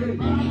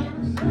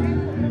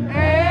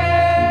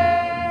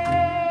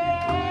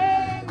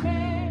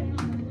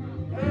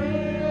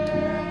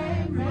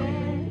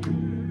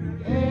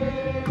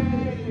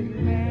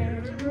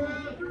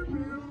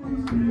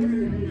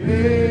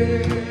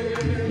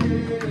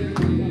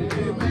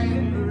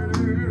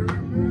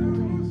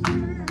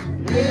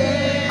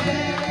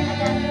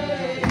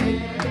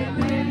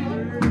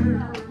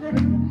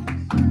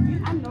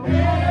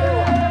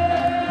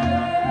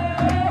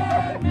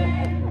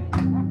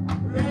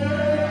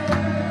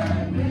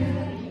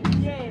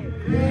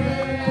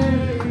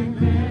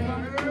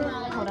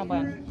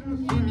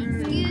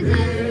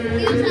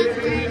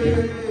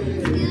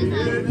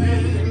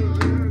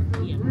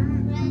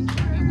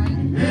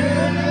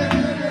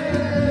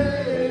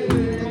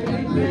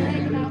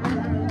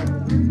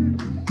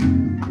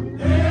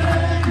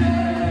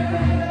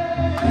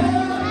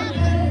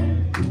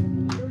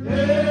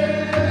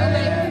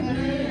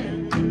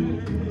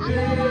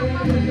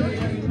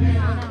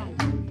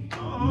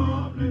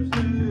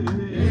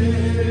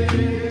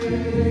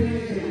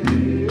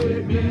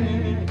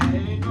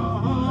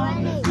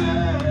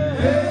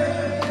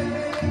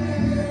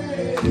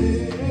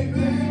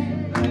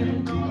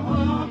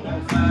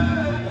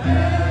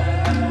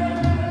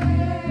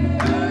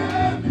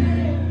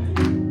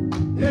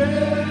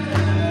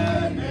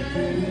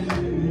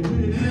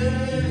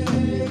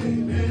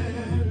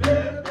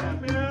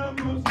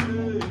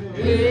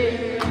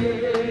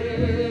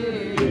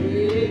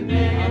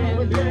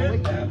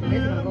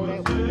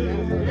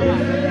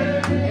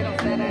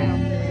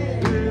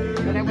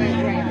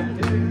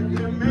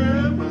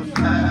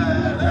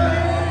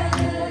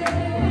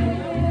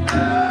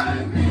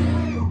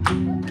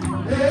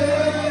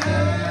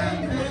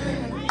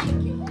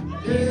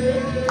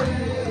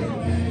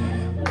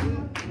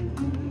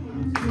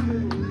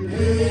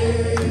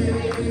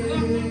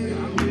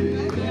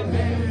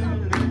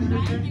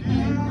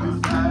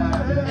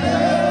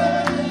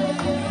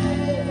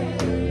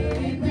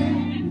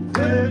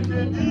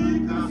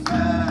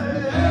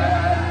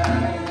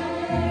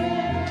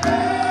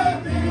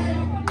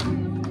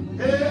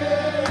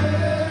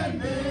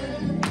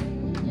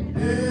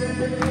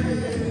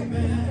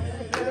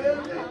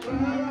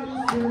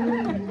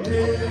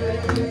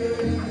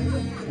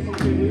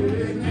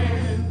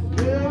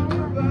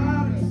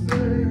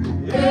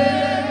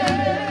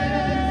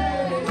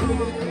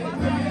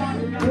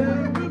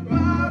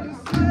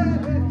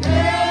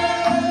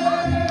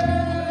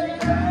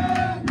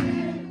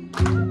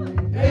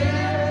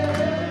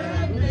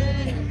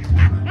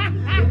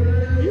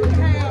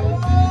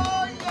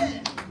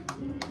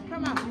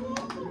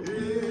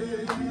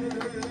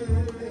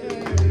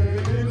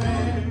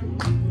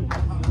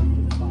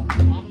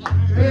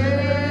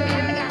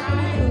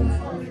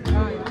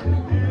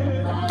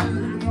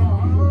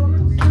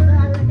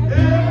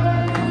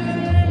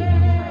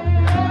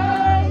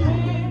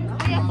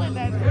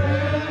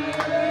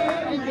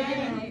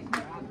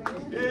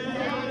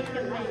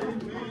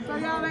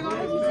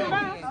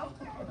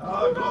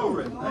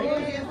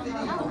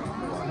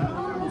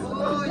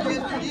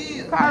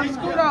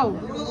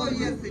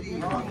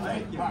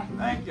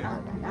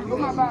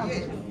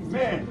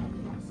 Amen. Amen.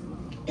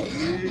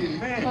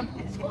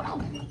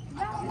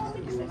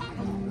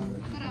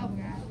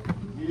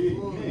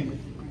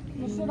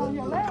 You sit on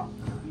your lap.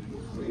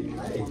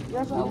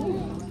 Yes, I will.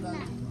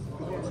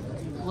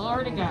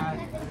 Glory to God.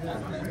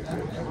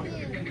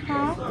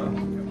 Huh?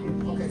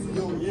 Okay, so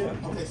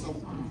okay, so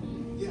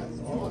yeah.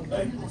 Oh,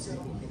 thank you.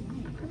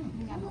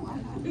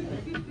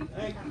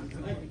 Thank you.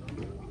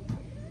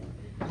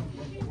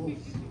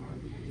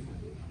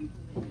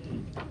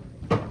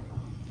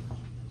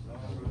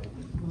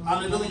 Hallelujah.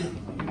 Hallelujah.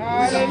 We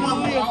have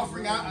one more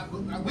offering.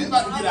 We're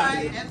about to get out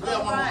of here. That's We have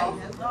all one more right.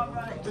 offering. That's all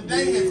right.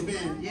 Today has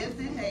been Yes,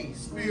 it has.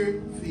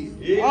 spirit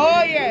filled.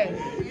 Oh,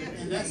 yes.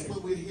 And that's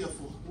what we're here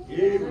for.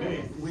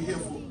 Amen. We're here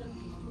for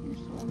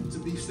to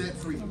be set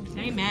free.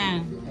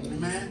 Amen.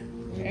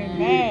 Amen. I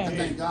Amen.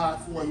 thank God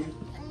for you.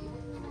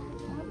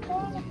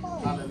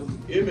 Hallelujah.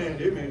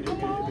 Amen. Amen.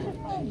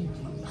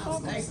 Amen. I was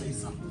going to say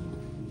something.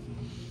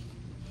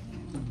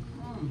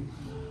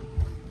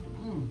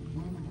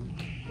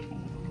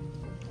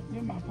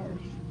 You're my purse.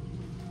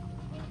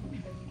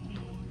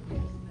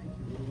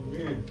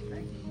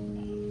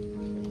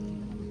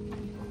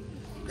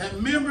 That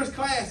members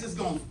class is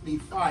going to be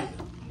fire.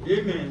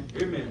 Amen.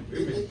 Amen.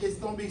 It's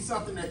going to be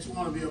something that you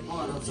want to be a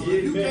part of. So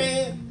if you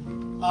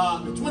can,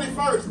 the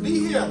 21st,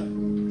 be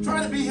here.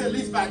 Try to be here at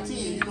least by 10,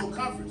 you know,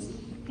 conference.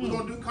 We're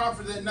going to do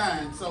conference at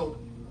 9. So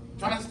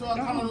try to start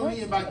coming on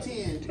in by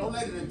 10. No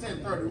later than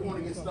 10:30. We want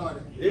to get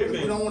started. Amen.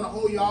 We don't want to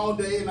hold you all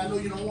day, and I know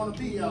you don't want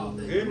to be here all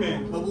day.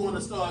 Amen. But we want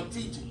to start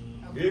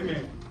teaching.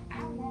 Amen.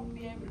 I won't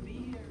be able to be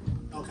here.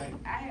 Okay.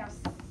 I have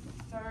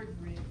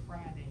surgery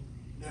Friday.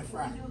 That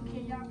Friday.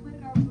 Can y'all put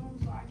it on Zoom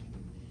so I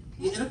can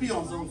Yeah, it'll be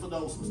on Zoom for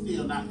those who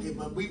still not here,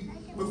 but we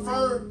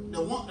prefer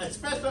the one,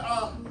 especially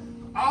all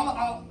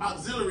our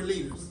auxiliary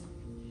leaders.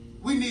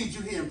 We need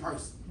you here in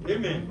person.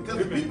 Amen. Because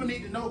the people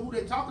need to know who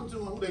they're talking to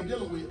and who they're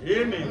dealing with.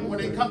 Amen. When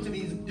they come to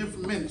these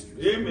different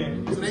ministries.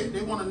 Amen. So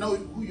they want to know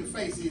who your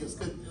face is.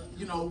 Because,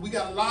 you know, we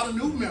got a lot of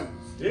new members.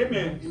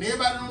 Amen. And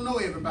everybody don't know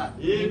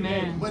everybody.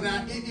 Amen. But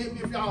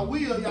if y'all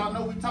will, y'all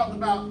know we talked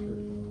about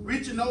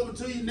reaching over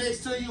to you, next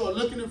to you, or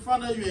looking in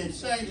front of you and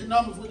exchanging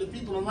numbers with the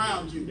people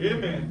around you.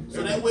 Amen.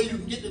 So that way you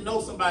can get to know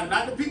somebody.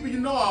 Not the people you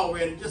know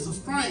already, just a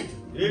stranger.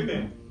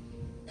 Amen.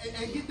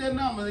 And get their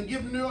numbers and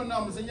give them their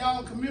numbers and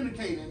y'all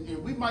communicate.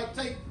 And we might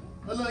take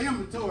a little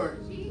inventory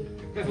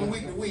from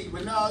week to week.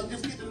 But no,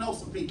 just get to know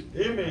some people.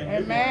 Amen.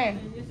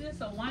 Amen. Is this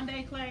a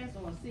one-day class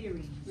or a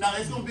series? No,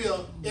 it's going to be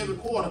every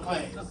quarter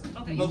class.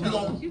 Okay, But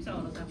you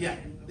told us. Yeah,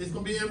 it's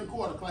going to be every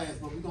quarter class.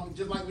 But we're going to,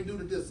 just like we do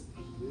the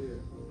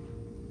discipline.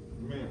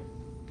 Amen.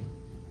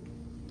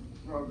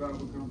 Father God,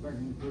 we come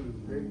thanking you for this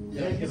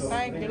day.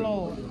 Thank you,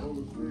 Lord.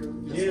 Holy Spirit.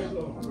 Yes,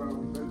 Lord. God,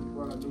 we thank you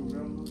for our new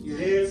members.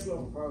 Yes,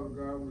 Lord. Father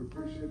God, we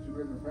appreciate you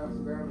letting the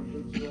pastor down and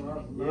put your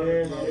house of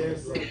Yes, Father,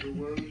 yes, the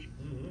word.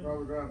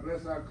 Father God,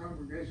 bless our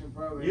congregation,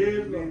 Father, Yes, as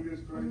we Lord. leave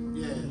this place.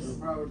 Yes.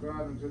 And Father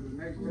God, until the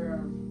next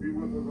time, be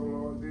with us, O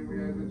Lord. Then we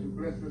ask that you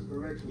bless this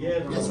collection.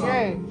 Yes, Yes, Father.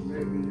 Yes.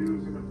 May it be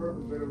used in the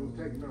purpose that it was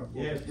taken up.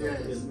 Yes,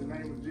 Yes. In the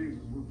name of Jesus,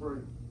 we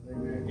pray.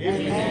 Amen.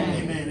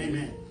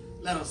 Amen.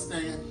 Let us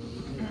stand.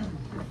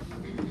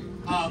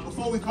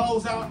 Before we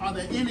close out, are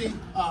there any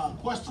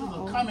questions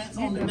or comments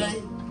on the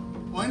day?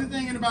 Or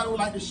anything anybody would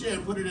like to share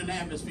and put it in the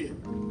atmosphere?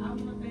 I want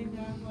to thank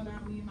God for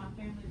allowing me and my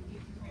family to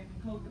get prepared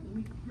and cope with the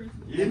week of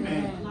Christmas.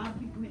 Amen. A lot of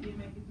people didn't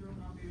make it through,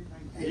 and I'm very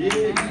thankful.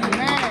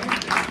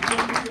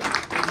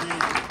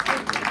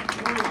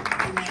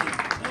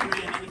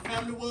 Amen. And the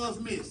family was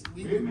missed.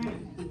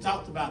 We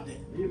talked about that.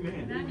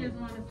 Amen. And I just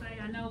want to say,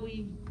 I know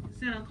we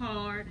sent a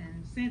card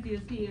and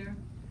Cynthia's here.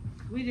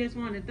 We just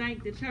want to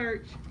thank the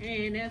church.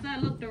 And as I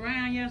looked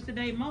around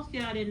yesterday, most of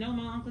y'all didn't know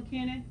my Uncle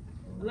Kenneth.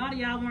 A lot of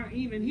y'all weren't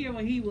even here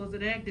when he was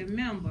an active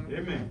member.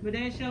 Amen. But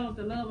that shows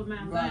the love of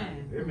Mount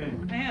Zion.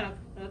 Amen. I had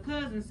a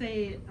cousin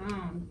said,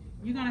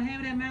 you gonna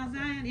have it at Mount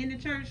Zion in the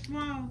church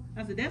tomorrow?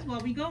 I said, that's where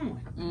we going.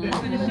 I'm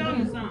gonna show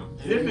you something.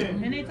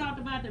 Amen. And they talked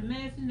about the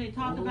message, they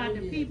talked about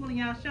the people, and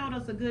y'all showed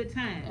us a good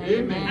time.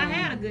 Amen. I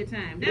had a good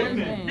time. That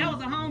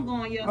was a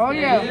homegoing yesterday. Oh,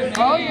 yeah. Amen.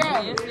 Oh,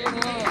 yeah. Yes, it was.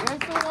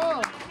 Yes, it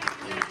was.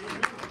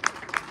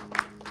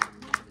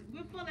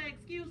 We're full of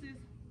excuses.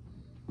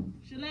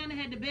 Shalana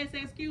had the best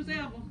excuse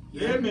ever.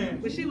 Amen.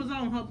 But she was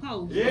on her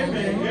post.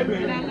 Amen.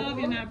 Amen. And I love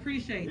you and I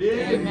appreciate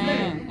it.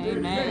 Amen. Amen.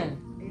 Amen.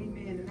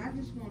 And I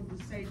just wanted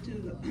to say to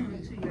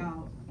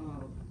y'all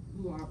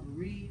who are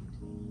bereaved,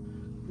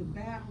 the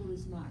battle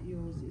is not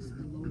yours, it's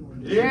the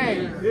Lord's.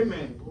 Amen.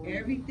 Amen.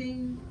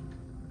 Everything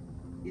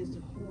is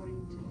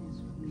according to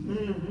his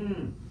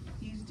will.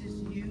 He's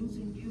just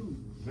using you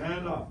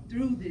Man up.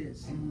 through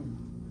this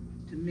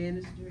to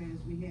minister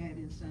as we had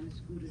in Sunday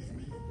school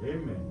today.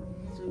 Amen.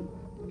 So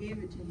give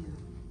it to him.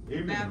 The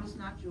Amen. battle's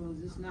not yours,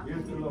 it's not Yes,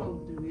 what you Lord. go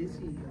through, it's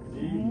his.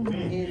 Amen.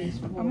 And it's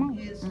for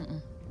his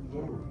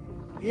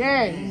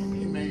Yes.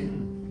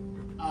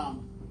 Amen.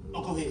 Go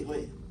ahead.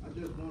 I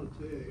just want to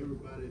tell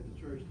everybody at the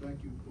church, thank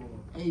you for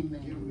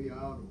giving me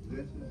all the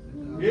blessings.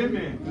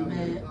 Amen.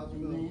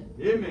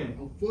 Amen.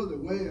 I'm fully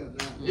well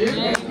now.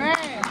 Amen.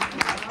 Amen.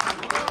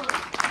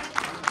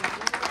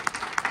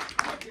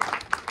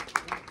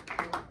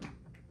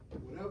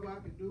 Whatever I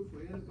can do for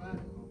anybody,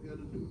 I'm going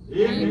to do.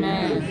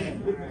 Amen.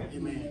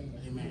 Amen.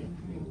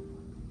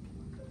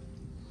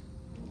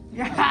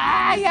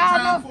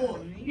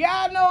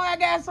 Y'all know I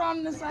got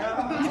something to say.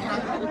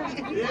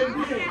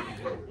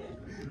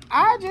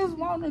 I just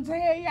want to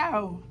tell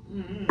y'all.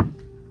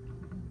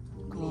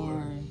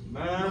 Glory.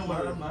 My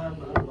Lord.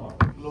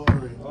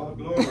 Glory. Oh,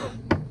 glory.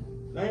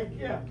 Thank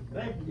you.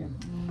 Thank you.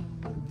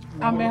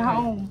 I'm at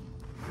home.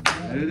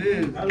 It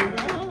is. I'm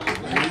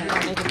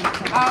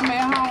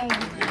at home.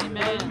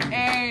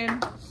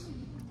 And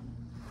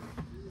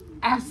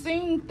I've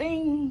seen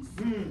things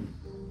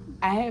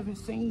I haven't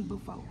seen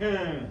before.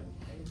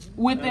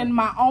 Within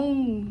my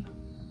own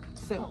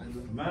self.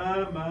 My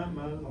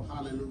Lord.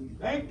 Hallelujah.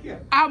 Thank you.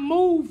 I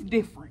move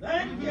different.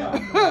 Thank you.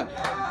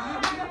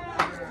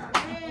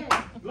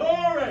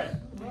 Glory.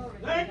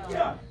 Thank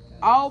you.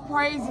 All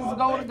praises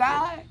go to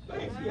God.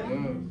 Thank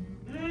you.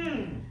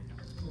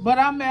 But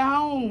I'm at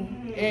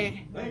home. And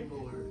Thank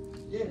you.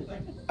 Yeah,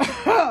 thank you.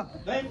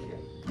 Thank you.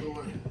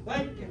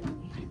 Thank you.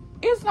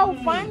 it's so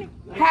funny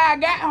how I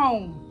got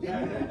home.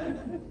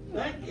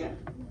 Thank you.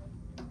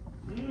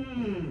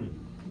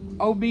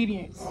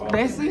 Obedience.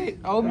 That's it.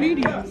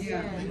 Obedience.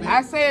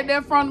 I said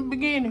that from the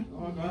beginning.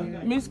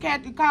 Miss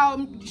Kathy called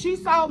me. She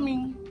saw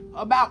me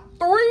about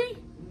 3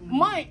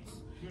 months.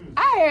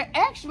 I had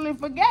actually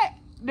forgot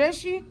that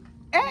she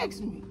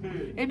asked me.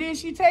 And then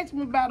she texted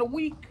me about a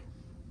week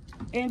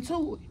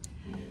into it.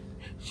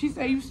 She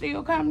said, you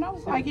still coming? I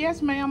was like,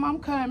 yes, ma'am, I'm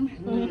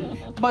coming.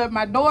 But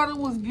my daughter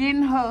was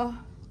getting her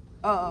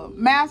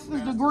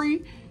master's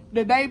degree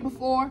the day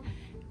before.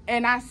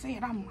 And I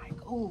said, I'm like,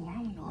 oh, I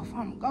don't know if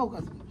I'm gonna go,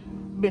 because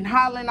I've been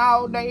hollering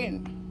all day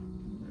and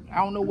I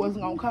don't know what's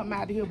gonna come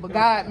out of here, but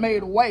God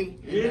made a way.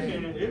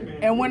 Amen.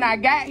 And when I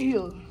got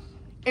here,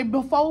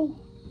 before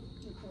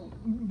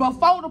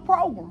the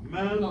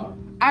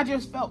program, I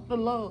just felt the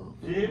love.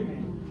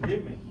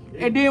 Amen.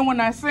 And then when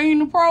I seen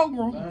the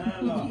program,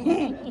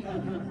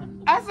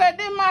 I said,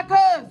 "This my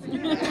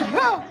cousin."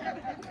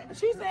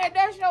 She said,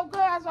 "That's your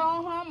cousin."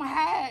 I'ma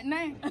hide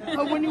now.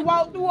 Because when you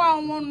walk through, I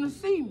don't want them to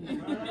see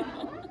me.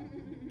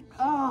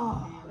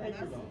 Oh,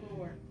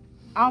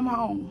 I'm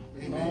home.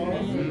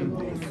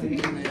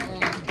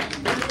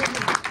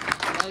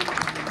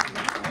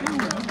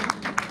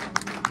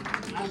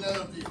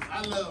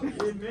 I love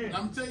this. And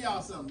I'm gonna tell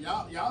y'all something.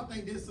 Y'all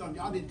think this is something.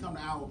 Y'all didn't come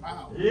to our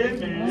power.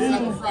 Amen.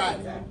 7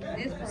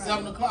 Friday.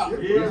 7 o'clock.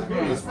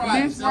 This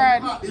Friday. This 7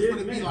 o'clock. This is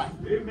what it be like.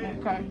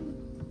 Okay.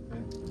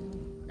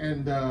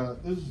 And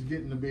this is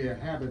getting to be a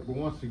habit, but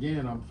once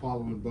again, I'm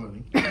following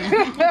Bunny.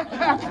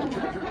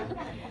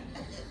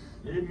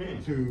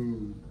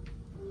 Amen.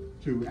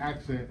 To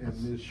accent, and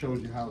this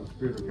shows you how the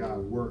Spirit of God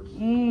works.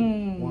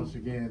 Once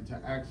again, to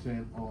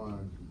accent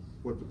on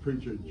what the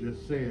preacher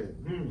just said.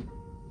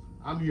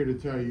 I'm here to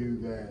tell you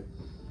that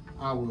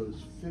I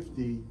was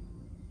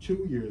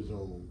 52 years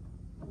old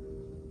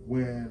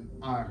when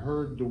I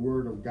heard the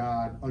word of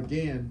God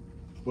again,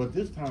 but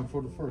this time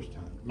for the first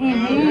time.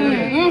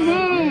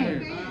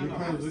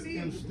 Because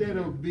instead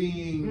of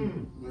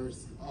being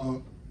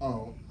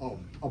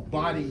a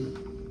body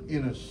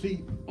in a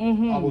seat,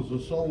 I was a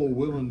soul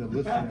willing to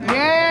listen.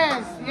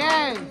 Yes.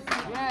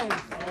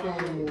 So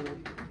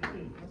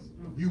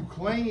you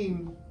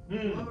claim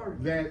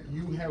that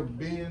you have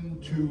been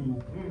to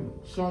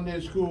Sunday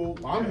school.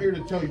 I'm here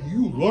to tell you,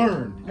 you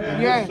learned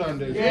in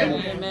Sunday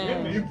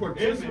school. You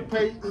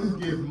participate, you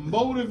get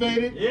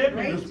motivated,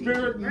 the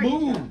Spirit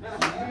moves.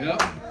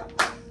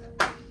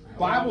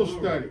 Bible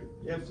study.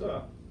 Yes,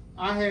 sir.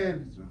 I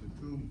had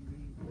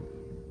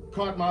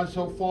caught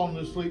myself falling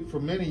asleep for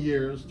many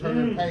years,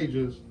 turning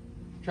pages,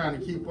 trying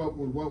to keep up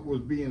with what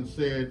was being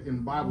said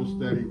in Bible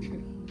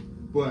study.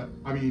 But,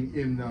 I mean,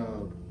 in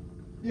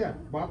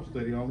Bible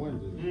study on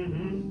Wednesdays.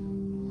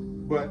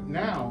 But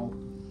now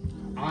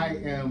I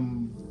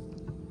am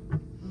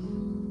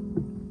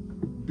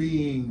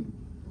being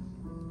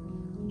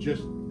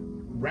just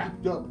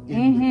wrapped up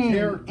in the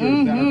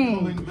characters that are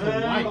coming to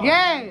life.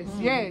 Yes.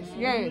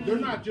 They're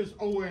not just,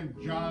 and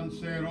John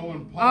said,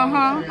 and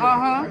Paul said,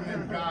 and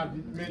then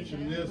God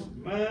mentioned this.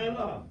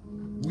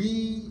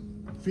 We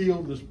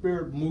feel the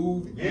Spirit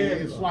move, and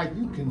it's like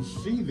you can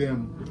see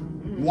them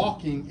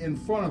walking in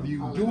front of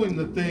you, doing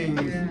the things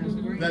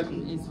that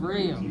it's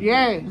real.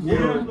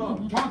 Were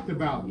talked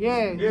about.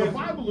 The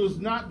Bible is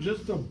not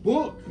just a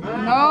book.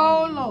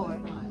 No, Lord.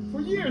 For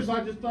years,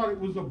 I just thought it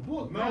was a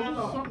book. No, this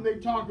is something they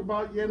talk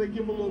about. Yeah, they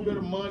give a little bit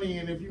of money,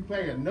 and if you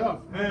pay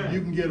enough, you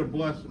can get a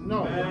blessing.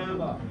 No.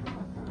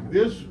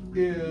 This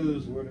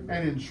is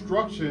an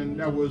instruction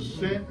that was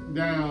sent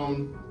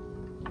down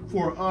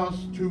for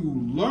us to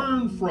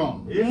learn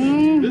from. This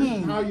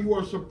is how you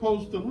are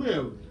supposed to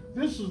live.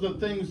 This is the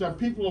things that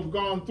people have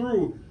gone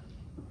through.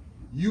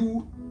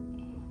 You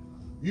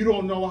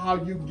don't know how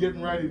you're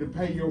getting ready to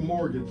pay your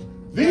mortgage.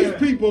 These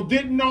people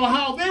didn't know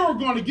how they were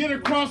going to get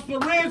across the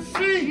Red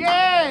Sea.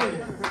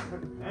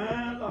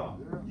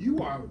 You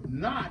are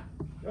not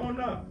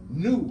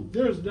new.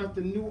 There's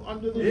nothing new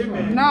under the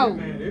sun. No.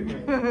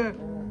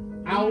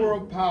 Hour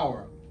of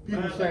power.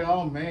 People say,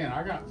 "Oh man,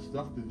 I got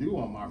stuff to do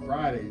on my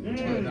Fridays."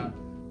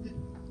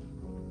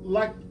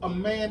 Like a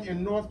man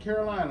in North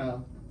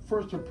Carolina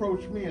first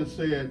approached me and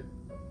said,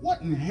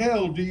 "What in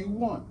hell do you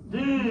want?"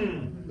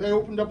 They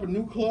opened up a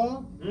new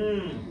club.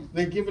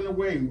 They're giving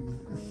away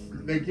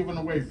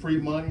free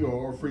money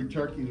or free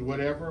turkeys,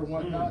 whatever and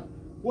whatnot.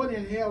 What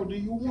in hell do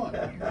you want?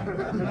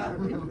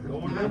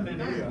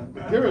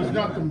 There is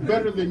nothing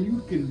better than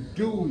you can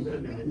do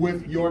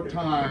with your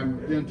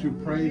time than to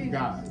praise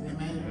God.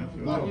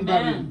 Nothing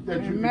better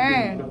that you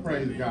can do to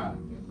praise God.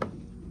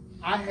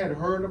 I had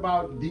heard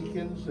about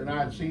deacons, and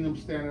I had seen them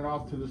standing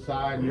off to the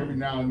side, and every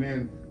now and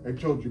then they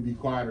told you to be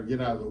quiet or get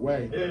out of the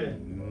way.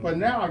 But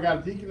now I got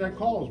a deacon that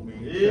calls me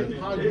and says,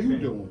 "How you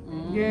doing?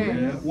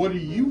 What do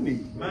you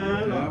need?"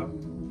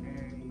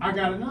 I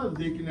got another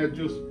deacon that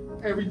just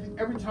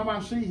every time I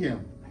see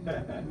him,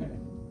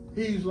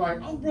 he's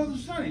like, "Oh, Brother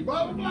Sonny,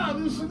 blah blah blah,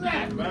 this and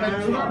that,"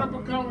 and start up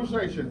a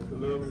conversation.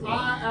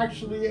 I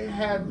actually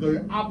had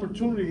the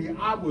opportunity.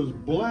 I was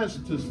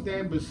blessed to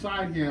stand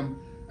beside him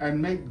and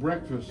make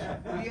breakfast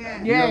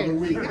the other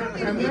week.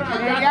 And then I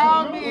got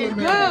y'all did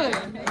good.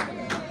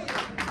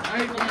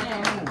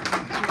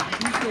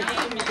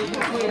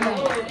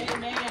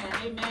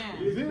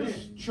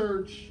 This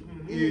church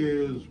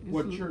is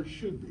what church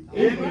should be.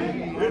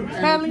 I'm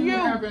telling you.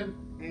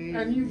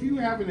 And if you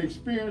haven't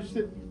experienced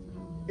it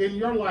in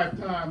your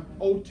lifetime,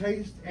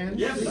 taste and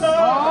see.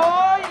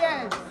 Oh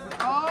yes.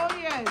 Oh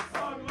yes.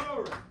 Oh,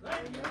 glory.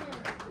 Thank you.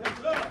 Yes,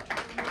 sir.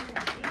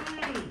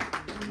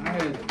 I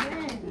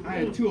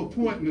had 2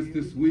 appointments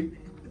this week.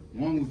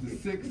 One was the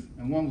 6th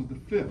and one was the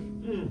 5th.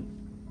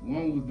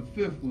 One was the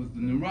 5th was the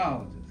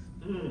neurologist.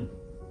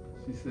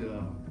 She said,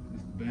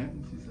 Mr.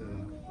 Banton, she said,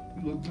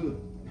 you look good.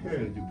 She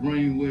said, your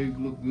brain waves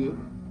look good.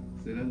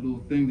 She said, that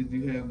little thing that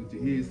you have with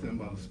your head, something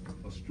about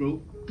a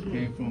stroke,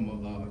 came from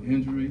an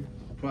injury.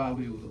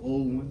 Probably it was an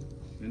old one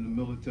in the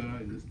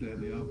military, this, that,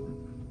 and the other.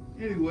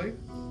 Anyway,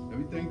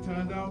 everything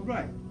turned out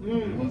right.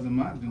 It wasn't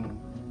my doing.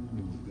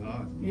 It was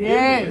God's.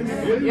 Yes.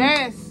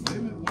 Yes.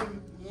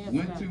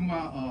 Went to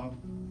my,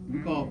 we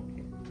call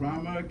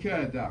primary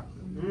care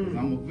doctor.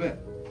 I'm a vet.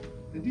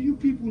 And do you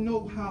people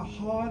know how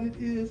hard it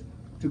is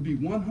to be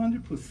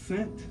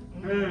 100%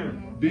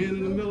 being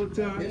in the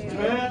military?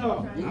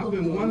 I've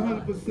been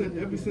 100%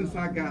 ever since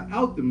I got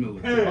out the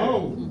military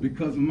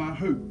because of my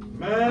hurt.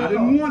 I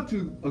didn't want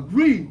to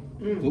agree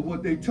with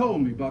what they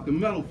told me about the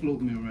metal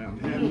floating around,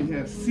 having me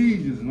have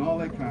seizures and all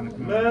that kind of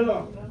thing.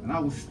 And I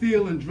was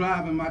still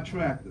driving my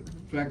tractor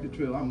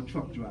trailer. I'm a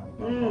truck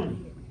driver.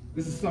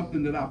 This is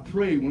something that I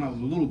prayed when I was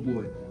a little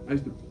boy. I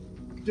used to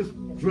just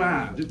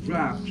drive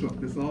truck.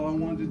 That's all I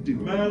wanted to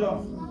do.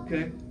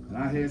 Okay? And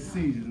I had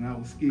seizures and I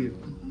was scared.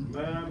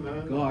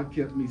 God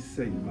kept me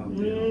safe out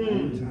there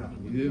all the time.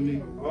 You hear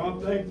me? Oh,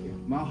 thank you.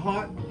 My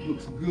heart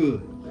looks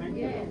good. Thank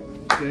you.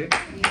 Okay?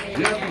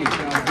 Definitely,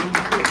 child.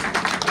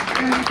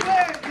 And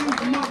where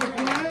is Mother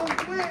Brown?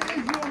 Where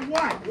is your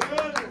wife?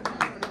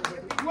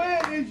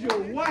 Where is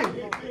your wife?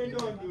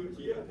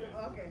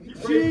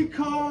 She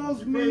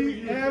calls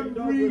me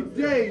every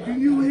day. Do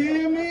you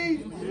hear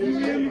me? You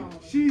hear me?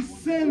 She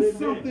sends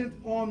something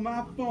on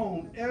my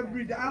phone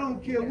every day. I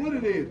don't care what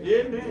it is.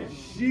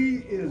 She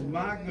is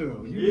my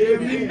girl. You hear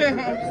me?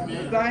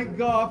 Thank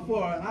God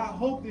for her. And I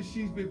hope that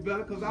she's been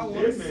better because I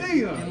want to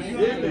see her.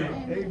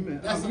 Amen.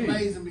 That's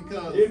amazing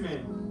because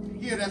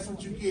here that's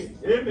what you get.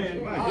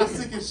 Our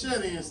sick and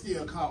shut in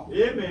still call.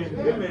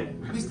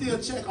 We still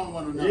check on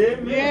one another.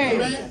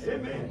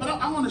 Amen. But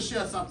I want to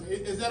share something.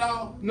 Is that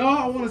all? No,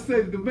 I want to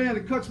say that the man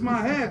that cuts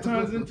my hair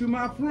turns into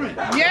my friend.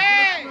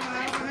 Yes!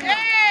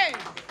 Yes!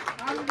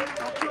 I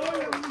told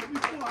you this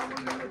before. I want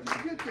to let you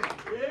get that.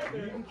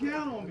 You can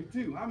count on me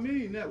too. I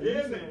mean that.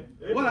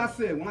 What I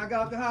said when I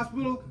got out the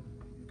hospital.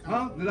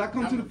 Did I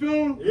come to the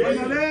funeral? Was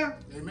I there?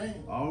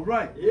 Amen. All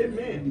right.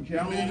 Amen. You can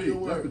count on me.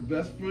 That's the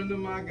best friend of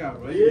mine I got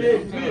right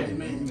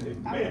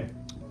Amen. Amen.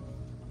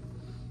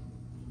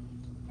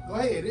 Go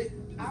ahead.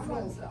 I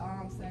want to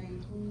say,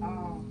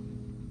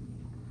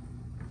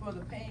 for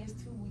the past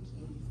 2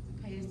 weekends,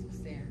 the past 2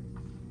 Saturdays,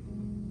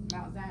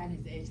 Mount Zion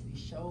has actually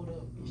showed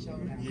up and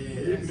showed out.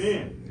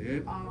 Amen.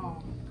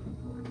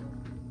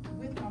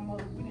 With my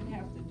mother, we didn't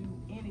have to do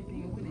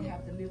anything. We didn't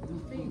have to lift a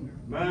finger.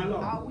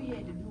 All we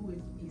had to do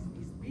is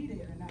be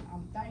there, and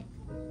I'm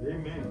thankful.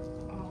 Amen.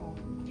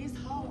 It's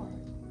hard.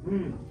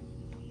 When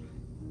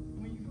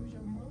you lose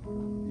your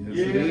mother.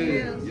 Yes, it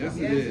is. Yes,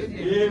 it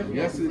is.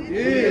 Yes, it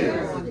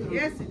is.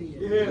 Yes, it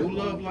is. No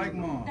love like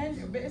mom. And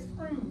your best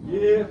friend.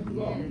 Yeah.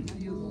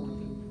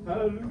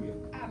 Hallelujah.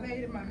 I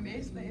laid in my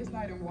mess last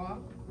night and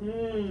walked.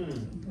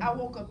 I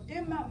woke up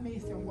in my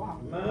mess and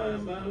walked. My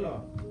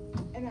Lord.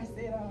 And I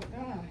said, oh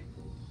God,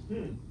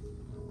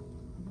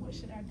 what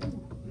should I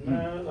do?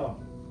 My Lord.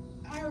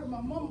 I heard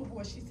my mama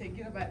voice. She said,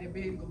 get up out that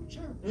bed and go to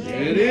church.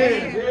 It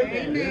is.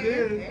 Amen. It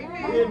is.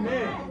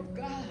 Amen. Oh,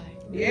 God.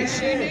 Yes,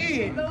 she did.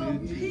 She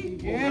loved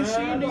people. Yes,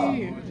 she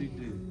did.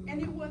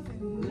 And it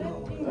wasn't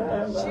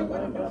nothing she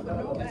wouldn't do for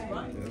nobody.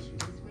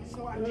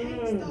 So I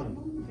can't stop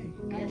moving.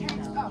 I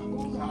can't stop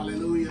moving.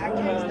 Hallelujah. I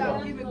can't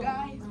stop giving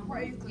God his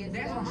praise because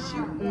that's what she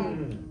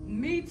wants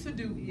me to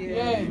do.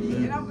 Yes.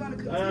 And I'm going to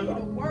continue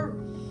to work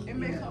and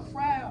make her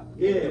proud.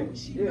 And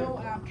she know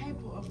I'm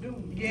capable of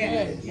doing.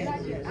 Yes. And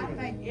I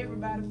thank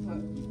everybody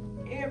for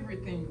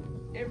everything,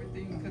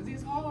 because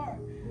it's hard.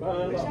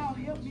 But y'all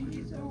help me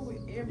get through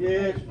it every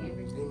day.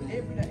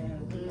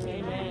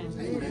 Amen.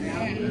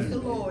 Amen. It's the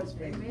Lord's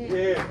faith.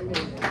 Amen.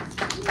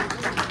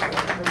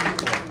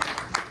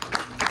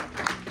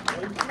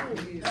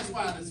 That's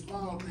why the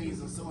small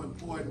things are so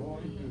important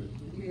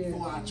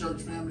for our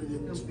church family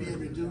to be able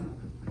to do.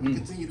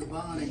 Continue to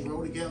bond and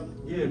grow together.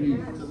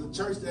 Because a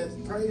church that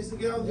prays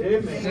together,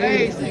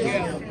 stays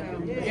together.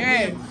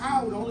 Yes.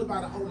 Empowered only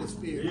by the Holy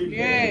Spirit.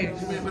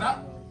 Yes. Amen. But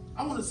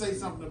I want to say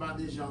something about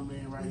this young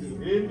man right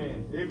here.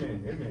 Amen.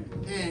 Amen. Amen.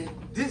 And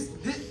this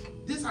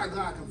how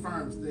God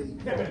confirms things.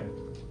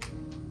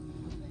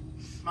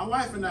 My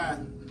wife and I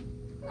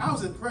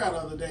was in prayer the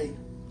other day,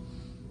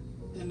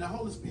 and the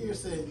Holy Spirit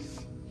said,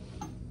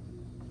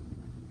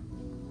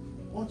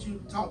 "Won't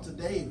you talk to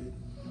David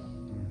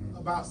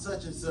about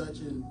such and such,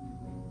 and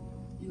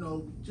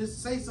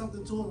just say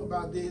something to him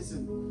about this,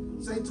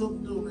 and say to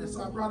him that."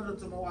 So I brought it up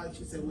to my wife.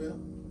 She said, "Well,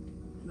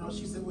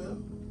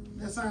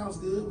 that sounds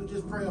good. We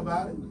just pray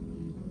about it."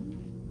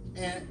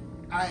 And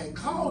I had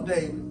called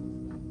David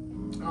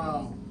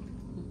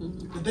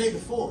the day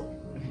before,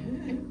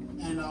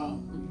 and I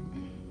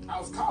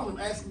was calling him,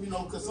 asking,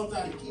 because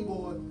sometimes the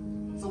keyboard,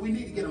 so we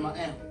need to get him an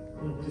amp.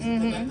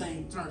 That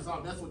thing turns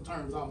off. That's what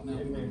turns off now.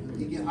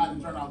 You get hot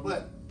and turn off.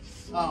 But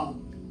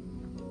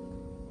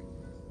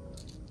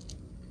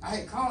I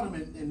had called him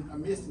and I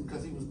missed him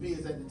because he was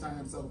busy at the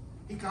time. So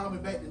he called me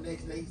back the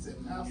next day. He said,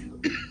 "Pastor,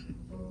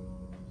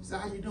 He said,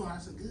 how you doing? I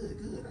said, good,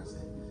 good. I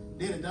said,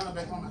 then it dawned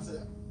back home. I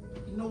said,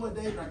 you know what,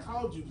 David? I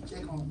called you to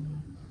check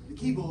on the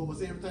keyboard.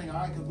 Was everything all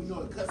right? Because we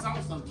know it cuts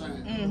off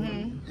sometimes.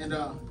 And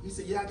he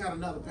said, yeah, I got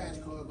another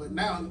patch cord. But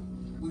now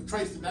we've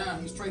traced it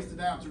down. He's traced it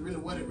down to really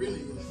what it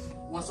really is.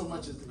 Not so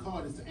much as the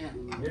cord is the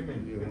amp.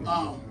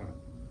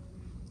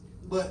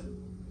 But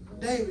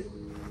David,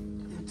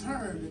 in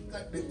turn,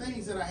 the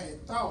things that I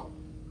had thought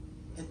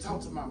and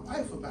talked to my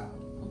wife about,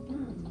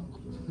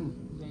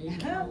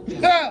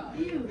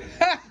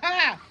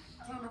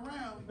 turned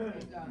around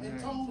and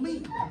told me.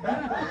 He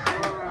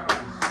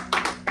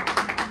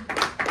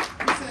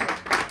said,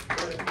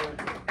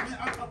 man,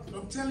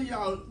 I'm telling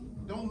y'all,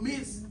 don't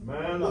miss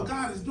what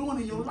God is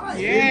doing in your life.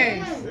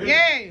 Yes,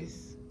 yes.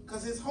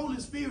 Because his Holy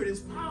Spirit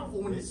is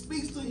powerful. When it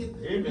speaks to you,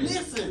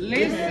 Listen.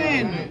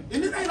 And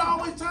it ain't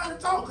always time to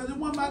talk, because it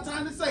wasn't my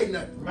time to say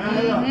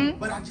nothing.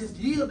 But I just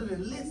yielded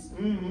and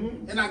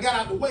listened. And I got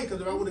out the way,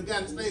 because if I would have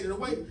gotten stayed in the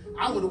way,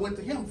 I would have went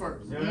to him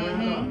first.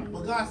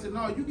 But God said,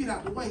 no, you get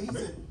out the way.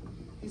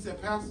 He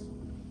said, Pastor,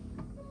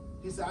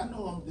 he said, I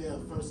know I'm there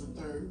first and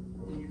third,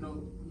 and you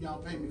know,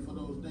 y'all pay me for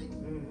those dates.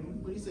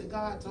 But he said,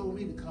 God told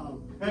me to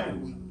come every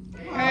week.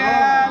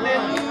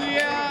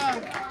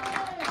 Hallelujah.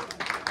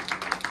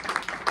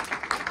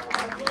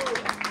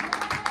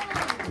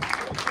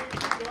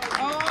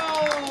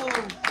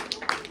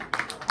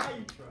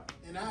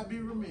 And I'd be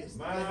remiss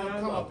if I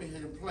come up in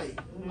here and play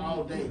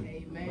all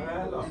day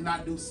and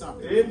not do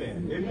something.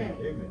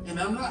 And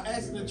I'm not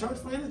asking the church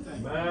for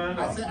anything.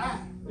 I say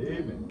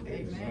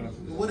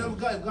whatever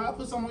God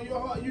puts something on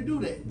your heart, you do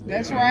that.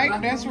 That's right.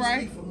 That's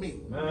right. For me.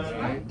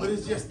 But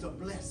it's just a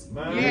blessing.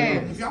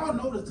 If y'all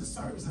notice, the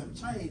service have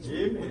changed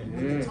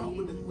when you talk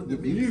with the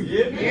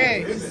music.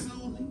 It's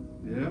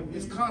soothing.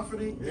 It's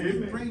comforting, and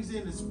it brings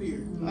in the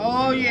spirit.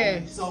 Oh,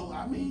 yes. So,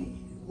 I mean,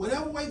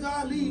 whatever way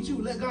God leads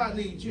you, let God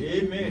lead you.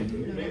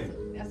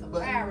 Amen. That's a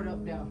pirate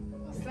up there.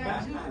 A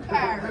St.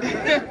 pirate.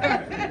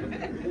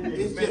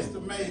 It's just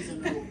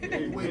amazing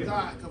the way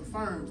God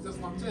confirms. That's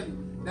what I'm telling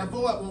you. That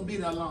void won't be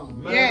that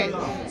long. Yes. So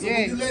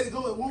when you let it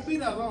go, it won't be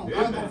that long.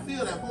 God's going to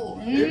fill that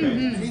void.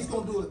 And he's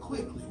going to do it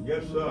quickly.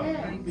 Yes,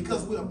 sir.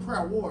 Because we're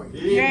prayer warriors.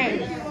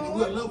 Yes. And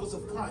we're lovers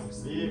of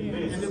Christ.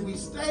 And if we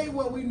stay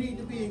where we need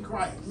to be in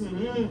Christ,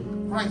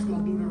 Christ's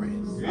going to do the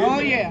rest. Oh,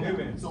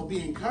 yeah. So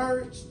be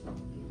encouraged.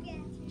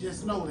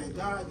 Just know that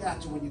God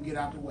got you when you get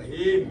out the way.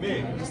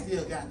 Amen. He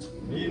still got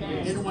you.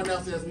 Anyone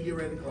else as we get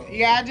ready to close?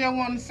 Yeah, I just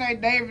want to say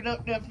David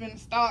up there finna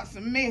start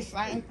some mess,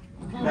 ain't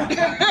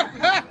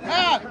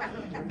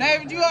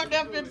David, you up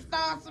there finna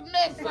start some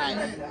mess,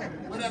 ain't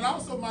Well, that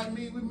also might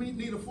mean we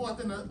need a fourth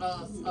and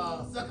a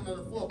second and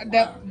a fourth.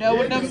 That's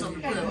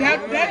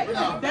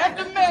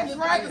the mess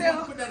right there.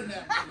 Put that in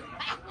there.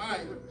 All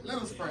right, let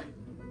us pray.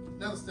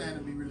 Let us stand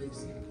and be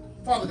released.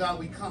 Father God,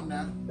 we come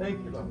now.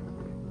 Thank you, Lord.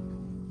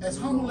 As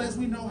humble as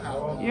we know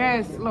how.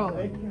 Yes,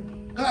 Lord.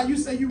 God, you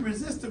say you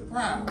resist the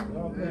proud,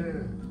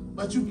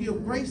 but you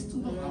give grace to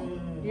the humble.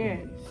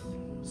 Yes.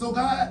 So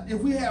God,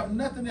 if we have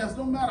nothing else,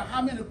 no matter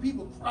how many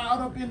people crowd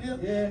up in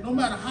here, no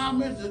matter how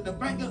much the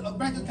bank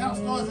account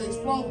starts to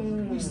explode,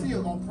 we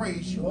still gonna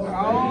praise you. Oh,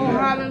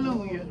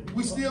 hallelujah.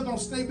 We still gonna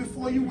stay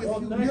before you with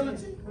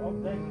humility.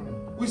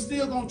 We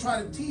still gonna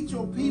try to teach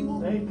your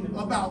people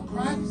about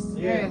Christ.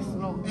 Yes,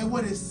 Lord. And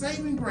what his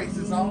saving grace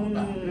is all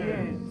about.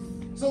 Yes.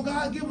 So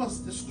God, give us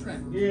the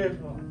strength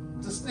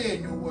to stay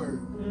in your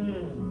word.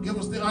 Give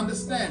us the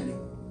understanding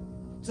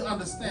to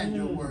understand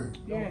your word.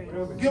 Yes.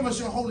 Give us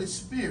your Holy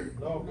Spirit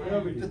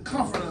to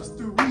comfort us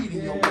through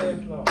reading your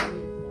word.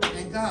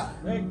 And God,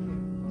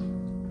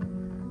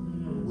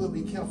 we'll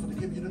be careful to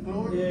give you the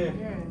glory. Yes.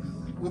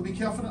 We'll be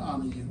careful to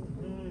honor you.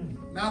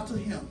 Now to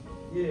him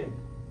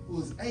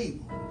who is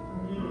able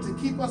to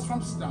keep us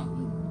from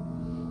stumbling,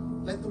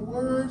 let the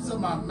words of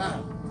my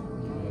mouth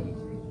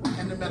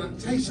and the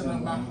meditation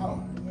of my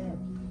heart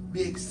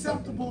be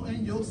acceptable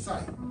in your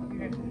sight.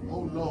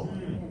 Oh Lord,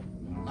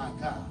 my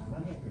God,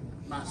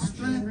 my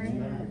strength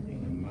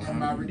and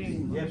my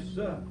Redeemer. Yes,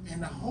 sir. In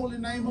the holy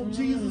name of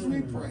Jesus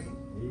we pray.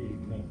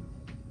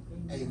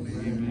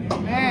 Amen.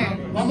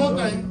 Amen. One more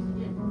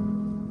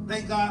thing.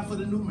 Thank God for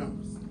the new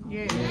members.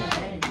 Yes.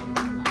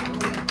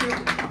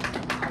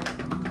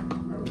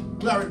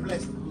 Glory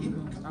bless them.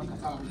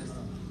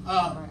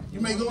 You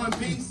may go in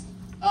peace.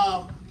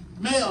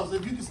 Males,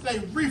 if you can stay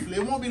briefly,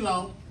 it won't be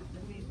long.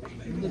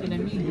 Looking at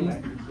me,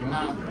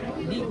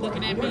 Deep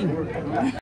looking at me.